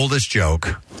you the oldest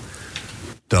joke,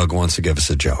 Doug wants to give us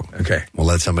a joke. Okay. We'll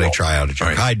let somebody try out a joke.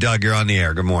 Right. Hi, Doug. You're on the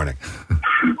air. Good morning.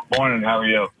 Morning. How are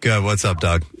you? Good. What's up,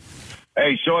 Doug?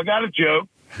 Hey, so I got a joke.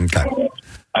 Okay.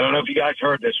 I don't know if you guys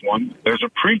heard this one. There's a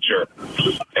preacher,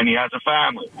 and he has a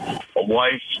family, a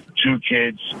wife, 2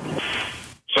 kids.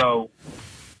 So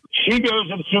she goes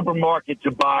to the supermarket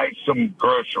to buy some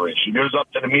groceries. She goes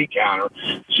up to the meat counter.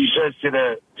 She says to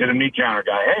the meat counter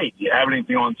guy, "Hey, do you have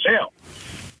anything on sale?"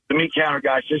 The meat counter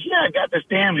guy says, "Yeah, I got this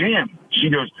damn ham." She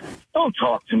goes, "Don't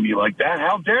talk to me like that.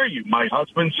 How dare you? My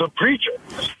husband's a preacher."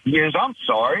 He goes, "I'm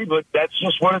sorry, but that's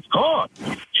just what it's called."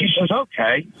 She says,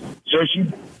 "Okay." So she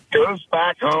goes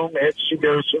back home after she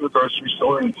goes to the grocery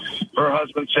store, and her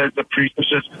husband says, the preacher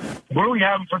says, "What are we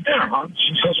having for dinner, hon?"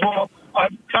 She says, "Well,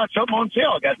 I've got something on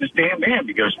sale. I got this damn ham."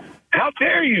 He goes, how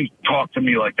dare you talk to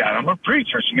me like that? I'm a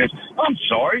preacher. She goes, I'm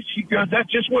sorry. She goes,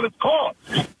 that's just what it's called.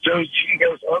 So she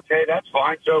goes, okay, that's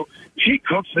fine. So she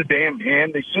cooks the damn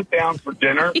ham. They sit down for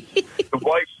dinner. The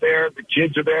wife's there. The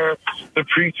kids are there. The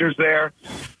preacher's there.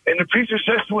 And the preacher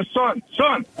says to his son,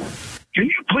 can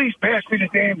you please pass me the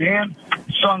damn ham?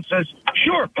 The son says,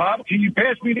 sure, Pop. Can you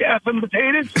pass me the effing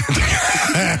potatoes?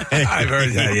 I've heard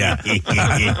that, yeah.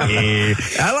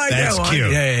 I like That's that one.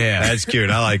 cute. Yeah. That's cute.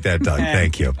 I like that, Doug.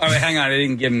 Thank you. All right, hang on. I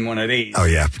didn't give him one of these. Oh,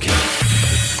 yeah.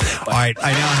 All right.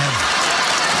 I now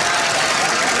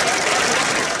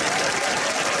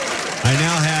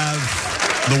have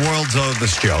the world's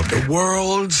oldest joke. The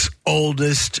world's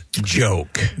oldest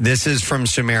joke. This is from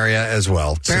Samaria as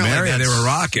well. Samaria, they were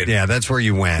rocking. Yeah, that's where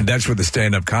you went. That's where the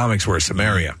stand-up comics were,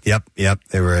 Samaria. Yep.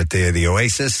 They were at the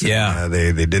Oasis. Yeah.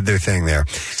 They did their thing there.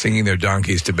 Singing their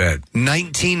donkeys to bed.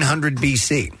 1900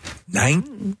 BC.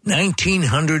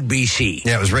 1900 BC.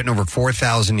 Yeah, it was written over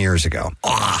 4,000 years ago.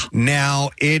 Now,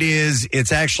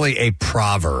 it's actually a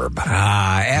proverb.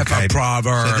 A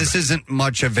proverb. So this isn't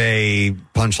much of a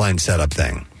punchline setup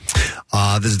thing.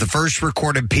 This is the first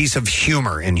recorded piece of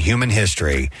humor in human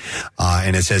history,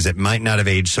 and it says it might not have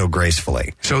aged so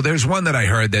gracefully. So there's one that I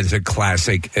heard that's a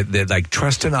classic, that like,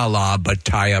 trust in Allah, but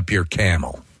tie up your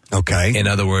camel. Okay. In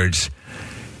other words,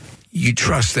 you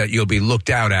trust that you'll be looked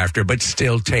out after, but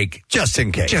still take... Just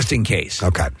in case. Just in case.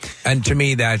 Okay. And to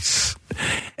me, it's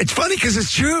funny because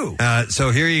it's true.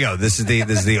 So here you go. This is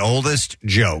the oldest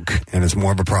joke, and it's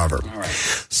more of a proverb. All right.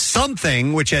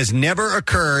 Something which has never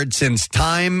occurred since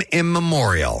time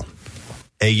immemorial.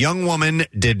 A young woman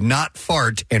did not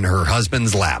fart in her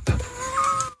husband's lap.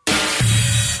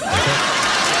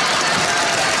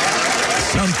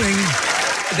 Something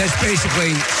that's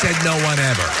basically said no one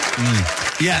ever.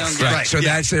 Yes, right. So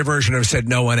that's their version of said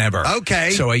no one ever. Okay.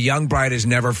 So a young bride has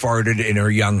never farted in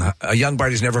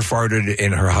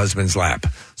her husband's lap.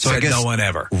 So said I guess no one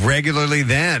ever. Regularly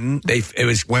then, it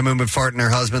was women would fart in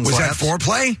their husband's laps. Was that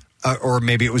foreplay? Or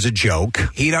maybe it was a joke.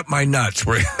 Heat up my nuts.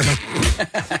 We're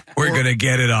going to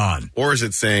get it on. Or is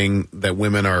it saying that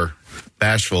women are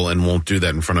bashful and won't do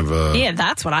that in front of a... Yeah,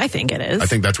 that's what I think it is. I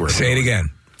think that's where... Say it again.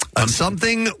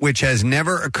 Something which has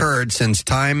never occurred since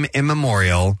time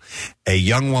immemorial. A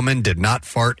young woman did not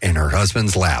fart in her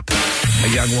husband's lap. A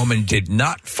young woman did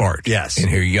not fart. Yes, in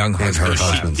her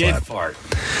husband's Did lap. fart.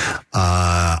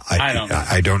 I don't know.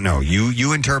 I don't know.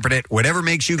 You interpret it. Whatever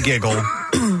makes you giggle.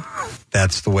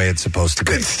 That's the way it's supposed to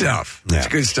be. Good stuff. Yeah. That's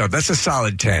good stuff. That's a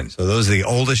solid 10. So those are the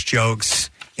oldest jokes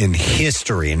in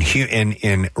history,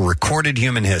 in recorded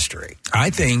human history. I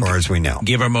think, as far as we know,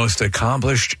 give our most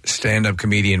accomplished stand-up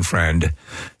comedian friend,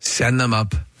 send them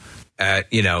up at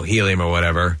Helium or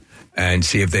whatever, and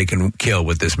see if they can kill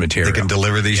with this material. They can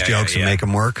deliver these jokes and make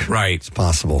them work. Right, it's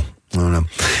possible. I don't know,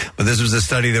 but this was a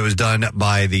study that was done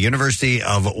by the University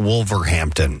of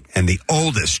Wolverhampton, and the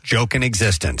oldest joke in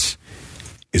existence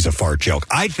is a fart joke.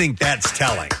 I think that's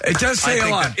telling. It does say a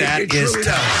lot. That it is truly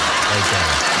telling.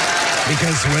 does.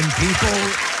 Because when people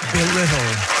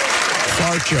belittle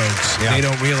fart jokes, they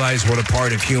don't realize what a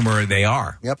part of humor they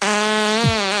are. Yep.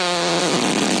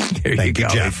 There Thank you you,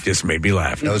 go. Jeff. It just made me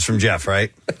laugh. That was from Jeff,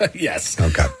 right? Yes.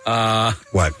 Okay.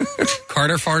 What?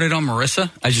 Carter farted on Marissa?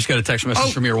 I just got a text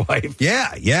message from your wife.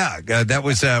 Yeah. That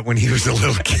was when he was a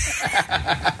little kid.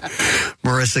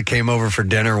 Marissa came over for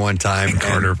dinner one time,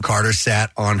 and Carter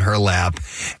sat on her lap,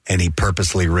 and he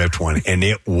purposely ripped one, and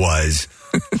it was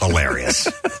hilarious.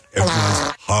 It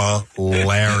was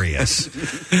hilarious.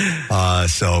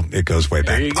 So it goes way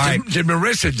back. All right. Did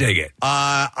Marissa dig it?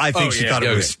 I think she thought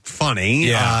it was funny.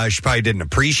 Yeah. She probably didn't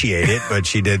appreciate it, but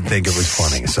she did think it was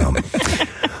funny. So, all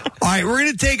right, we're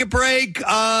going to take a break.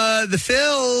 The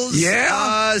Phils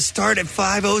start at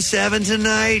 5:07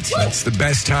 tonight. That's the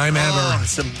best time ever. Oh,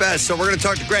 it's the best. So we're going to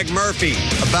talk to Greg Murphy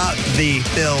about the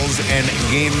Phils and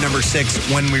game number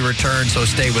 6 when we return. So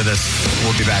stay with us.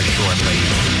 We'll be back shortly.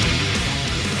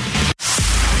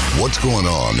 What's going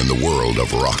on in the world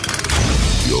of rock?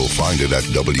 You'll find it at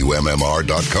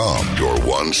WMMR.com, your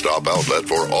one-stop outlet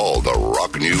for all the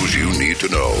rock news you need to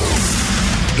know.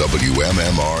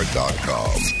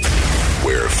 WMMR.com,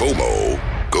 where FOMO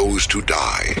goes to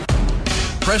die.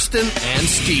 Preston and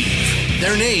Steve.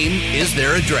 Their name is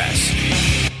their address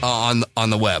on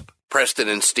the web.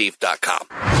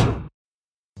 PrestonandSteve.com.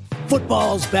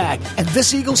 Football's back, and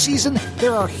this Eagle season,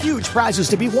 there are huge prizes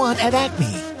to be won at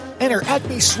Acme. Enter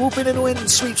Acme Swoop In and Win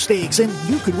sweepstakes, and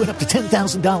you could win up to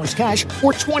 $10,000 cash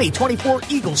or 2024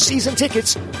 Eagles season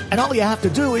tickets. And all you have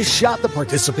to do is shop the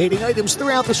participating items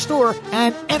throughout the store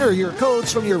and enter your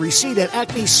codes from your receipt at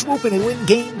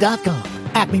acmeswoopinandwingame.com.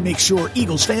 Acme makes sure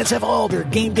Eagles fans have all their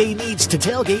game day needs to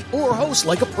tailgate or host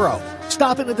like a pro.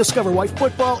 Stop in and discover why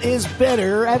football is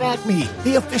better at Acme,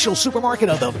 the official supermarket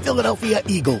of the Philadelphia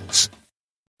Eagles.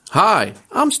 Hi,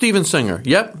 I'm Steven Singer.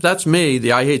 Yep, that's me,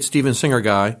 the I Hate Steven Singer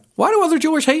guy. Why do other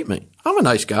jewelers hate me? I'm a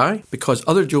nice guy. Because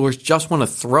other jewelers just want to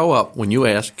throw up when you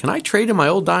ask, can I trade in my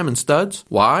old diamond studs?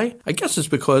 Why? I guess it's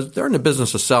because they're in the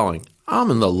business of selling.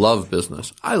 I'm in the love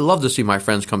business. I love to see my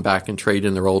friends come back and trade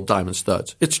in their old diamond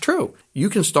studs. It's true. You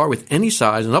can start with any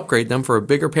size and upgrade them for a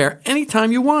bigger pair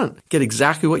anytime you want. Get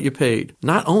exactly what you paid.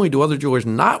 Not only do other jewelers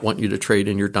not want you to trade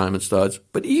in your diamond studs,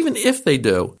 but even if they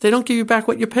do, they don't give you back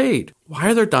what you paid.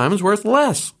 Why are their diamonds worth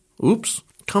less? Oops.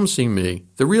 Come see me,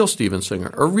 the real Steven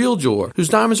Singer, a real jeweler whose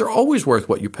diamonds are always worth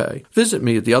what you pay. Visit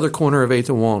me at the other corner of 8th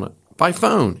and Walnut. By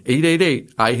phone,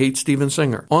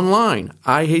 888-I-HATE-STEVEN-SINGER. Online,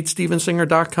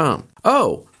 IHateStevenSinger.com.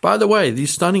 Oh, by the way,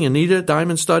 these stunning Anita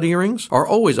diamond stud earrings are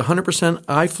always 100%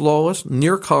 eye-flawless,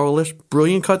 near-colorless,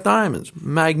 brilliant-cut diamonds.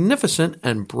 Magnificent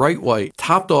and bright white,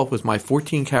 topped off with my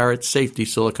 14-karat safety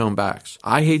silicone backs.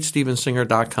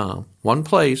 IHateStevenSinger.com. One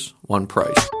place, one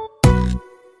price.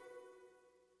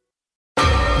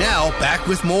 Now, back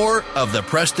with more of the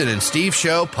Preston and Steve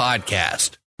Show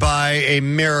podcast. By a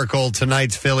miracle,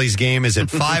 tonight's Phillies game is at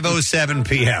 5:07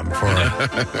 p.m. for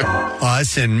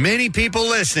us and many people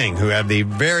listening who have the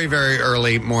very, very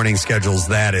early morning schedules.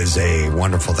 That is a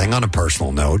wonderful thing on a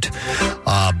personal note.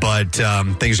 But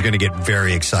things are going to get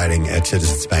very exciting at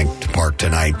Citizens Bank Park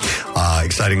tonight.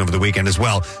 Exciting over the weekend as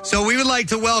well. So we would like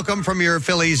to welcome from your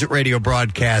Phillies radio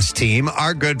broadcast team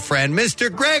our good friend,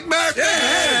 Mr. Greg Murphy.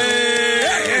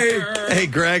 Hey,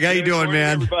 Greg, how you doing,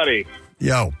 man? Everybody.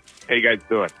 Yo. How you guys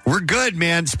doing? We're good,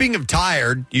 man. Speaking of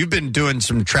tired, you've been doing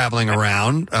some traveling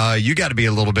around. You got to be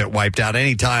a little bit wiped out.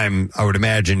 Anytime, I would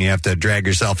imagine, you have to drag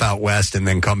yourself out west and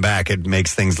then come back, it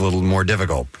makes things a little more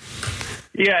difficult.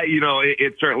 Yeah,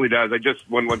 it certainly does. I just,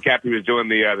 when Kathy was doing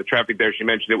the traffic there, she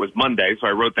mentioned it was Monday, so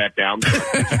I wrote that down.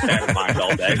 That in mind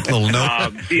all day. Little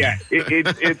note. Yeah,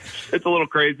 it's a little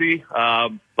crazy,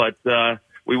 but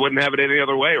we wouldn't have it any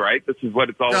other way, right? This is what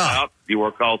it's all about. You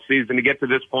work all season to get to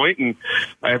this point, and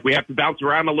if we have to bounce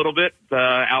around a little bit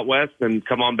out west and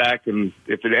come on back, and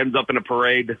if it ends up in a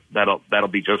parade, that'll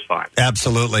be just fine.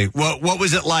 Absolutely. What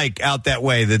was it like out that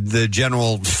way? The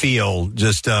general feel,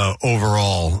 just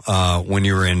overall, when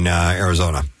you were in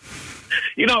Arizona?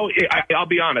 I'll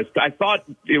be honest. I thought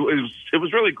it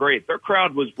was really great. Their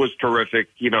crowd was terrific.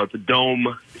 It's a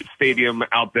dome stadium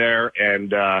out there,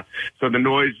 and so the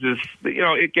noise is,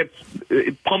 it gets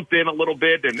pumped in a little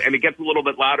bit, and it gets a little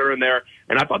bit louder in there.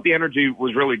 And I thought the energy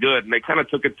was really good, and they kind of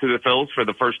took it to the Phils for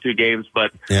the first two games,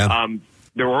 but. Yeah.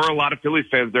 There were a lot of Phillies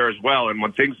fans there as well, and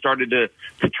when things started to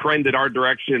trend in our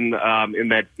direction in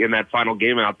that final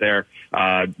game out there,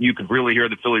 you could really hear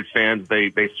the Phillies fans.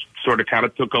 They sort of kind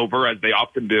of took over, as they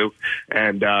often do,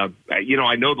 and I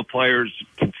know the players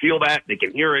can feel that, they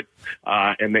can hear it,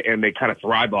 and they kind of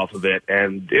thrive off of it,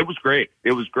 and it was great.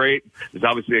 It was great. It was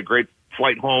obviously a great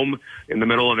flight home in the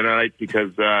middle of the night,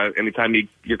 because anytime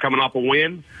you're coming off a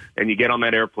win and you get on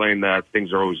that airplane,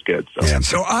 things are always good.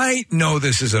 So I know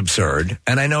this is absurd,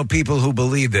 and I know people who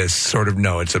believe this sort of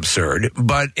know it's absurd,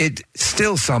 but it's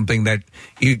still something that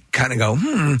you kind of go,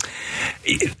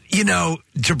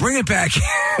 to bring it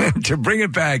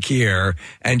back here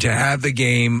and to have the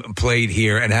game played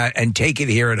here and take it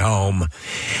here at home.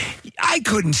 I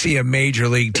couldn't see a major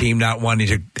league team not wanting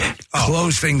to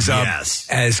close things up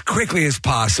as quickly as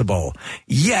possible.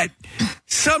 Yet,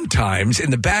 sometimes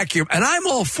in the back of your... And I'm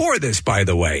all for this, by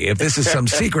the way, if this is some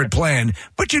secret plan.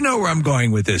 But you know where I'm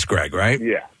going with this, Greg, right?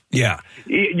 Yeah. Yeah.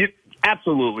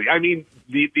 Absolutely. I mean,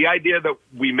 the idea that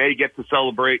we may get to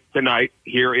celebrate tonight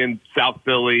here in South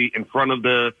Philly in front of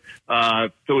the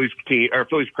Phillies team or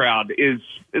Phillies crowd is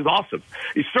awesome.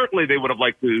 Certainly, they would have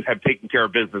liked to have taken care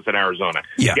of business in Arizona.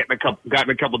 Yeah. Gotten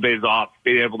a couple days off,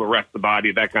 being able to rest the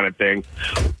body, that kind of thing.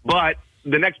 But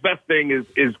the next best thing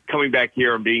is coming back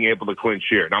here and being able to clinch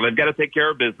here. Now, they've got to take care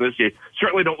of business. You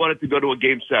certainly don't want it to go to a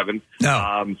Game 7.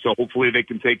 No. So hopefully they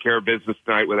can take care of business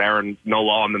tonight with Aaron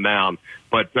Nola on the mound.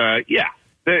 But,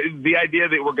 the idea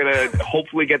that we're going to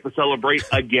hopefully get to celebrate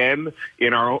again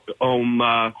in our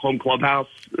home clubhouse,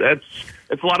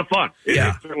 it's a lot of fun.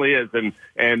 It certainly is.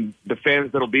 And the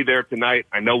fans that'll be there tonight,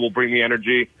 I know will bring the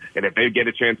energy. And if they get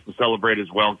a chance to celebrate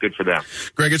as well, good for them.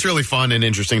 Greg, it's really fun and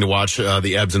interesting to watch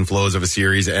the ebbs and flows of a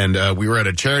series. And we were at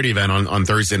a charity event on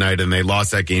Thursday night, and they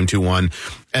lost that game 2-1.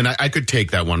 And I could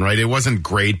take that one, right? It wasn't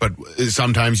great, but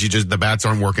sometimes the bats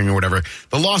aren't working or whatever.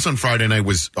 The loss on Friday night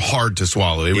was hard to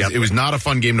swallow. It was not a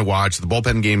fun game to watch. The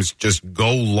bullpen games just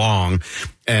go long.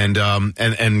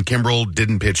 and Kimbrel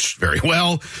didn't pitch very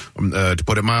well, to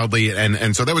put it mildly,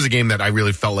 and so that was a game that I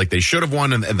really felt like they should have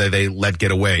won and that they let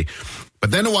get away.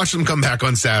 But then to watch them come back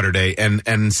on Saturday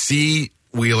and see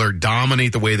Wheeler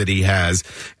dominate the way that he has,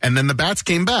 and then the bats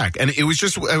came back, and it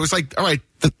was like, all right,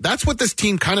 that's what this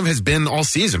team kind of has been all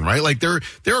season, right? Like there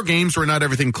are games where not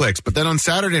everything clicks, but then on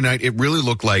Saturday night, it really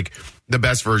looked like the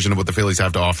best version of what the Phillies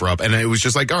have to offer up, and it was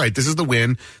just like, all right, this is the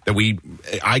win that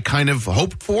I kind of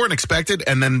hoped for and expected,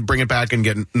 and then bring it back and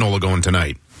get Nola going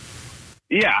tonight.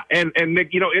 Yeah, and Nick,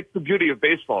 it's the beauty of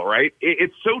baseball, right?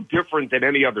 It's so different than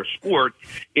any other sport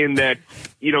in that,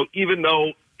 even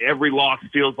though every loss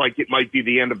feels like it might be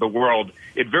the end of the world,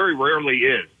 it very rarely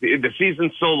is. The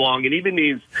season's so long, and even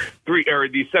these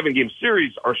 7-game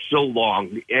series are so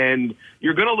long, and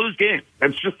you're going to lose games.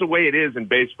 That's just the way it is in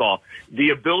baseball.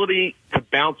 The ability to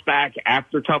bounce back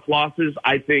after tough losses,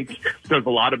 I think, says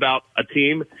a lot about a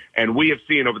team, and we have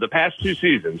seen over the past 2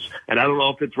 seasons, and I don't know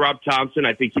if it's Rob Thompson,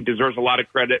 I think he deserves a lot of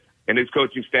credit, and his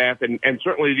coaching staff, and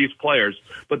certainly these players,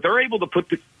 but they're able to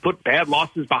put bad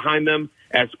losses behind them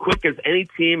as quick as any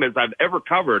team as I've ever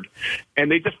covered, and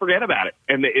they just forget about it.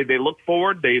 And they look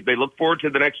forward. They look forward to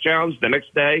the next challenge, the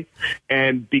next day,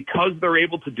 and because they're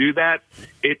able to do that,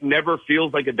 it never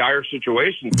feels like a dire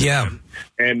situation for them.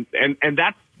 And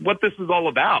that's what this is all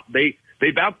about. They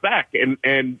bounce back,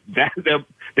 and that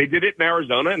they did it in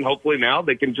Arizona, and hopefully now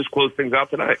they can just close things out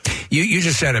tonight. You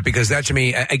just said it, because that to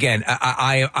me, again,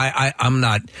 I'm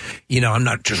not, I'm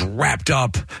not just wrapped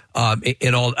up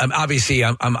in all. Obviously,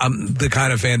 I'm the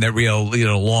kind of fan that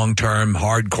long term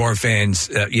hardcore fans,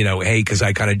 hey, because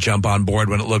I kind of jump on board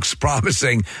when it looks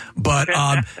promising. But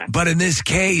in this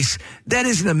case, that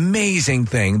is an amazing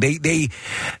thing.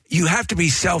 You have to be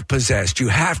self-possessed. You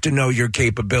have to know your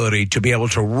capability to be able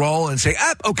to roll and say,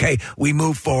 okay, we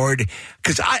move forward.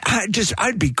 Because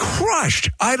I'd be crushed.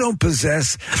 I don't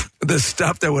possess the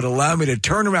stuff that would allow me to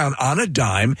turn around on a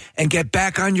dime and get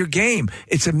back on your game.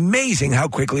 It's amazing how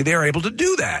quickly they're able to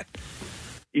do that.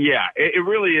 Yeah, it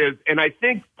really is. And I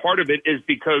think part of it is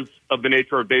because of the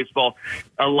nature of baseball.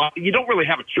 You don't really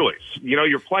have a choice.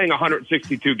 You're playing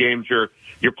 162 games.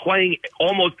 You're playing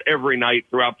almost every night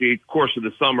throughout the course of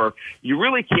the summer. You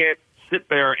really can't sit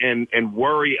there and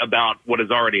worry about what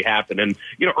has already happened. And,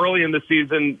 early in the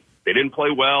season, they didn't play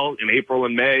well in April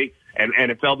and May, and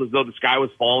it felt as though the sky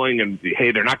was falling, and,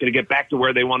 hey, they're not going to get back to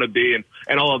where they want to be,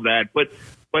 and all of that.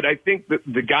 But I think that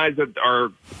the guys that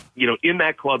are, in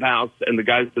that clubhouse, and the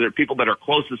guys that are people that are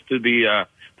closest to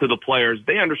the players,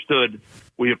 they understood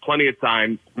we have plenty of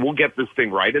time. We'll get this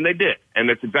thing right, and they did, and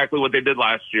that's exactly what they did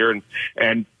last year.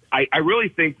 And I really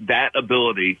think that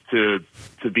ability to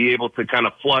be able to kind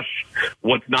of flush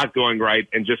what's not going right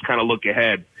and just kind of look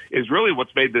ahead is really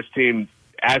what's made this team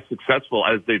as successful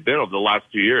as they've been over the last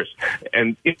 2 years.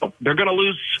 And they're going to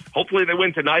lose. Hopefully they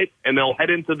win tonight, and they'll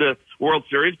head into the World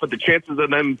Series, but the chances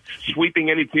of them sweeping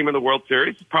any team in the World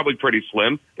Series is probably pretty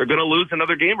slim. They're going to lose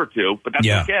another game or two, but that's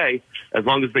okay as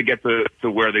long as they get to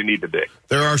where they need to be.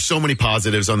 There are so many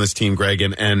positives on this team, Greg,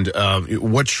 and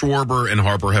what Schwarber and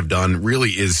Harper have done really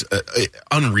is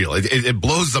unreal. It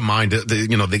blows the mind.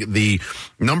 The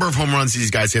number of home runs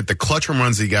these guys hit, the clutch home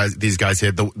runs these guys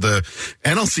hit, the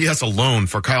NLCS alone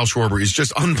for Kyle Schwarber is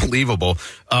just unbelievable.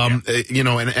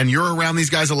 And you're around these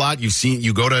guys a lot.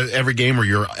 You go to every game, or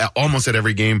you're almost at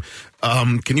every game.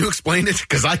 Can you explain it?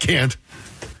 Because I can't.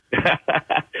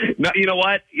 No, you know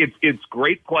what? It's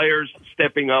great players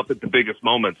stepping up at the biggest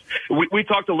moments. We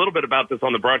talked a little bit about this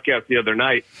on the broadcast the other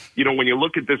night. When you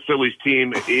look at this Phillies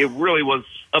team, it really was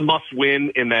a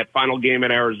must-win in that final game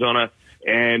in Arizona.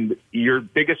 And your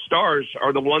biggest stars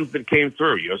are the ones that came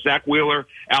through. Zach Wheeler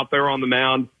out there on the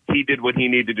mound. He did what he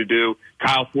needed to do.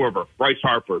 Kyle Schwarber, Bryce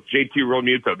Harper, JT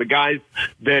Realmuto, the guys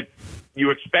that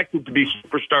you expected to be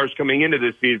superstars coming into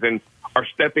this season are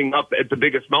stepping up at the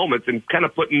biggest moments and kind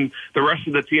of putting the rest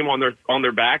of the team on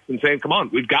their backs and saying, come on,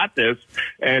 we've got this.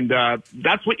 And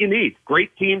that's what you need.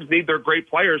 Great teams need their great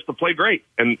players to play great.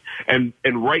 And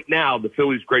right now, the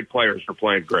Phillies' great players are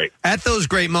playing great. At those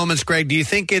great moments, Greg, do you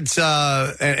think it's,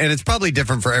 and it's probably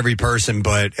different for every person,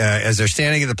 but as they're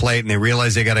standing at the plate and they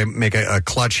realize they got to make a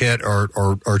clutch hit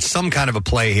or some kind of a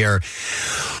play here,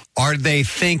 are they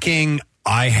thinking,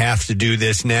 I have to do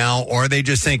this now, or are they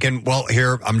just thinking, well,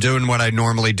 here, I'm doing what I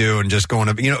normally do and just going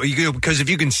to, because if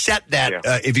you can set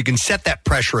that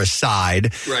pressure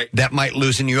aside, right, that might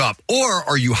loosen you up. Or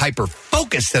are you hyper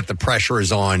focused that the pressure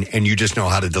is on and you just know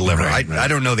how to deliver? Right. I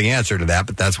don't know the answer to that,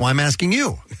 but that's why I'm asking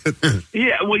you.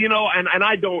 Yeah, well, and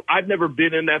I've never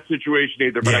been in that situation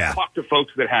either, but I've talked to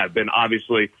folks that have been,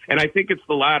 obviously, and I think it's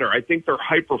the latter. I think they're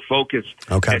hyper focused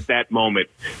at that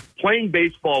moment. Playing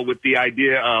baseball with the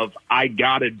idea of, I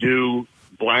got to do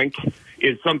blank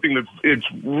is something that it's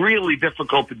really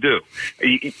difficult to do.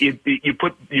 You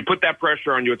put that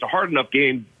pressure on you. It's a hard enough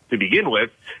game to begin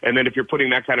with, and then if you're putting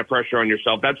that kind of pressure on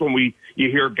yourself, that's when you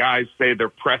hear guys say they're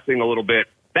pressing a little bit.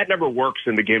 That never works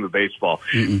in the game of baseball.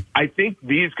 Mm-mm. I think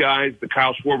these guys, the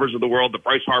Kyle Schwarbers of the world, the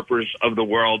Bryce Harpers of the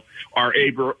world, are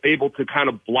able to kind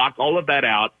of block all of that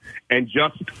out and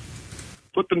just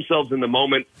put themselves in the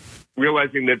moment,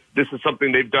 realizing that this is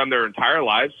something they've done their entire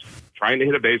lives, trying to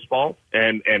hit a baseball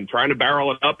and trying to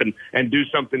barrel it up and do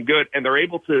something good. And they're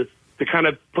able to kind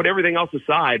of put everything else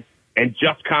aside and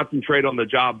just concentrate on the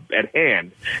job at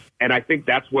hand. And I think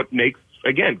that's what makes,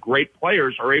 again, great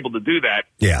players are able to do that.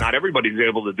 Yeah. Not everybody's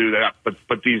able to do that, but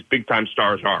these big-time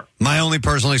stars are. My only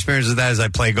personal experience with that is I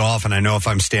play golf, and I know if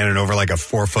I'm standing over like a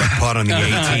 4-foot putt on the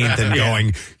 18th and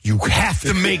going, you have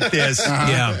to make this.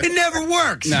 It never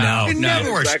works. It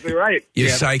never works. Exactly right. You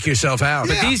psych yourself out.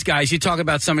 But these guys, you talk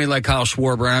about somebody like Kyle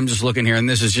Schwarber, and I'm just looking here, and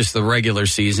this is just the regular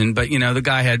season, but, the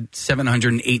guy had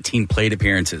 718 plate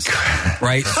appearances,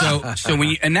 right? So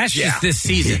when and that's just this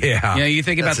season. You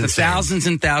think about the thousands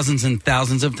and thousands and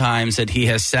thousands of times that he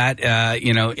has sat,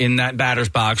 in that batter's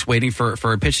box waiting for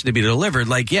a pitch to be delivered.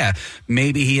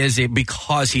 Maybe he is,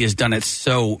 because he has done it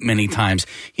so many times,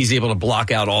 he's able to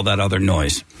block out all that other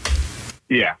noise.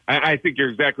 Yeah, I think you're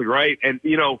exactly right. And,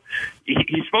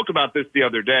 he spoke about this the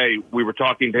other day. We were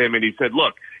talking to him, and he said,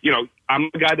 look, I'm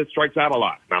a guy that strikes out a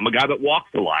lot. I'm a guy that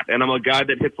walks a lot, and I'm a guy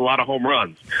that hits a lot of home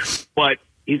runs. But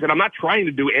he said, I'm not trying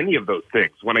to do any of those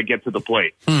things when I get to the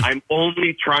plate. I'm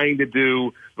only trying to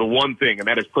do the one thing, and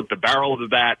that is put the barrel of the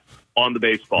bat on the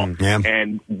baseball.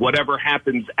 And whatever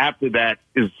happens after that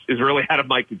is really out of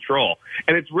my control.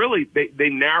 And it's really, they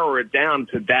narrow it down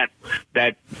to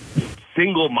that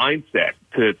single mindset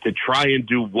to try and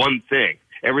do one thing.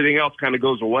 Everything else kind of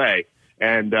goes away.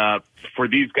 And for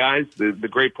these guys, the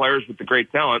great players with the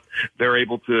great talent, they're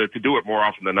able to do it more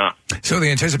often than not. So the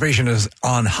anticipation is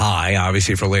on high,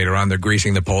 obviously, for later on. They're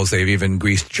greasing the poles. They've even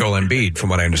greased Joel Embiid, from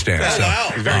what I understand.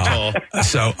 He's very tall.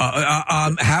 So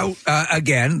how,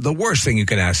 again, the worst thing you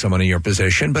can ask someone in your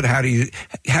position, but how do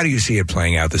you see it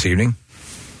playing out this evening?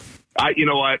 You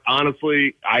know what?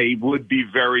 Honestly, I would be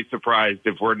very surprised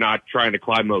if we're not trying to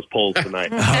climb those poles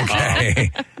tonight.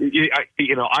 Okay.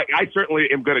 I certainly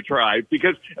am going to try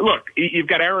because, look, you've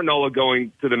got Aaron Nola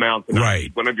going to the mound tonight.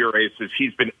 Right. One of your aces.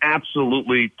 He's been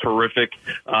absolutely terrific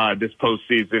this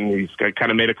postseason. He's kind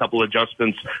of made a couple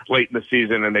adjustments late in the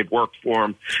season, and they've worked for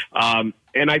him.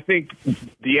 And I think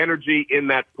the energy in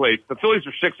that place, the Phillies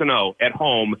are 6-0 at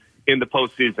home in the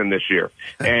postseason this year.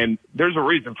 And there's a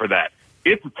reason for that.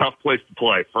 It's a tough place to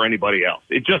play for anybody else.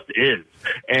 It just is.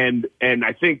 And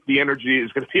I think the energy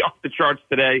is going to be off the charts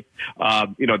today.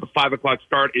 The 5 o'clock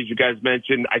start, as you guys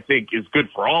mentioned, I think is good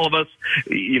for all of us.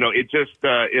 It just,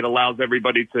 it allows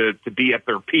everybody to be at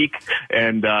their peak.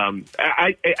 And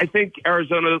I think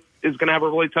Arizona is going to have a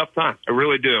really tough time. I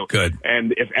really do. Good.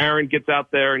 And if Aaron gets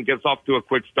out there and gets off to a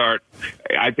quick start,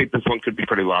 I think this one could be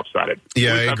pretty lopsided.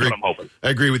 Yeah, I that's agree. what I'm hoping. I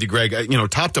agree with you, Greg.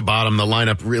 Top to bottom, the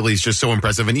lineup really is just so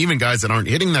impressive. And even guys that aren't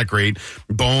hitting that great,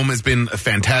 Bohm has been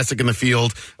fantastic in the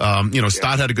field.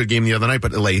 Stott had a good game the other night,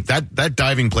 but that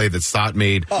diving play that Stott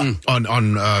made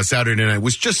on Saturday night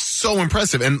was just so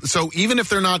impressive. And so even if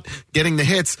they're not getting the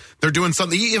hits, they're doing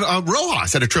something.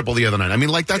 Rojas had a triple the other night. I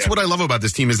mean, that's what I love about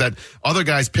this team is that other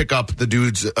guys pick up the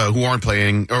dudes who aren't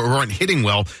playing or who aren't hitting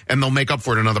well, and they'll make up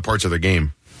for it in other parts of the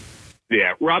game.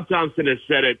 Yeah, Rob Thompson has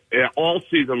said it all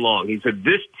season long. He said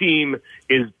this team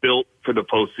is built for the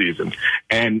postseason,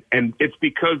 and it's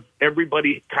because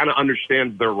everybody kind of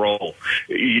understands their role.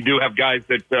 You do have guys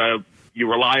that you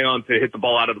rely on to hit the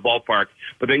ball out of the ballpark,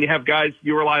 but then you have guys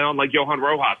you rely on like Johan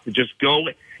Rojas to just go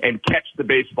and catch the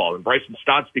baseball, and Bryson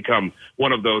Stott's become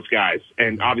one of those guys.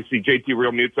 And obviously JT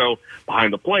Realmuto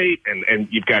behind the plate, and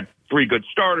you've got 3 good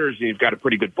starters, and you've got a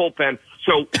pretty good bullpen.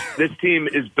 So this team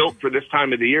is built for this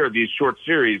time of the year, these short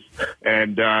series.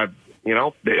 And,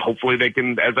 hopefully they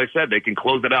can, as I said, they can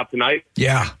close it out tonight.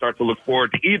 Yeah. Start to look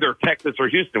forward to either Texas or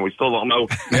Houston. We still don't know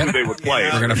who they would play.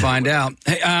 We're going to find out.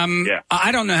 Hey,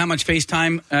 I don't know how much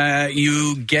FaceTime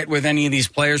you get with any of these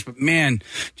players, but man,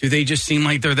 do they just seem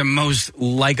like they're the most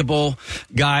likable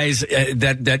guys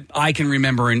that I can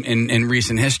remember in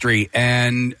recent history.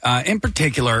 And in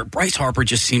particular, Bryce Harper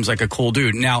just seems like a cool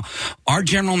dude. Now, our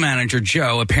general manager,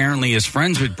 Joe, apparently is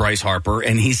friends with Bryce Harper,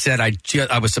 and he said,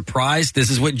 I was surprised. This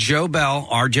is what Joe Bell,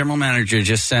 our general manager,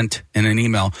 just sent in an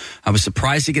email. I was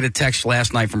surprised to get a text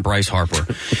last night from Bryce Harper.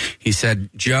 He said,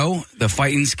 Joe, the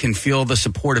Fightins can feel the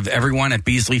support of everyone at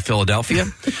Beasley, Philadelphia.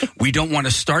 We don't want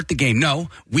to start the game. No,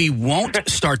 we won't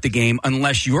start the game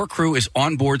unless your crew is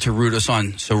on board to root us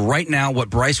on. So right now, what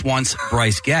Bryce wants,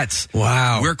 Bryce gets.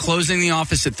 Wow. We're closing the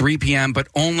office at 3 p.m., but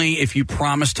only if you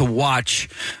promise to watch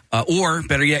or,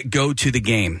 better yet, go to the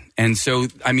game. And so,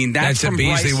 I mean, that's a from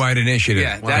Beasley-wide initiative.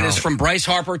 Yeah, Wow. that is from Bryce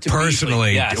Harper to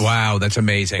personally. Beasley. Yes. Wow, that's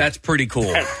amazing. That's pretty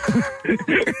cool.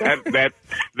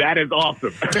 That is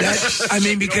awesome. I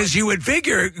mean, because you would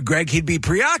figure, Greg, he'd be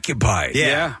preoccupied.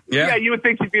 Yeah. You would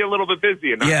think he'd be a little bit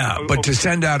busy. And But to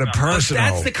send out a personal...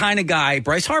 That's the kind of guy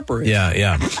Bryce Harper is.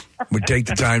 Yeah. Would take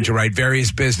the time to write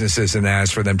various businesses and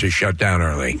ask for them to shut down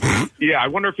early. Yeah, I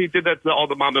wonder if he did that to all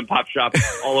the mom and pop shops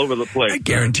all over the place. I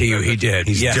guarantee you he did.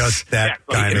 He's just that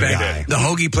kind of guy. The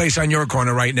hoagie place on your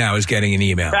corner right now is getting an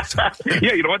email. So.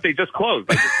 Yeah, you know what? They just closed.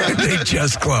 They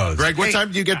just closed. Greg, what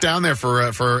time do you get down there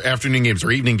for afternoon games or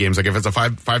evening games? Like if it's a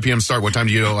 5 p.m. start, what time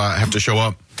do you have to show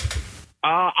up?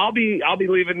 I'll be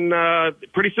leaving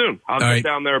pretty soon. I'll get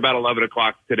down there about 11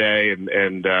 o'clock today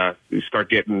and start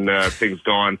getting things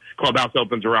going. Clubhouse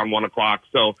opens around 1 o'clock,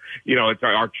 so it's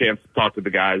our chance to talk to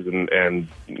the guys and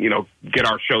get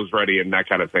our shows ready and that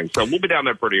kind of thing. So we'll be down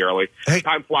there pretty early.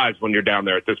 Time flies when you're down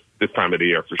there at this time of the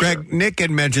year. For Greg, sure. Nick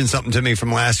had mentioned something to me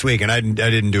from last week, and I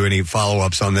didn't do any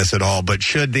follow-ups on this at all. But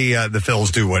should the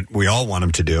Phils do what we all want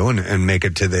them to do and make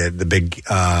it to the big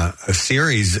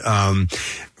series?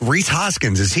 Rhys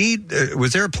Hoskins,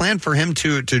 was there a plan for him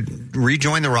to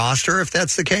rejoin the roster if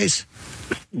that's the case?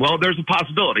 Well, there's a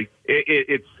possibility.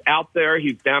 It's out there.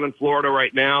 He's down in Florida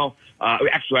right now.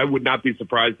 Actually, I would not be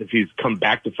surprised if he's come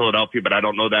back to Philadelphia, but I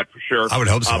don't know that for sure. I would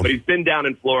hope so. But he's been down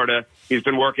in Florida. He's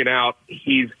been working out.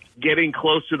 He's getting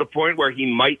close to the point where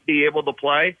he might be able to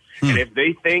play. And if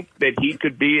they think that he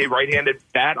could be a right-handed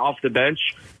bat off the bench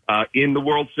in the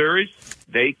World Series,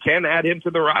 they can add him to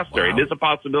the roster. Wow. It is a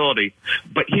possibility,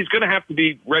 but he's going to have to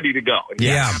be ready to go. And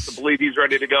you have to believe he's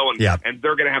ready to go, and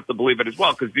they're going to have to believe it as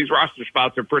well because these roster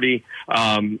spots are pretty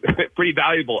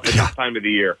valuable at this time of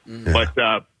the year. But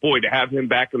boy, to have him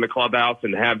back in the clubhouse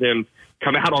and have him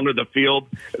come out onto the field,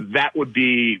 that would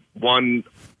be one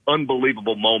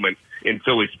unbelievable moment in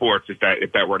Philly sports if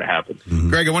that were to happen.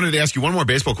 Greg, I wanted to ask you one more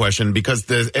baseball question because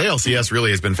the ALCS really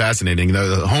has been fascinating.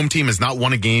 The home team has not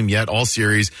won a game yet all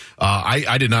series.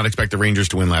 I did not expect the Rangers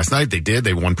to win last night. They did.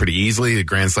 They won pretty easily, the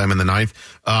grand slam in the ninth.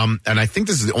 And I think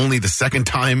this is only the second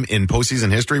time in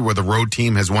postseason history where the road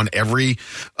team has won every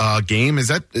game.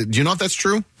 Do you know if that's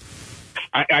true?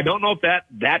 I don't know if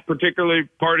that particular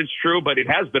part is true, but it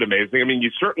has been amazing. I mean,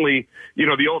 you certainly,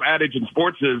 the old adage in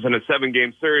sports is in a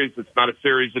 7-game series, it's not a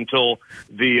series until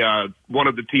the one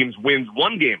of the teams wins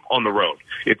one game on the road.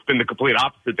 It's been the complete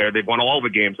opposite there. They've won all the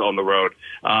games on the road.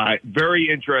 Very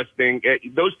interesting.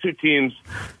 Those two teams,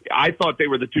 I thought they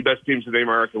were the two best teams in the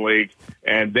American League,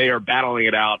 and they are battling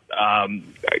it out.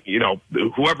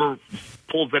 Whoever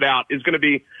pulls it out is going to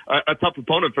be a tough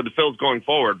opponent for the Phils going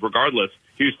forward, regardless,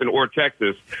 Houston or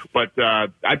Texas. But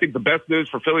I think the best news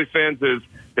for Phillies fans is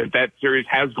that series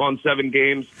has gone 7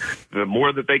 games. The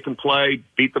more that they can play,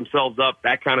 beat themselves up,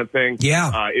 that kind of thing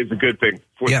is a good thing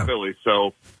for the Phillies.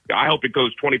 So I hope it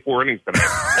goes 24 innings tonight.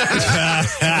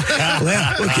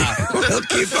 We'll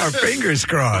keep our fingers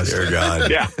crossed. Dear God.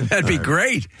 Yeah. That'd be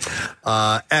great.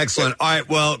 Excellent. All right.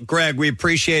 Well, Greg, we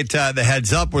appreciate the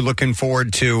heads up. We're looking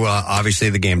forward to, obviously,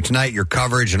 the game tonight, your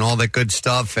coverage and all that good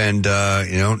stuff. And,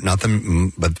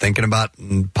 nothing but thinking about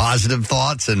positive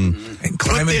thoughts and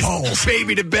climbing poles.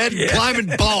 Baby to bed,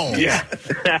 climbing balls. Yeah.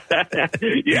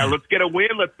 Yeah, let's get a win.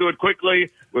 Let's do it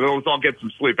quickly. Let's all get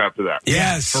some sleep after that.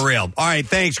 Yes. For real. All right.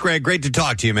 Thanks, Greg. Great to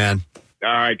talk to you, man. All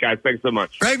right, guys. Thanks so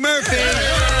much. Greg Murphy.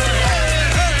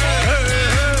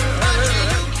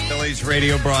 Phillies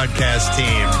radio broadcast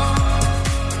team.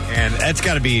 And that's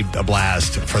got to be a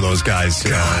blast for those guys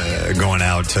going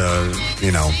out to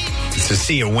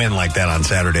see a win like that on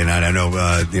Saturday night. I know,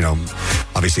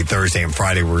 obviously Thursday and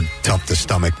Friday were tough to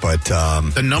stomach, but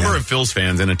the number of Phils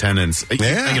fans in attendance,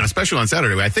 especially on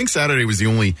Saturday. I think Saturday was the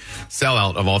only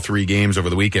sellout of all 3 games over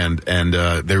the weekend, and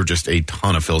there were just a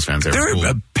ton of Phils fans there. There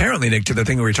were apparently, Nick, to the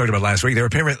thing we were talking about last week, there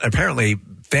were apparently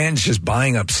fans just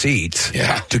buying up seats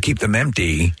to keep them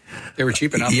empty. They were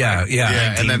cheap enough. Yeah.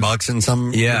 And then $19 in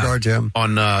some regards,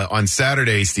 On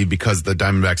Saturday, Steve, because the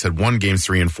Diamondbacks had won games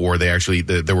 3 and 4, they actually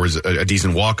there was a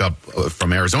decent walk up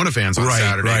from Arizona fans on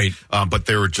Saturday. But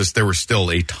there were still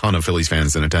a ton of Phillies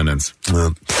fans in attendance.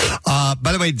 By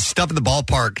the way, stuff at the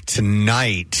ballpark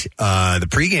tonight. The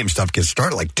pregame stuff gets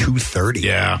started like 2:30.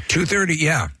 Yeah, 2:30.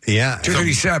 Yeah.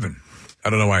 2:37. I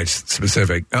don't know why it's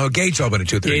specific. Oh, gates open at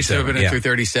 2:37. Gates open at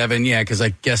 2:37. Yeah, because I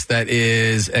guess that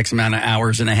is X amount of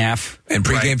hours and a half. And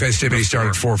pregame festivities start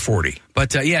at 4:40.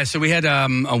 But so we had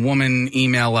a woman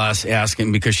email us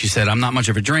asking because she said, I'm not much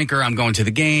of a drinker. I'm going to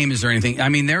the game. Is there anything? I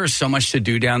mean, there is so much to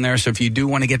do down there. So if you do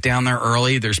want to get down there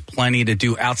early, there's plenty to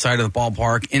do outside of the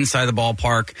ballpark, inside the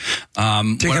ballpark.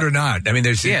 Ticket or not. I mean,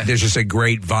 there's just a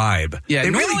great vibe. Yeah, they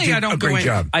normally really do I don't a go great in.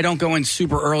 job. I don't go in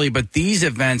super early, but these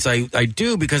events I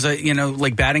do because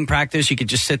like batting practice, you could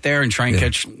just sit there and try and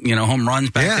catch home runs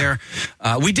back there.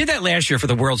 We did that last year for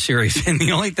the World Series, and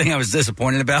the only thing I was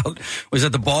disappointed about was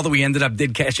that the ball that we ended up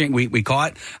catching, we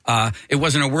caught. It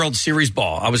wasn't a World Series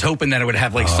ball. I was hoping that it would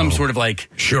have like some sort of like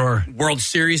World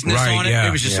Series-ness on it.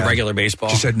 It was just a regular baseball.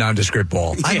 Just a nondescript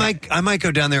ball. I might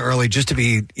go down there early just to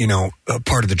be a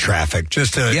part of the traffic,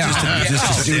 just to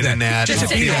sit in that, just to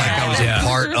feel like I was a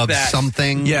part of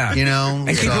something.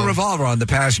 And keep a revolver on the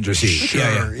passenger seat.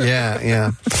 Sure.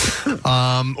 Yeah.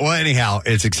 Well, anyhow,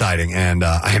 it's exciting, and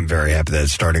I am very happy that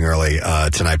it's starting early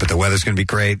tonight. But the weather's going to be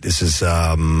great. This is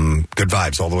good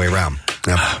vibes all the way around.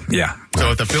 Yep. Yeah.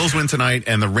 So if the Phils win tonight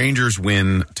and the Rangers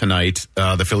win tonight,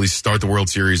 the Phillies start the World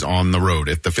Series on the road.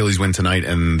 If the Phillies win tonight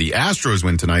and the Astros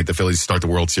win tonight, the Phillies start the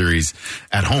World Series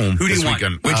at home. Who do you want?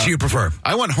 Weekend. Which do you prefer?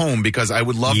 I want home because I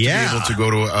would love to be able to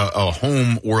go to a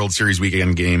home World Series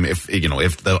weekend game if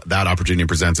that opportunity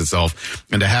presents itself,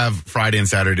 and to have Friday and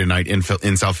Saturday night in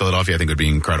South Philadelphia, I think would be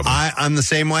incredible. I'm the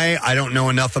same way. I don't know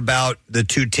enough about the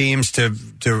two teams to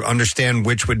understand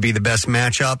which would be the best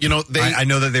matchup. I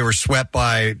know that they were swept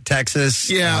by Texas.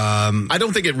 Yeah. I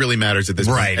don't think it really matters at this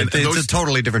point. Right. It's a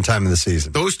totally different time of the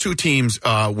season. Those two teams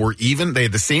were even. They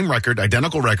had the same record,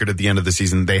 identical record at the end of the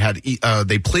season. They had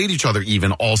they played each other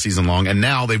even all season long, and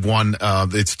now they've won.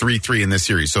 It's 3-3 in this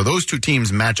series. So those two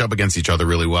teams match up against each other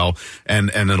really well,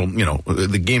 and it'll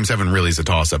the Game 7 really is a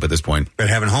toss up at this point. But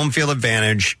having home field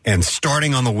advantage and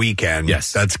starting on the weekend,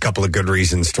 that's a couple of good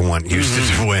reasons to want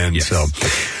Houston to win. Yes. So,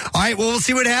 all right, well, we'll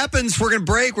see what happens. We're going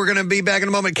to break. We're going to be back in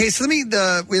a moment. Casey, we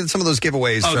had some of those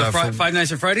giveaways. The Five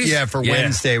Nights at Freddy's? Yeah, for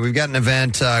Wednesday. We've got an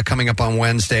event coming up on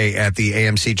Wednesday at the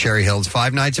AMC Cherry Hills.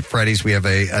 5 Nights at Freddy's. We have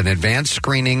an advanced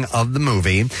screening of the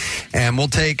movie, and we'll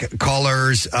take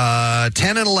callers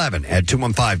 10 and 11 at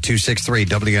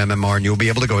 215-263-WMMR, and you'll be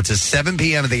able to go. It's at 7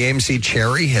 p.m. at the AMC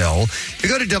Cherry Hill. If you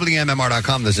go to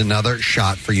WMMR.com, there's another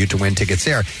shot for you to win tickets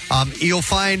there. You'll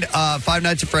find 5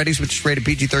 Nights at Freddy's, which is rated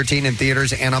PG-13 in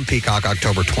theaters and on Peacock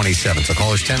October 27th. So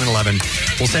callers 10 and 11.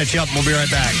 We'll set you up, and we'll be right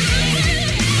back.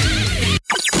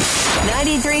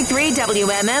 93.3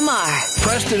 WMMR.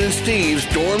 Preston and Steve's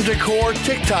Dorm Decor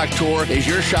TikTok Tour is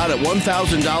your shot at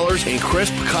 $1,000 in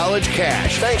crisp college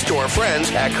cash, thanks to our friends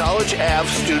at College Ave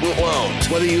Student Loans.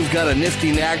 Whether you've got a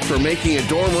nifty knack for making a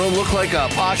dorm room look like a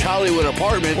posh Hollywood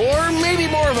apartment, or maybe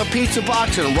more of a pizza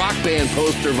box and rock band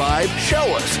poster vibe,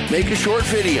 show us. Make a short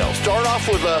video. Start off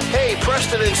with a, "Hey,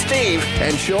 Preston and Steve,"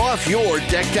 and show off your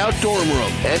decked out dorm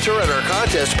room. Enter at our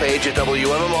contest page at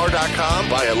WMMR.com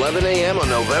by 11 a.m. on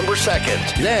November 2nd.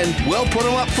 Then we'll put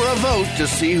them up for a vote to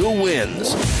see who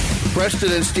wins.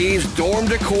 Preston and Steve's Dorm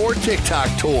Decor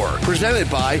TikTok Tour, presented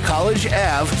by College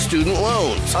Ave Student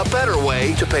Loans, a better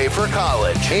way to pay for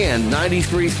college. And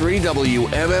 93.3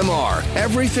 WMMR,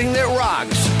 everything that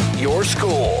rocks your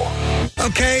school.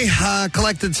 Okay,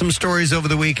 collected some stories over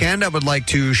the weekend. I would like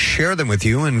to share them with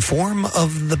you in form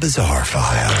of the Bizarre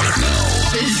File.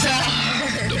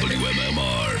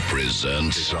 WMMR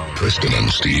presents Preston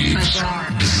and Steve's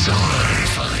Bizarre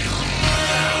File.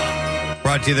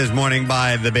 Brought to you this morning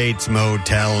by the Bates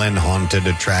Motel and Haunted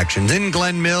Attractions in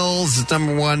Glen Mills. It's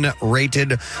 #1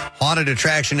 rated haunted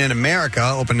attraction in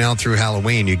America. Open now through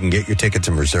Halloween. You can get your tickets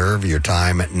and reserve your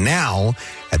time now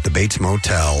at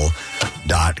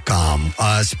thebatesmotel.com.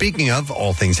 Speaking of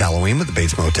all things Halloween with the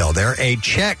Bates Motel there, a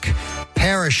Czech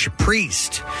parish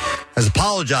priest has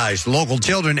apologized to local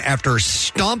children after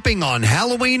stomping on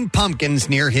Halloween pumpkins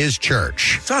near his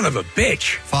church. Son of a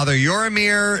bitch. Father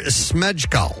Yoromir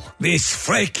Smejkal. These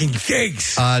freaking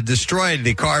things. Destroyed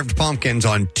the carved pumpkins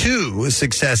on 2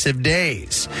 successive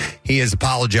days. He has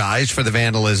apologized for the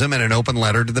vandalism in an open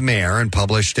letter to the mayor and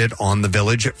published it on the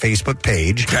village Facebook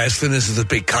page. Preston, this is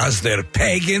because they're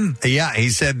pagan? Yeah, he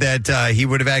said that he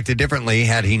would have acted differently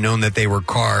had he known that they were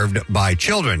carved by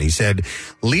children. He said,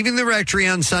 leaving the rectory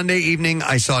on Sunday evening,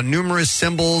 I saw numerous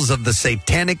symbols of the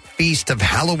satanic feast of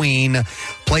Halloween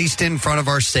placed in front of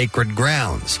our sacred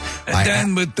grounds. And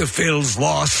then with the Phil's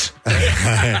loss.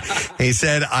 He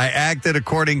said, I acted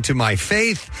according to my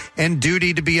faith and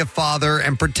duty to be a father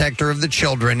and protector of the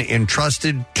children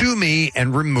entrusted to me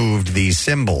and removed these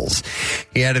symbols.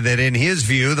 He added that in his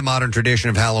view, the modern tradition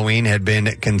of Halloween had been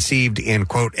conceived in,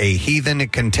 quote, a heathen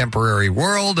contemporary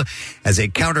world as a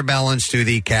counterbalance to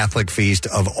the Catholic feast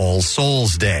of All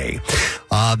Souls Day.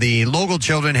 The local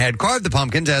children had carved the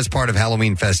pumpkins as part of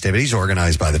Halloween festivities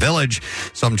organized by the village.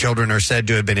 Some children are said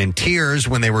to have been in tears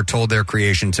when they were told their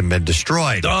creations had been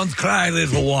destroyed. Don't cry,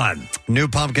 little one. New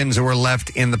pumpkins were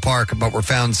left in the park but were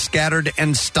found scattered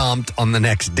and stomped on the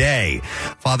next day.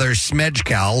 Father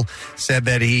Smedjkal said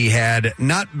that it had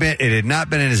not been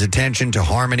in his intention to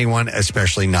harm anyone,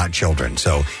 especially not children.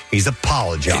 So he's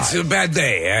apologized. It's a bad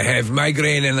day. I have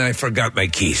migraine and I forgot my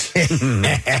keys.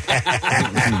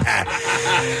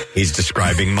 He's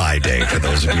describing my day for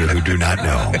those of you who do not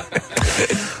know.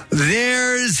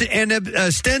 There's an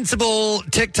ostensible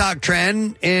TikTok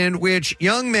trend in which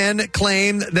young men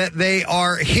claim that they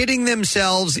are hitting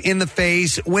themselves in the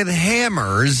face with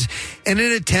hammers in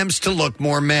an attempt to look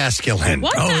more masculine.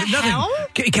 What the hell?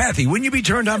 Kathy, wouldn't you be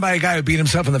turned on by a guy who beat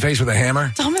himself in the face with a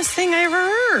hammer? Dumbest thing I ever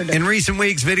heard. In recent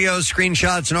weeks, videos,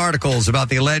 screenshots, and articles about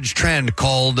the alleged trend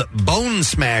called bone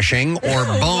smashing or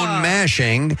bone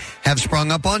mashing have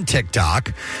sprung up on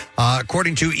TikTok.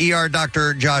 According to ER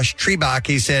Dr. Josh Trebach,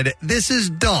 he said, this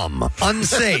is dumb,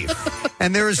 unsafe,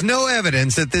 and there is no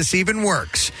evidence that this even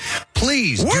works.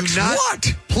 Please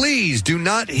do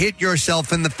not hit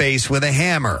yourself in the face with a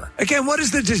hammer. Again, what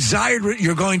is the desire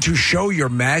you're going to show you're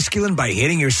masculine by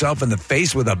hitting yourself in the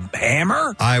face with a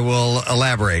hammer? I will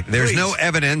elaborate. There's no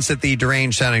evidence that the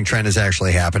deranged sounding trend is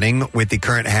actually happening, with the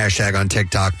current hashtag on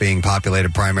TikTok being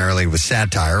populated primarily with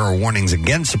satire or warnings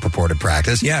against the purported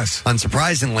practice. Yes.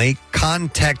 Unsurprisingly,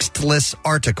 contextless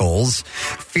articles,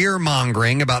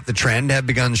 fear-mongering about the trend have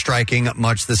begun striking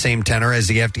much the same tenor as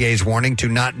the FDA's warning to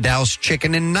not douse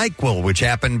chicken in NyQuil, which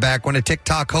happened back when a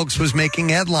TikTok hoax was making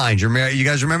headlines. You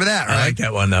guys remember that, right? I like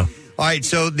that one, though. All right,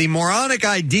 so the moronic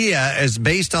idea is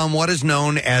based on what is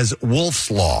known as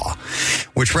Wolff's Law,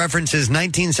 which references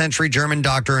 19th century German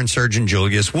doctor and surgeon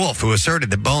Julius Wolff, who asserted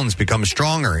that bones become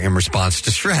stronger in response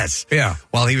to stress. Yeah.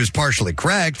 While he was partially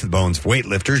correct, the bones of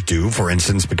weightlifters do, for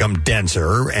instance, become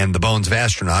denser, and the bones of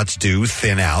astronauts do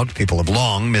thin out. People have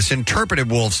long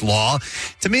misinterpreted Wolff's Law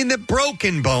to mean that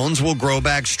broken bones will grow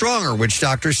back stronger, which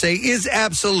doctors say is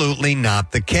absolutely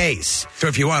not the case. So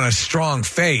if you want a strong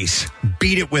face,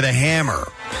 beat it with a hammer.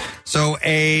 So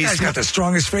guy's got the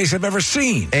strongest face I've ever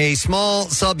seen. A small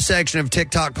subsection of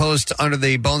TikTok posts under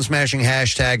the bone smashing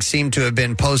hashtag seem to have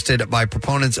been posted by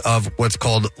proponents of what's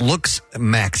called looks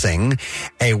maxing,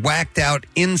 a whacked out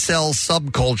incel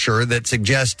subculture that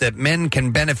suggests that men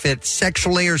can benefit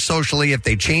sexually or socially if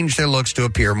they change their looks to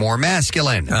appear more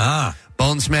masculine.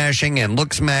 Bone smashing and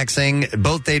looks maxing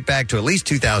both date back to at least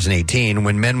 2018,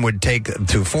 when men would take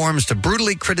to forums to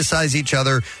brutally criticize each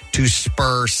other to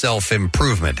spur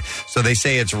self-improvement. So they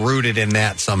say it's rooted in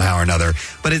that somehow or another,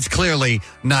 but it's clearly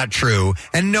not true,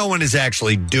 and no one is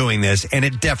actually doing this, and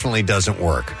it definitely doesn't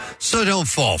work. So don't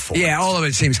fall for it. Yeah, all of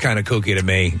it seems kind of kooky to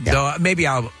me. Yeah. So maybe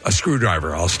a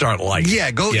screwdriver. I'll start light.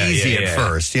 Yeah, go easy at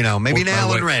first. You know, maybe an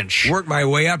Allen wrench. Work my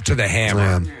way up to the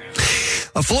hammer.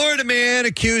 A Florida man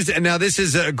accused, and now this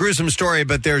is a gruesome story,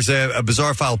 but there's a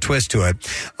bizarre file twist to it.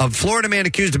 A Florida man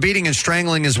accused of beating and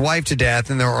strangling his wife to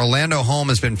death in their Orlando home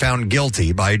has been found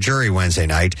guilty by a jury Wednesday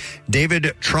night. David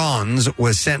Trons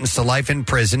was sentenced to life in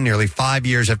prison nearly 5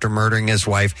 years after murdering his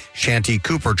wife, Shanti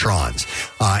Cooper Trons.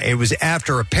 It was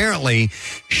after, apparently,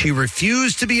 she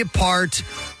refused to be a part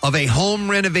of a home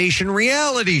renovation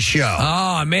reality show.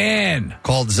 Oh, man.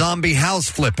 Called Zombie House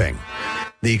Flipping.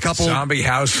 The couple, Zombie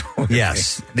house.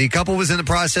 Yes. The couple was in the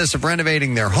process of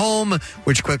renovating their home,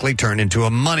 which quickly turned into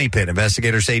a money pit.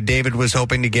 Investigators say David was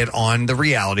hoping to get on the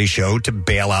reality show to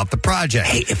bail out the project.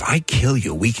 Hey, if I kill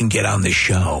you, we can get on the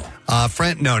show.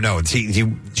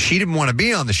 She didn't want to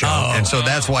be on the show, and so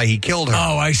that's why he killed her.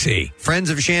 Oh, I see. Friends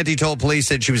of Shanti told police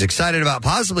that she was excited about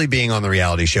possibly being on the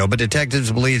reality show, but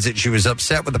detectives believed that she was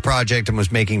upset with the project and was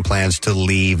making plans to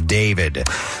leave David.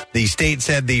 The state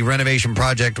said the renovation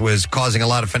project was causing a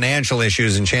lot of financial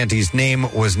issues, and Shanti's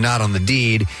name was not on the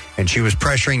deed, and she was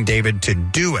pressuring David to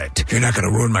do it. You're not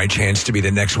going to ruin my chance to be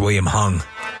the next William Hung.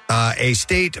 A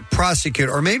state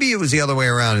prosecutor, or maybe it was the other way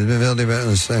around.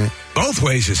 Both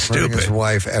ways is murdering his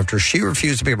wife after she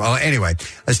refused to pick him. Oh, anyway,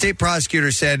 a state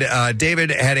prosecutor said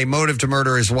David had a motive to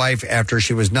murder his wife after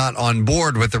she was not on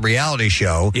board with the reality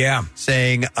show. Yeah.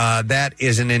 Saying that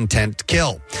is an intent to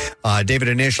kill. David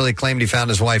initially claimed he found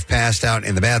his wife passed out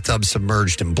in the bathtub,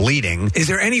 submerged and bleeding. Is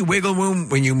there any wiggle room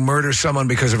when you murder someone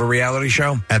because of a reality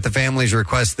show? At the family's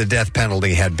request, the death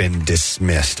penalty had been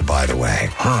dismissed, by the way.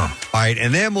 Huh. All right,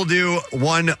 and then we'll do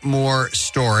one more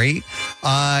story.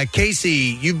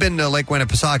 Casey, you've been to Lake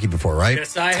Winnipesaukee before, right?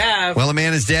 Yes, I have. Well, a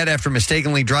man is dead after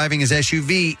mistakenly driving his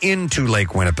SUV into Lake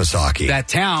Winnipesaukee. That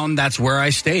town, that's where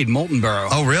I stayed, Moultonboro.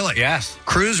 Oh, really? Yes.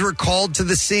 Crews were called to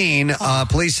the scene.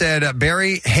 Police said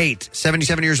Barry Haight,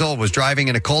 77 years old, was driving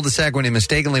in a cul-de-sac when he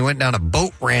mistakenly went down a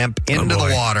boat ramp into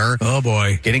the water. Oh,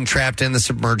 boy. Getting trapped in the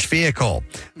submerged vehicle.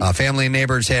 Family and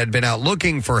neighbors had been out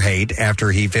looking for Haight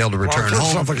after he failed to return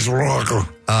home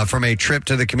from a trip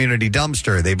to the community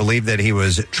dumpster. They believe that he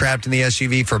was trapped in the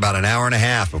SUV for about an hour and a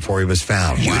half before he was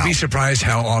found. You would be surprised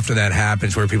how often that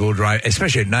happens where people drive,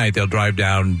 especially at night, they'll drive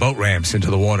down boat ramps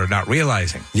into the water not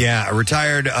realizing. Yeah, a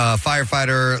retired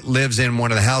firefighter lives in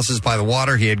one of the houses by the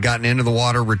water. He had gotten into the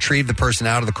water, retrieved the person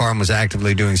out of the car, and was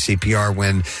actively doing CPR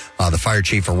when the fire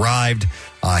chief arrived.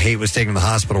 Haight was taken to the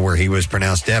hospital where he was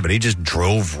pronounced dead, but he just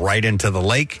drove right into the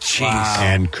lake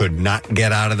and could not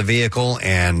get out of the vehicle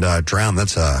and drowned.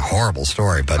 That's a horrible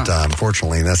story, but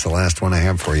unfortunately, that's the last one I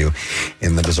have for you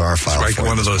in the bizarre file. It's like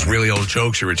one of those really old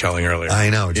jokes you were telling earlier. I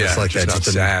know, just like that.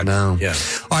 Just sad. No. Yeah.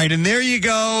 All right, and there you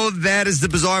go. That is the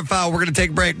bizarre file. We're going to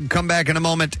take a break and come back in a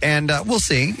moment, and we'll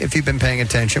see if you've been paying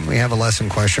attention. We have a lesson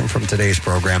question from today's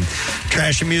program.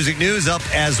 Trash and music news up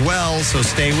as well, so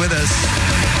stay with us.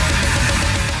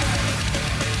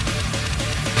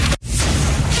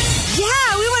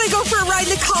 Go for a ride in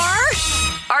the car?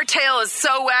 Our tail is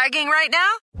so wagging right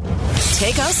now.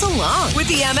 Take us along with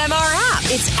the MMR app.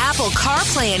 It's Apple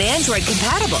CarPlay and Android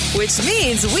compatible, which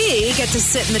means we get to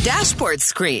sit in the dashboard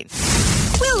screen.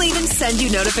 We'll even send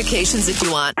you notifications if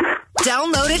you want.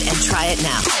 Download it and try it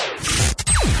now.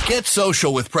 Get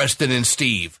social with Preston and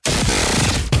Steve.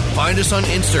 Find us on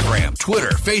Instagram,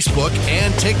 Twitter, Facebook,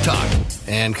 and TikTok.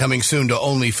 And coming soon to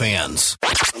OnlyFans.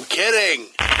 I'm kidding.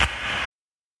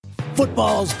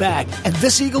 Football's back, and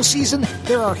this Eagle season,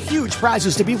 there are huge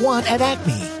prizes to be won at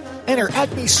Acme. Enter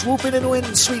Acme Swoop In and Win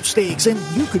sweepstakes, and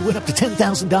you could win up to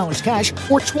 $10,000 cash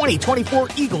or 2024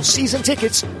 Eagles season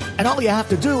tickets. And all you have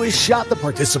to do is shop the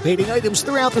participating items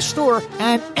throughout the store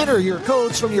and enter your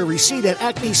codes from your receipt at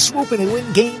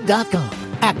acmeswoopinandwingame.com.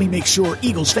 Acme makes sure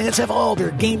Eagles fans have all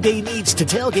their game day needs to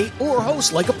tailgate or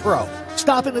host like a pro.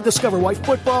 Stop in and discover why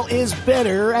football is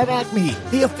better at Acme,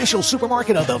 the official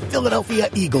supermarket of the Philadelphia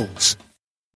Eagles.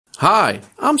 Hi,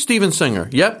 I'm Steven Singer.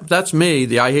 Yep, that's me,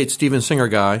 the I Hate Steven Singer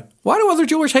guy. Why do other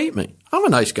jewelers hate me? I'm a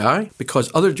nice guy.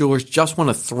 Because other jewelers just want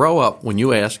to throw up when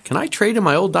you ask, can I trade in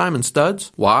my old diamond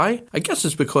studs? Why? I guess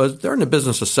it's because they're in the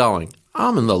business of selling.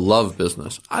 I'm in the love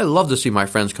business. I love to see my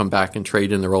friends come back and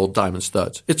trade in their old diamond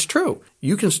studs. It's true.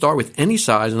 You can start with any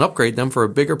size and upgrade them for a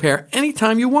bigger pair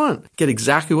anytime you want. Get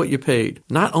exactly what you paid.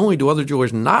 Not only do other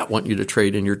jewelers not want you to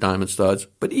trade in your diamond studs,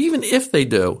 but even if they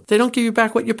do, they don't give you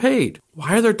back what you paid.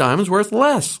 Why are their diamonds worth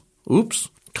less? Oops.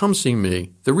 Come see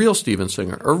me, the real Steven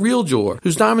Singer, a real jeweler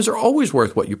whose diamonds are always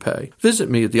worth what you pay. Visit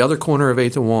me at the other corner of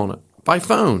 8th and Walnut. By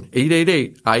phone,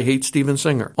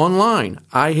 888-I-HATE-STEVEN-SINGER. Online,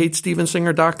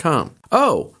 IHateStevenSinger.com.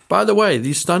 Oh, by the way,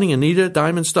 these stunning Anita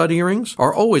diamond stud earrings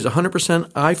are always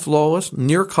 100% eye-flawless,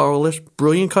 near-colorless,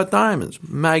 brilliant-cut diamonds.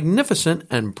 Magnificent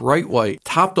and bright white.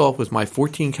 Topped off with my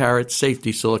 14-karat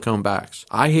safety silicone backs.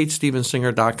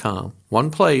 IHateStevenSinger.com. One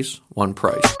place, one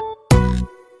price.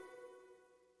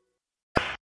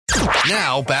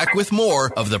 Now, back with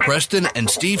more of the Preston and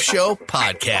Steve Show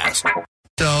podcast.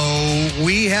 So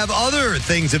we have other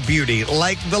things of beauty,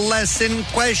 like the lesson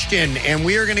question, and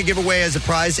we are going to give away as a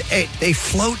prize a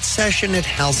float session at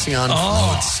Halcyon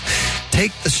Floats.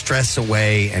 Take the stress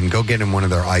away and go get in one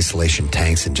of their isolation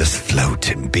tanks and just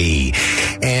float and be.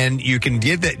 And you can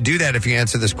do that if you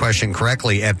answer this question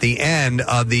correctly. At the end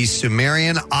of the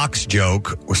Sumerian ox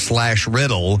joke /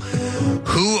 riddle,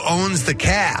 who owns the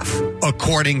calf,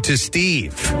 according to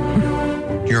Steve?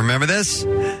 You remember this?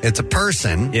 It's a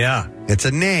person. Yeah. It's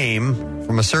a name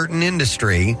from a certain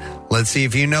industry. Let's see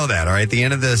if you know that. All right. At the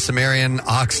end of the Sumerian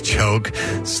ox joke /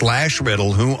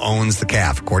 riddle, who owns the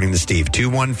calf, according to Steve?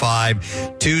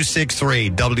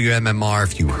 215-263-WMMR.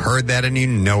 If you heard that and you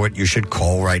know it, you should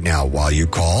call right now. While you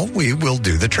call, we will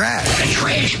do the trash. The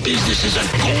trash business is a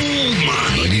gold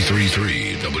mine.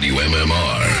 93.3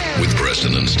 WMMR with Preston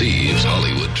Preston and Steve's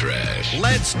Hollywood Trash.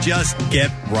 Let's just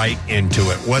get right into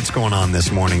it. What's going on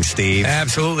this morning, Steve?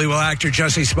 Absolutely. Well, actor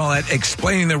Jussie Smollett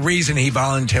explaining the reason he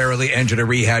voluntarily entered a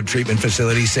rehab treatment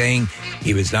facility, saying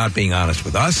he was not being honest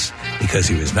with us because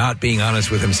he was not being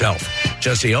honest with himself.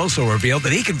 Jussie also revealed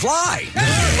that he can fly.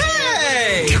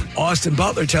 Hey! Austin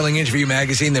Butler telling Interview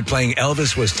Magazine that playing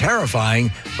Elvis was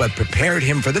terrifying, but prepared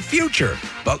him for the future.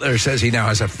 Butler says he now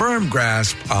has a firm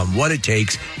grasp on what it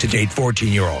takes to date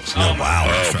 14-year-olds. Oh, wow.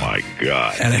 Oh, my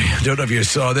God. And I don't know if you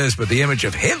saw this, but the image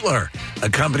of Hitler,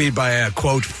 accompanied by a,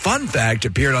 quote, fun fact,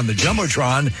 appeared on the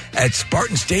Jumbotron at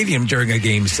Spartan Stadium during a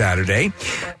game Saturday.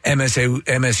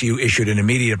 MSU issued an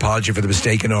immediate apology for the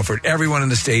mistake and offered everyone in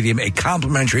the stadium a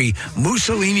complimentary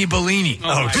Mussolini Bellini.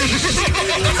 All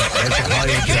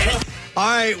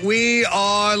right, we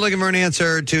are looking for an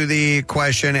answer to the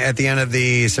question at the end of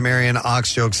the Sumerian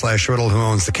ox joke / riddle, who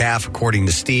owns the calf, according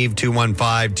to Steve,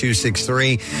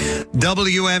 215-263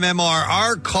 WMMR.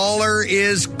 Our caller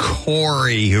is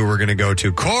Corey, who we're going to go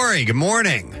to. Corey, good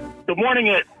morning. Good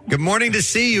morning, Good morning to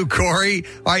see you, Corey.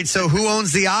 All right, so who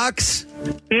owns the ox?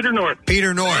 Peter North.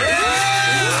 Peter North. You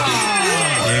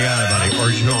got it, buddy. Or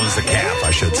who owns the calf,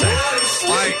 I should say.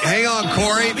 All right, hang on,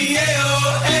 Corey.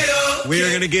 We are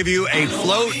going to give you a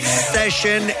float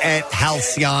session at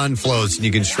Halcyon Floats. And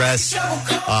you can stress,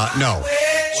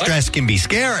 stress can be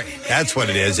scary. That's what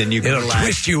it is. And you can It'll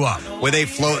twist you up with a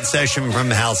float session from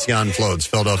Halcyon Floats,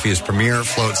 Philadelphia's premier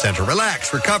float center.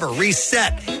 Relax, recover,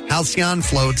 reset.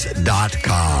 HalcyonFloats.com.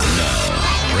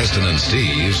 Now, Preston and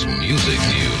Steve's Music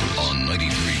News on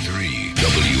 93.3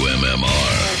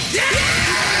 WMMR.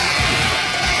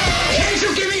 Can't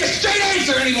you give me a straight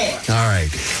answer anymore? All right.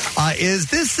 Is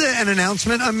this an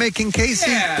announcement I'm making,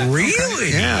 Casey? Yeah. Really?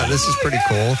 Okay. Yeah, this is pretty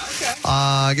cool.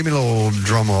 Give me a little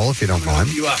drum roll if you don't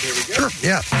mind. You up? Here we go. Sure,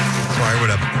 yeah. So I would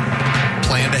have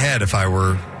planned ahead if I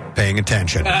were paying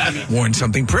attention. Worn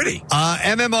something pretty.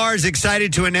 MMR is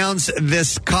excited to announce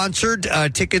this concert.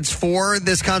 Tickets for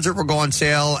this concert will go on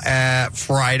sale at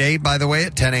Friday, by the way,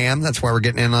 at 10 a.m. That's why we're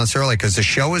getting in on this early, because the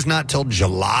show is not till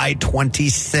July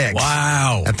 26th.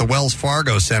 Wow. At the Wells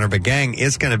Fargo Center. But gang,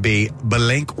 it's going to be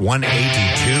Blink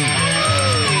 182.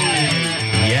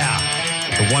 Yeah.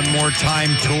 The One More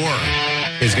Time tour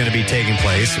is going to be taking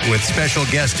place with special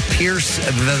guest Pierce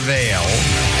the Veil.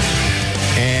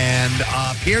 And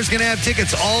Pierre's going to have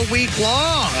tickets all week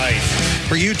long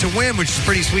for you to win, which is a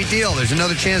pretty sweet deal. There's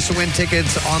another chance to win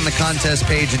tickets on the contest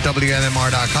page at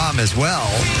WMMR.com as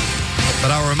well.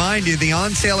 But I'll remind you, the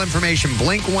on-sale information,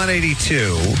 Blink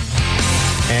 182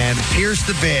 and Pierce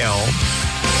the Veil.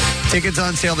 Tickets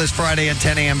on sale this Friday at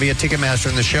 10 a.m. via Ticketmaster,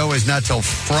 and the show is not till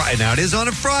Friday. Now, it is on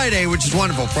a Friday, which is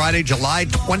wonderful. Friday, July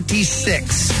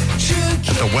 26th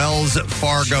at the Wells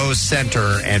Fargo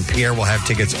Center, and Pierre will have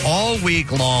tickets all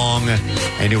week long,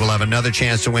 and you will have another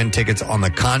chance to win tickets on the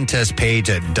contest page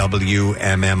at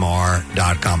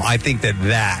WMMR.com. I think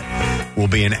that will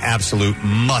be an absolute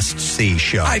must-see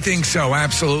show. I think so,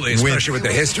 absolutely, especially with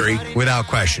the history. Without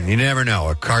question. You never know.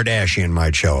 A Kardashian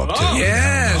might show up, too.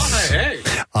 Yes.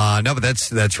 No, but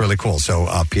that's really cool. So,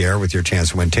 Pierre, with your chance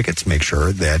to win tickets, make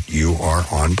sure that you are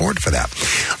on board for that.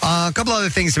 A couple other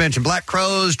things to mention. Black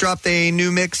Crowes dropped a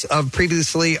new mix of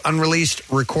previously unreleased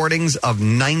recordings of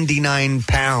 99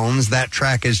 Pounds. That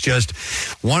track is just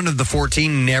one of the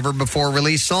 14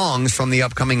 never-before-released songs from the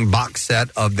upcoming box set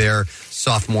of their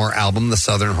sophomore album, The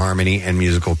Southern Harmony and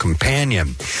Musical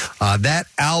Companion. That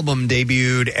album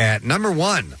debuted at number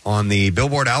 1 on the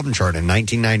Billboard album chart in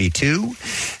 1992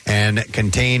 and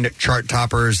contained chart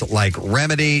toppers like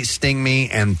Remedy, Sting Me,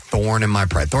 and Thorn in My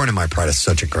Pride. Thorn in My Pride is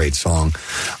such a great song.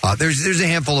 There's a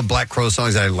handful of Black Crow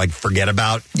songs that I forget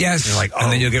about. Yes. You're like,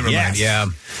 and then you'll get reminded. Yes.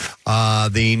 Yeah.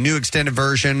 The new extended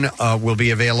version will be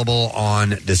available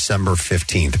on December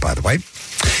 15th, by the way.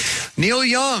 Neil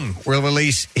Young will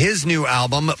release his new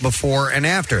album, Before and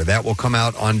After. That will come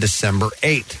out on December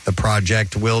 8th. The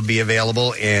project will be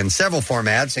available in several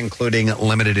formats, including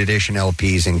limited edition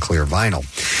LPs and clear vinyl.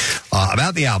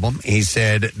 About the album, he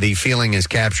said, the feeling is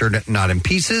captured not in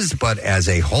pieces, but as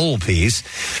a whole piece,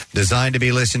 designed to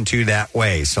be listened to that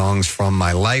way. Songs from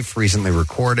my life recently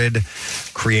recorded,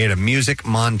 create a music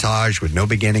montage with no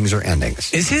beginnings or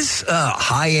endings. Is his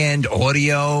high-end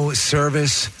audio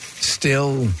service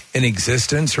still in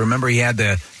existence? Remember, he had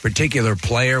the particular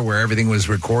player where everything was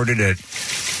recorded at.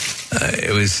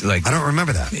 It was like, I don't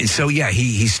remember that. So yeah,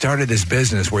 he started this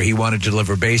business where he wanted to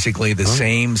deliver basically the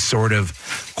same sort of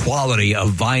quality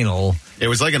of vinyl. It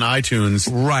was like an iTunes,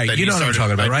 right? You know what I'm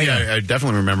talking about, right? Yeah, I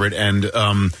definitely remember it, and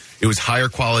it was higher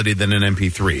quality than an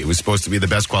MP3. It was supposed to be the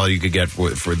best quality you could get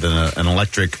for an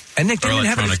electric. And Nick didn't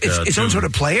have its own sort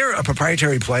of player, a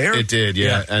proprietary player? It did,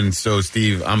 yeah. And so,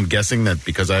 Steve, I'm guessing that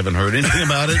because I haven't heard anything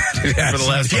about it for the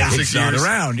last 26 it's years. not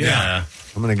around, yeah.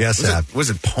 I'm going to guess that. Was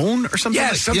it Pone or something?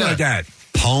 Yeah, something like that.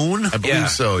 Pone? I believe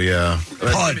so, yeah.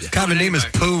 Pud. Common name is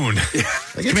Poon.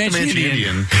 I guess Comanche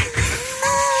Indian.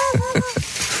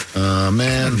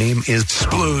 Man. Name is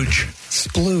Splooge.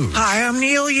 Splooge. Hi, I'm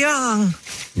Neil Young.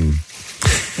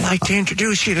 I'd like to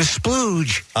introduce you to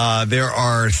Splooge. There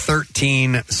are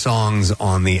 13 songs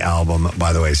on the album,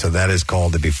 by the way. So that is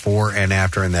called The Before and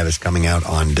After, and that is coming out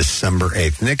on December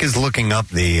 8th. Nick is looking up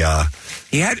the...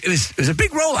 it was a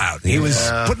big rollout. He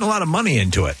was putting a lot of money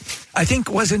into it. I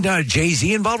think, wasn't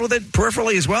Jay-Z involved with it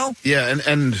peripherally as well? Yeah,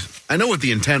 and I know what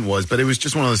the intent was, but it was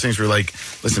just one of those things where, like,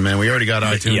 listen, man, we already got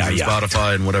iTunes and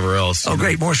Spotify and whatever else. Oh,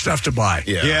 great, more stuff to buy.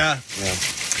 Yeah.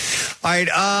 All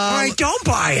right, don't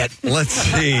buy it. Let's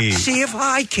see. See if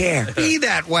I care. Be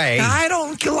that way. I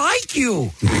don't like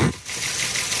you.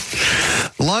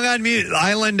 Long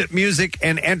Island Music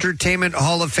and Entertainment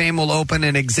Hall of Fame will open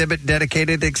an exhibit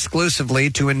dedicated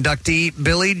exclusively to inductee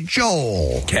Billy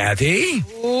Joel. Kathy,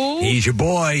 he's your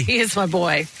boy. He is my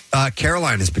boy.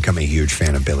 Caroline has become a huge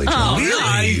fan of Billy Joel. Oh,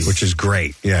 nice. Which is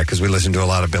great. Yeah, because we listen to a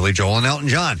lot of Billy Joel and Elton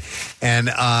John. And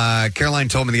Caroline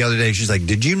told me the other day, she's like,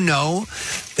 did you know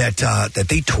that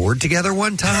they toured together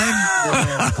one time?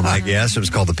 I'm like, yes, it was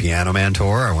called the Piano Man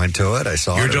Tour. I went to it. I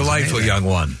saw You're it. You're delightful, young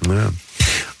one. Yeah.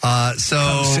 Come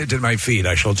sit at my feet.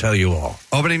 I shall tell you all.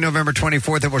 Opening November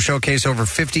 24th, it will showcase over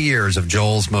 50 years of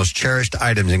Joel's most cherished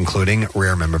items, including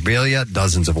rare memorabilia,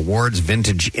 dozens of awards,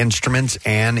 vintage instruments,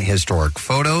 and historic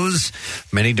photos,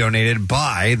 many donated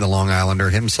by the Long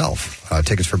Islander himself.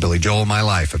 Tickets for Billy Joel, My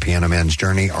Life, A Piano Man's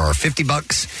Journey are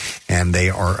 $50, and they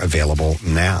are available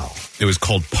now. It was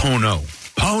called Pono.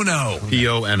 Pono.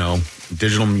 P-O-N-O.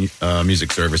 Digital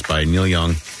music service by Neil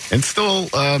Young. And still,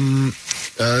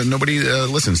 nobody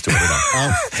listens to it at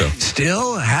all. So,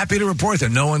 still happy to report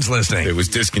that no one's listening. It was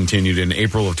discontinued in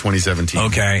April of 2017.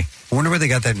 Okay. I wonder where they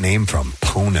got that name from.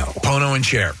 Pono. Pono and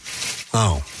Cher.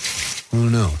 Oh. I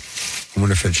don't know. I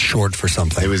wonder if it's short for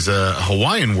something. It was a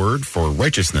Hawaiian word for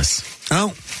righteousness.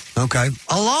 Oh, okay.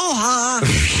 Aloha.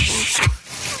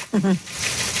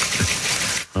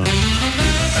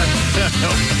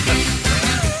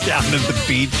 Down at the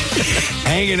beach,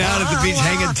 hanging out at the beach,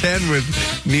 hanging 10 with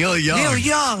Neil Young. Neil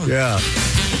Young. Yeah.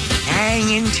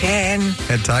 Hanging 10.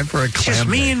 Had time for a clam Just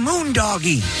me bake. and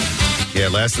Moondoggy. Yeah,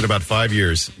 it lasted about 5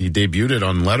 years. He debuted it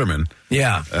on Letterman.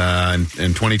 Yeah.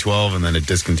 In 2012, and then it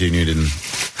discontinued in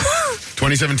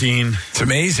 2017. It's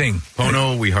amazing.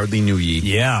 Pono, we hardly knew ye.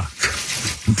 Yeah.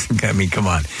 I mean, come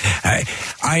on.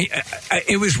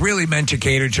 It was really meant to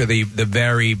cater to the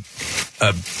very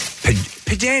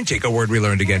pedantic, a word we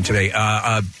learned again today,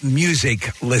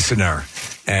 music listener.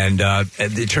 And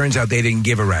it turns out they didn't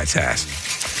give a rat's ass.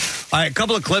 All right, a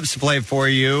couple of clips to play for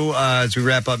you as we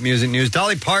wrap up music news.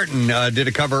 Dolly Parton did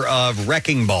a cover of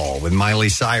Wrecking Ball with Miley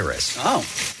Cyrus. Oh.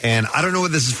 And I don't know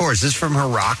what this is for. Is this from her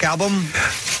rock album?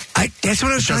 That's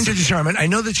what I was trying to determine. I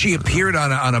know that she appeared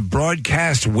on a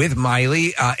broadcast with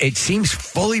Miley. It seems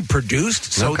fully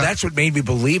produced, so that's what made me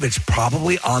believe it's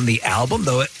probably on the album,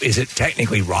 though is it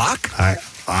technically rock?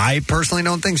 I personally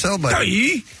don't think so, but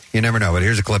you never know. But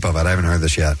here's a clip of it. I haven't heard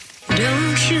this yet.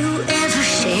 Don't you ever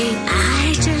say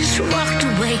I just walked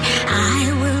away.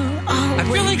 I will always. I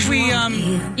feel like we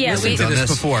listened to this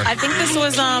before. I think this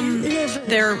was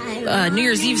their New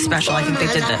Year's Eve special. I think they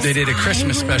did this. They did a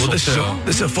Christmas special Well,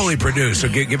 this is fully produced, so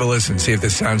give a listen. See if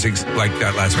this sounds like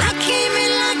that last one. I came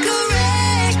in like a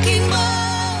wrecking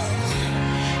ball.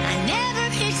 I never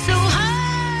hit so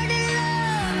hard in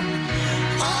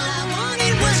love. All I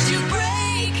wanted was to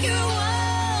break your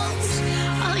walls.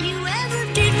 All you ever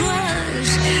did was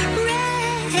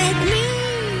wreck me.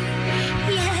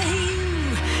 Yeah, you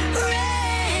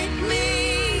wrecked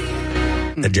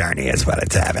me. The journey is what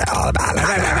it's all about.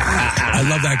 I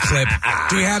love that clip.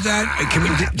 Do we have that? Can we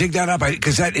dig that up?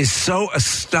 Because that is so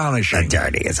astonishing. The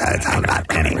journey is what it's all about.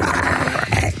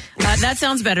 That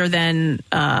sounds better than.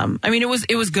 I mean, it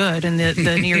was good in the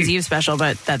New Year's Eve special,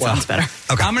 but that sounds better.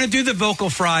 Okay. I'm going to do the vocal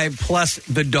fry plus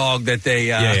the dog that they.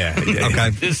 Yeah.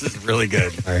 Okay. This is really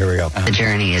good. All right, here we go. The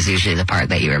journey is usually the part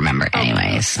that you remember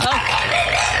anyways. So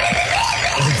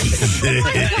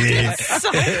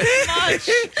much.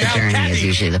 The journey is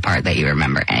usually the part that you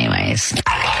remember anyways.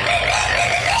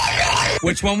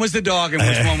 Which one was the dog and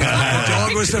which one was the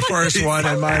dog was the first one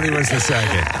and Miley was the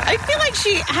second. I feel like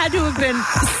she had to have been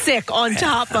sick on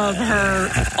top of her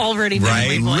already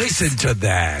Right. voice. Listen to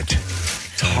that.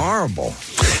 It's horrible.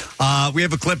 We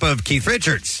have a clip of Keith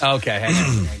Richards. Okay. Hang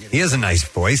on. He has a nice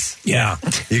voice. Yeah.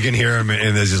 You can hear him,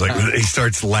 and there's just like, he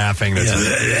starts laughing.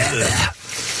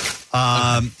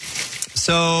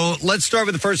 So let's start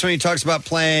with the first one. He talks about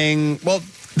playing, well,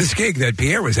 this gig that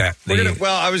Pierre was at. We don't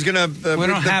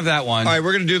have that one. All right,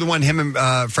 we're going to do the one, him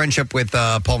and friendship with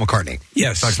Paul McCartney.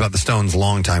 Yes. Talks about the Stones'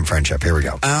 longtime friendship. Here we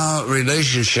go. Our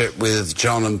relationship with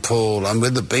John and Paul and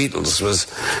with the Beatles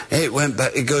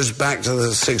it goes back to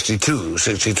the 62,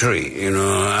 63,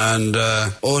 and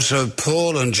also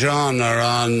Paul and John are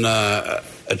on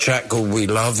a track called We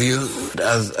Love You,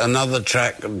 another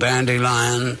track,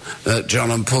 Dandelion, that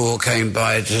John and Paul came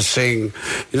by to sing,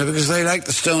 because they like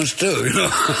the Stones too,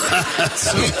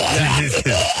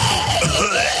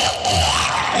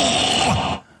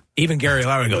 Even Gary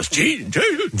Lauer goes, gee.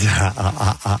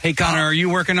 Hey, Connor, are you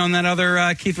working on that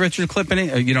other Keith Richards clip?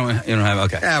 You don't have,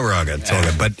 okay. Yeah, we're all good. It's all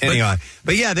good. But anyway,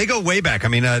 yeah, they go way back. I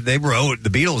mean, the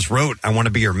Beatles wrote "I Want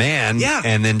to Be Your Man,"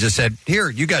 and then just said, "Here,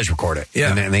 you guys record it."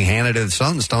 Yeah, and they handed it to the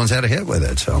Stones. The Stones had a hit with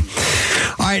it. So, all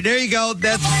right, there you go.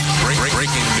 That's breaking news.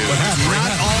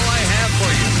 Not all I have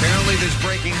for you. Apparently, there's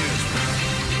breaking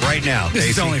news right now. This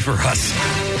is only for us.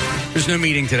 There's no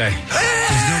meeting today.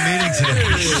 There's no meeting today.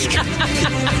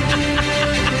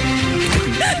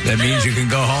 That means you can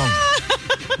go home.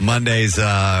 Mondays, we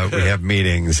have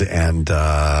meetings, and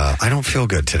I don't feel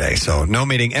good today, so no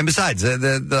meeting. And besides,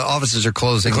 the offices are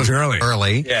closing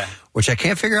early. Yeah. Which I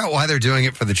can't figure out why they're doing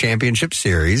it for the championship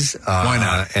series. Why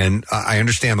not? And I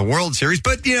understand the World Series,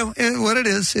 but, what it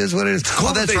is what it is.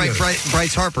 Oh, that's right.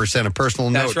 Bryce Harper sent a personal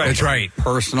note. That's right.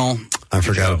 Personal. I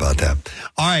forgot about that.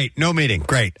 All right, no meeting.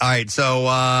 Great. All right, so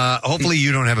hopefully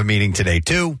you don't have a meeting today,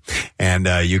 too, and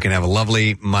you can have a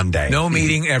lovely Monday. No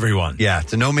meeting, everyone. Yeah,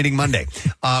 it's a no meeting Monday.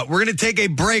 We're going to take a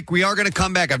break. We are going to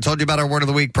come back. I've told you about our Word of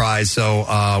the Week prize, so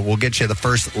we'll get you the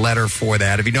first letter for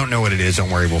that. If you don't know what it is,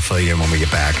 don't worry. We'll fill you in when we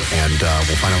get back, and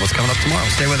we'll find out what's coming up tomorrow.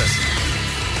 Stay with us.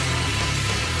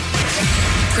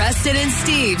 Preston and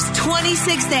Steve's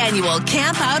 26th annual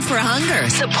Camp Out for Hunger,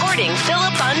 supporting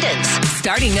Philabundance.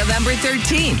 Starting November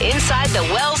 13th, inside the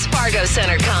Wells Fargo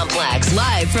Center complex,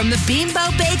 live from the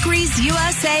Beambo Bakeries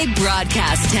USA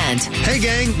broadcast tent. Hey,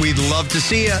 gang, we'd love to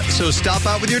see you, so stop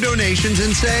out with your donations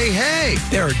and say, hey.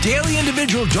 There are daily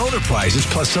individual donor prizes,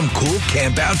 plus some cool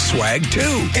Camp Out swag,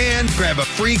 too. And grab a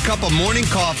free cup of morning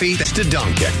coffee that's to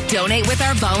Dunkin'. Donate with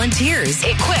our volunteers,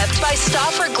 equipped by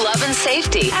Stauffer Glove and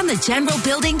Safety and the General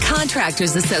Building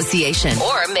Contractors Association,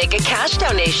 or make a cash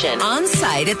donation on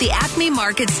site at the Acme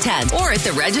Markets tent or at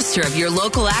the register of your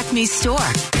local Acme store.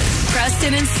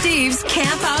 Preston and Steve's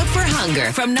Camp Out for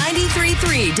Hunger from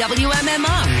 93.3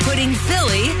 WMMR, putting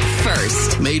Philly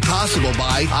first. Made possible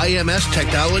by IMS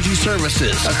Technology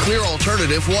Services, a clear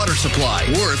alternative water supply.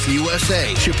 Worth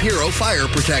USA, Shapiro Fire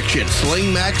Protection,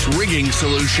 Sling Max Rigging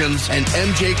Solutions, and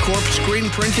MJ Corp Screen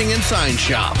Printing and Sign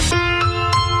Shop.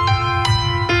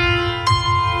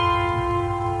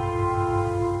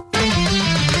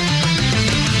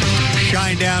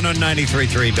 Shine Down on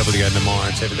 93.3 WMMR.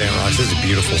 It's Everyday Rocks. This is a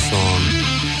beautiful song.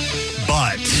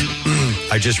 But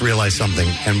I just realized something,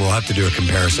 and we'll have to do a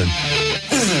comparison.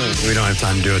 We don't have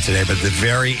time to do it today, but at the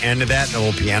very end of that, the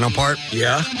little piano part,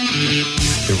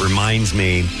 it reminds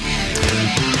me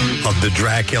of the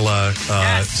Dracula,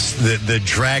 the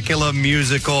Dracula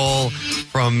musical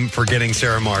from Forgetting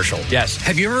Sarah Marshall. Yes.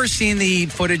 Have you ever seen the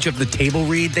footage of the table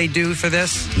read they do for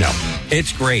this? No.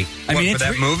 It's great. For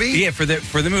that movie? Yeah, for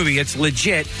the movie. It's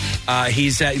legit.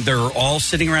 They're all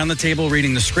sitting around the table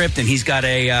reading the script, and he's got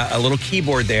a little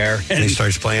keyboard there. And he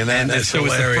starts playing that? And so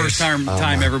it's hilarious. the first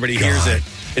time everybody hears it.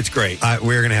 It's great.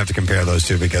 We're going to have to compare those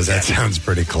two because that sounds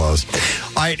pretty close.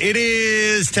 All right, it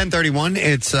is 10:31.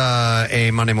 It's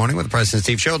a Monday morning with the Preston and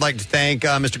Steve Show. I'd like to thank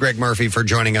Mr. Greg Murphy for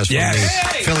joining us from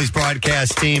the Phillies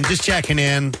broadcast team. Just checking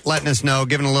in, letting us know,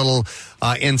 giving a little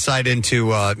insight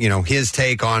into his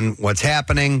take on what's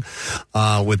happening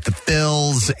with the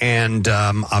Phils, and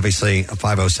obviously a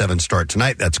 5:07 start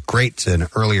tonight. That's great. It's an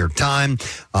earlier time.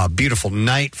 Beautiful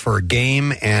night for a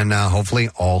game, and hopefully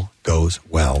all goes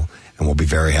well. And we'll be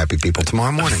very happy people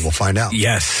tomorrow morning. We'll find out.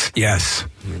 Yes.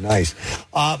 Nice.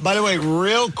 By the way,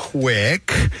 real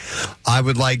quick, I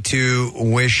would like to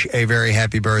wish a very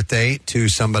happy birthday to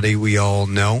somebody we all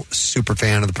know, super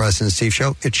fan of the Preston and Steve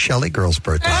Show. It's Shelly Girl's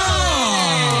birthday.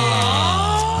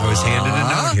 I was handed a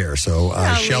note here. So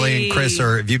Shelly and Chris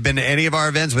if you've been to any of our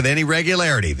events with any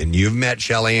regularity, then you've met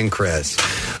Shelly and Chris.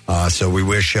 So we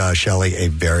wish Shelly a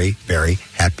very, very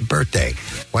happy birthday.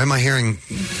 Why am I hearing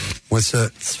What's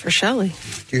the? It's for Shelley.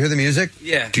 Do you hear the music?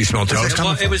 Yeah. Do you smell toast?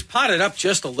 Well, it was potted up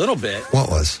just a little bit. What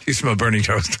was? Do you smell burning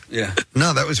toast? Yeah.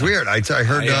 No, that was weird. I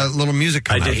heard a little music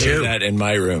I come out. did hear that in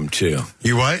my room, too.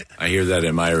 You what? I hear that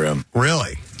in my room.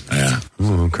 Really? Yeah.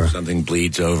 Oh, okay. Something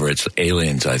bleeds over. It's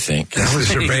aliens, I think. That's the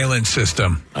surveillance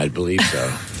system. I believe so.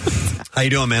 How you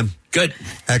doing, man? Good.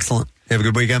 Excellent. You have a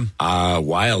good weekend?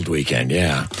 Wild weekend,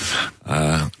 yeah.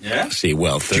 Yeah? See,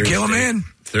 well, Thursday. Did you kill a man?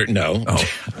 No,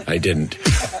 I didn't.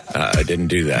 I didn't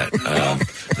do that.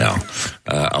 No.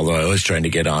 Although I was trying to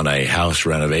get on a house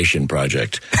renovation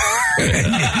project.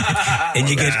 And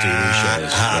you get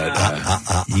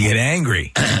you get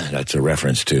angry. That's a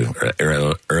reference to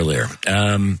earlier.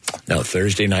 No,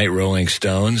 Thursday night, Rolling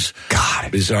Stones.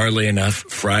 God. Bizarrely enough,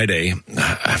 Friday,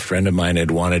 a friend of mine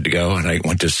had wanted to go, and I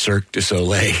went to Cirque du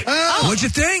Soleil. What'd you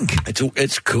think?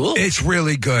 It's cool. It's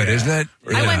really good, isn't it?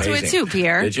 I went to it too,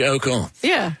 Pierre. Did you? Oh, cool.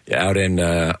 Yeah. Out in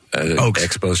Oaks.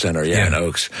 Expo Center, in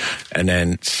Oaks. And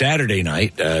then Saturday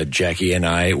night, Jackie and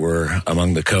I were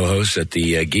among the co-hosts at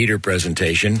the Geeter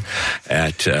presentation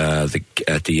at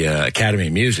the Academy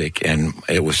of Music, and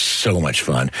it was so much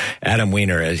fun. Adam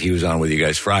Weiner, as he was on with you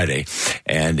guys Friday,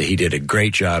 and he did a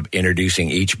great job introducing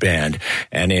each band.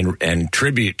 And in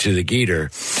tribute to the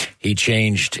Geeter, he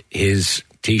changed his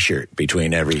T-shirt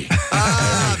between every.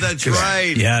 That's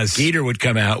right. Yes. Geeter would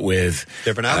come out with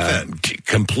different outfit,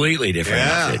 completely different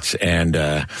outfits, and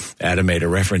Adam made a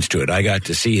reference to it. I got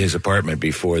to see his apartment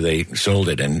before they sold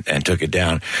it and took it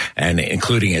down, and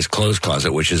including his clothes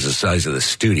closet, which is the size of the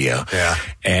studio. Yeah.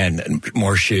 And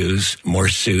more shoes, more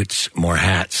suits, more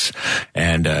hats,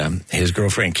 and his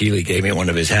girlfriend Keely gave me one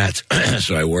of his hats,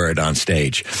 so I wore it on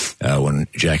stage when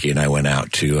Jackie and I went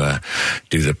out to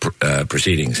do the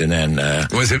proceedings, and then.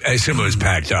 Was it? I assume it was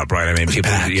packed up, right? I mean,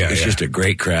 people. Packed. Yeah, it was just a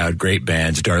great crowd, great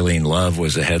bands. Darlene Love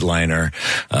was the headliner.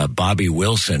 Bobby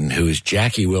Wilson, who is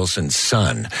Jackie Wilson's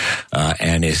son,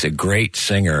 and is a great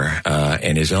singer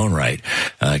in his own right,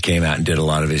 came out and did a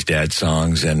lot of his dad's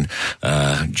songs. And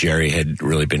Jerry had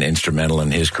really been instrumental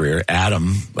in his career.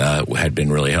 Adam had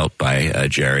been really helped by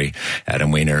Jerry,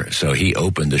 Adam Weiner. So he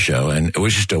opened the show, and it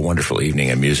was just a wonderful evening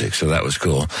of music. So that was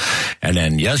cool. And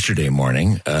then yesterday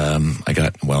morning,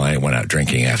 I went out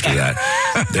drinking after that.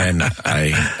 Then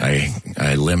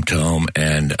I limped home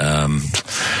and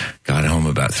got home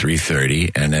about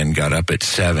 3:30, and then got up at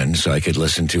 7 so I could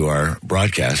listen to our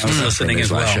broadcast. I was listening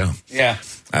as well. Show. Yeah.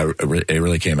 It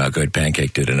really came out good.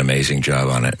 Pancake did an amazing job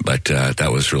on it, but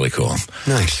that was really cool.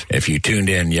 Nice. If you tuned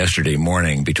in yesterday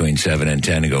morning between 7 and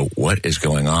 10 and go, what is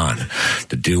going on?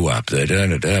 The doo-wop, the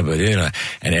da-da-da,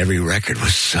 and every record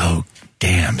was so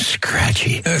damn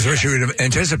scratchy. That's what you would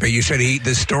anticipate. You said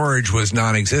the storage was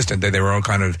non-existent, that they were all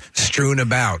kind of strewn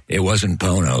about. It wasn't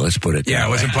Pono, let's put it that way. It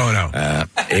wasn't Pono.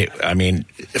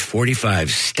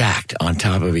 45 stacked on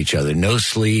top of each other, no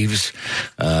sleeves.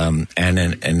 And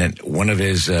then one of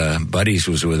his buddies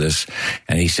was with us,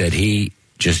 and he said he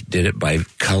just did it by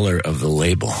color of the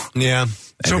label. Yeah.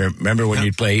 So, remember when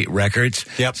you'd play records?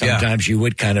 Yep. Sometimes you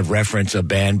would kind of reference a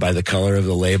band by the color of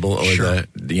the label or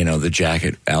the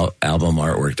jacket, album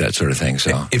artwork, that sort of thing.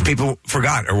 So if people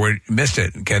forgot or missed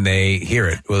it, can they hear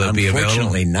it? Will it be available?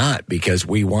 Unfortunately not, because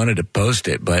we wanted to post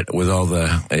it, but with all the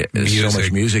so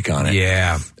much music on it,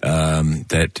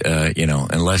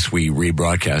 unless we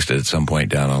rebroadcast it at some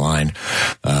point down the line,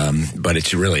 but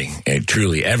it's really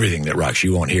truly everything that rocks.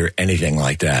 You won't hear anything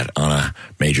like that on a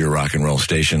major rock and roll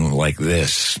station like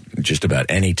this just about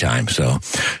any time. So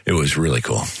it was really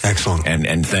cool. Excellent.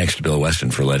 And thanks to Bill Weston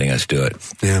for letting us do it.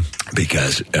 Yeah.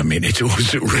 Because, I mean, it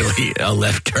was really a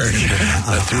left turn,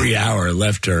 a 3-hour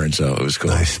left turn. So it was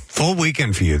cool. Nice. Full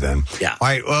weekend for you then. Yeah. All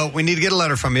right. Well, we need to get a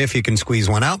letter from you if you can squeeze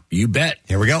one out. You bet.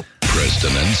 Here we go.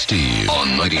 Preston and Steve on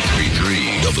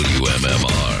 93.3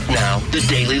 WMMR. Now, the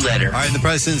Daily Letter. All right, the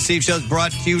Preston and Steve Show is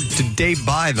brought to you today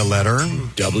by the letter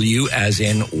W as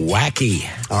in wacky.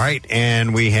 All right,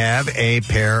 and we have a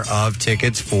pair of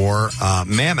tickets for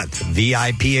Mammoth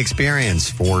VIP Experience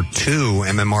for 2.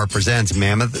 MMR presents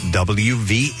Mammoth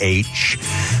WVH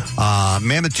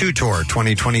Mammoth 2 Tour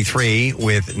 2023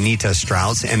 with Nita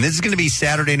Strauss. And this is going to be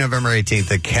Saturday, November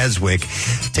 18th at Keswick.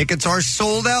 Tickets are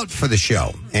sold out for the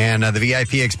show. And the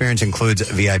VIP experience includes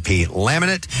VIP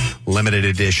laminate, limited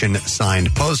edition edition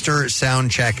signed poster,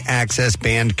 sound check access,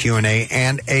 band Q&A,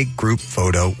 and a group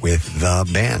photo with the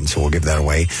band. So we'll give that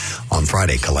away on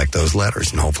Friday. Collect those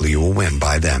letters, and hopefully you will win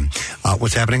by then.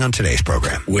 What's happening on today's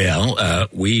program? Well,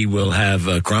 we will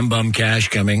have Crumb Bum Cash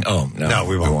coming. Oh, no,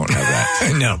 we won't have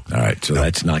that. No. All right, so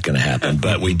that's not going to happen.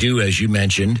 But we do, as you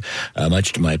mentioned,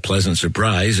 much to my pleasant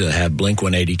surprise, have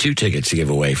Blink-182 tickets to give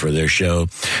away for their show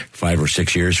 5 or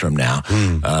 6 years from now,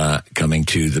 coming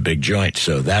to the Big Joint.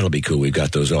 So that'll be cool. We've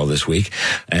got those all this week.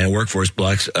 And workforce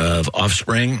blocks of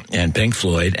Offspring and Pink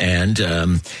Floyd. And,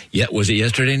 was it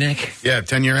yesterday, Nick? Yeah,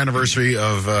 10-year anniversary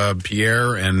of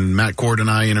Pierre and Matt Cord and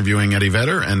I interviewing Eddie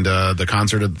Vedder and the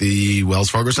concert at the Wells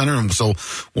Fargo Center. And so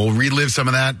we'll relive some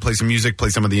of that, play some music, play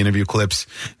some of the interview clips,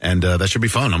 and that should be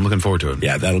fun. I'm looking forward to it.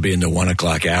 Yeah, that'll be in the 1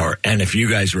 o'clock hour. And if you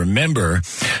guys remember,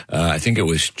 I think it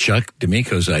was Chuck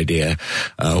D'Amico's idea,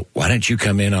 why don't you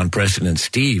come in on Preston and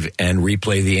Steve and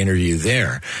replay the interview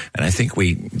there? And I think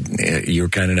you were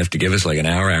kind enough to give us like an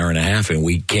hour and a half, and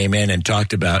we came in and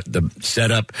talked about the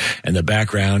setup and the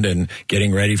background and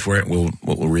getting ready for it. We'll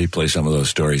replay some of those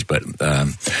stories, but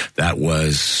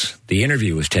the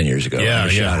interview was 10 years ago. Yeah.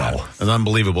 Shout out. It's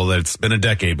unbelievable that it's been a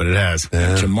decade, but it has.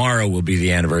 Tomorrow will be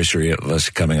the anniversary of us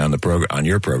coming on on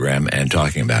your program and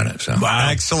talking about it. So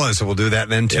Excellent. So we'll do that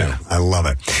then too. Yeah. I love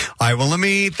it. All right. Well, let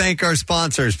me thank our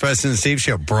sponsors. Preston and Steve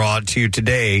Show brought to you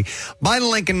today by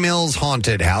Lincoln Mills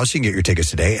Haunted House. You can get your tickets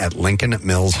today at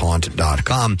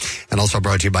LincolnMillsHaunt.com. And also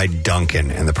brought to you by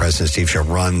Duncan. And the Preston and Steve Show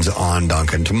runs on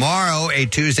Duncan. Tomorrow, a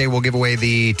Tuesday, we'll give away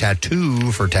the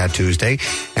tattoo for Tuesday.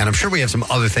 And I'm sure we have some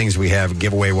other things we have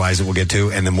giveaway-wise that we'll get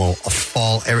to. And then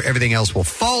everything else will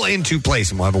fall into place.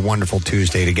 And we'll have a wonderful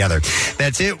Tuesday together.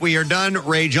 That's it. We are done.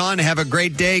 Ray John, have a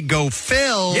great day. Go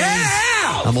Phil.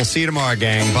 Yeah! And we'll see you tomorrow,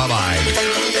 gang. Bye-bye.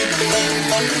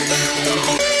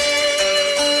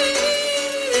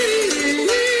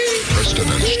 Preston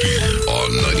and Steve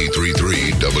on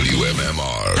 93.3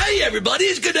 WMMR. Hey, everybody,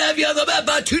 it's good to have you on the map.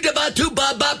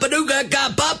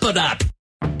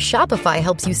 Shopify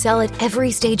helps you sell at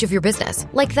every stage of your business.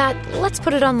 Like that, let's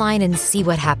put it online and see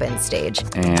what happens stage.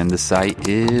 And the site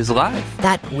is live.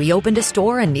 That we opened a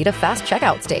store and need a fast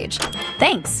checkout stage.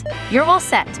 Thanks. You're all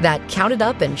set. That count it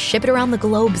up and ship it around the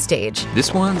globe stage.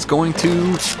 This one's going to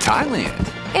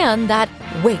Thailand. And that,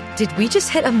 wait, did we just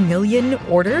hit 1 million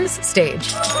orders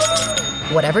stage?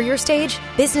 Whatever your stage,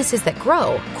 businesses that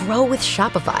grow with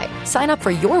Shopify. Sign up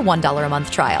for your $1 a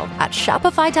month trial at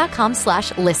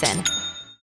shopify.com/listen.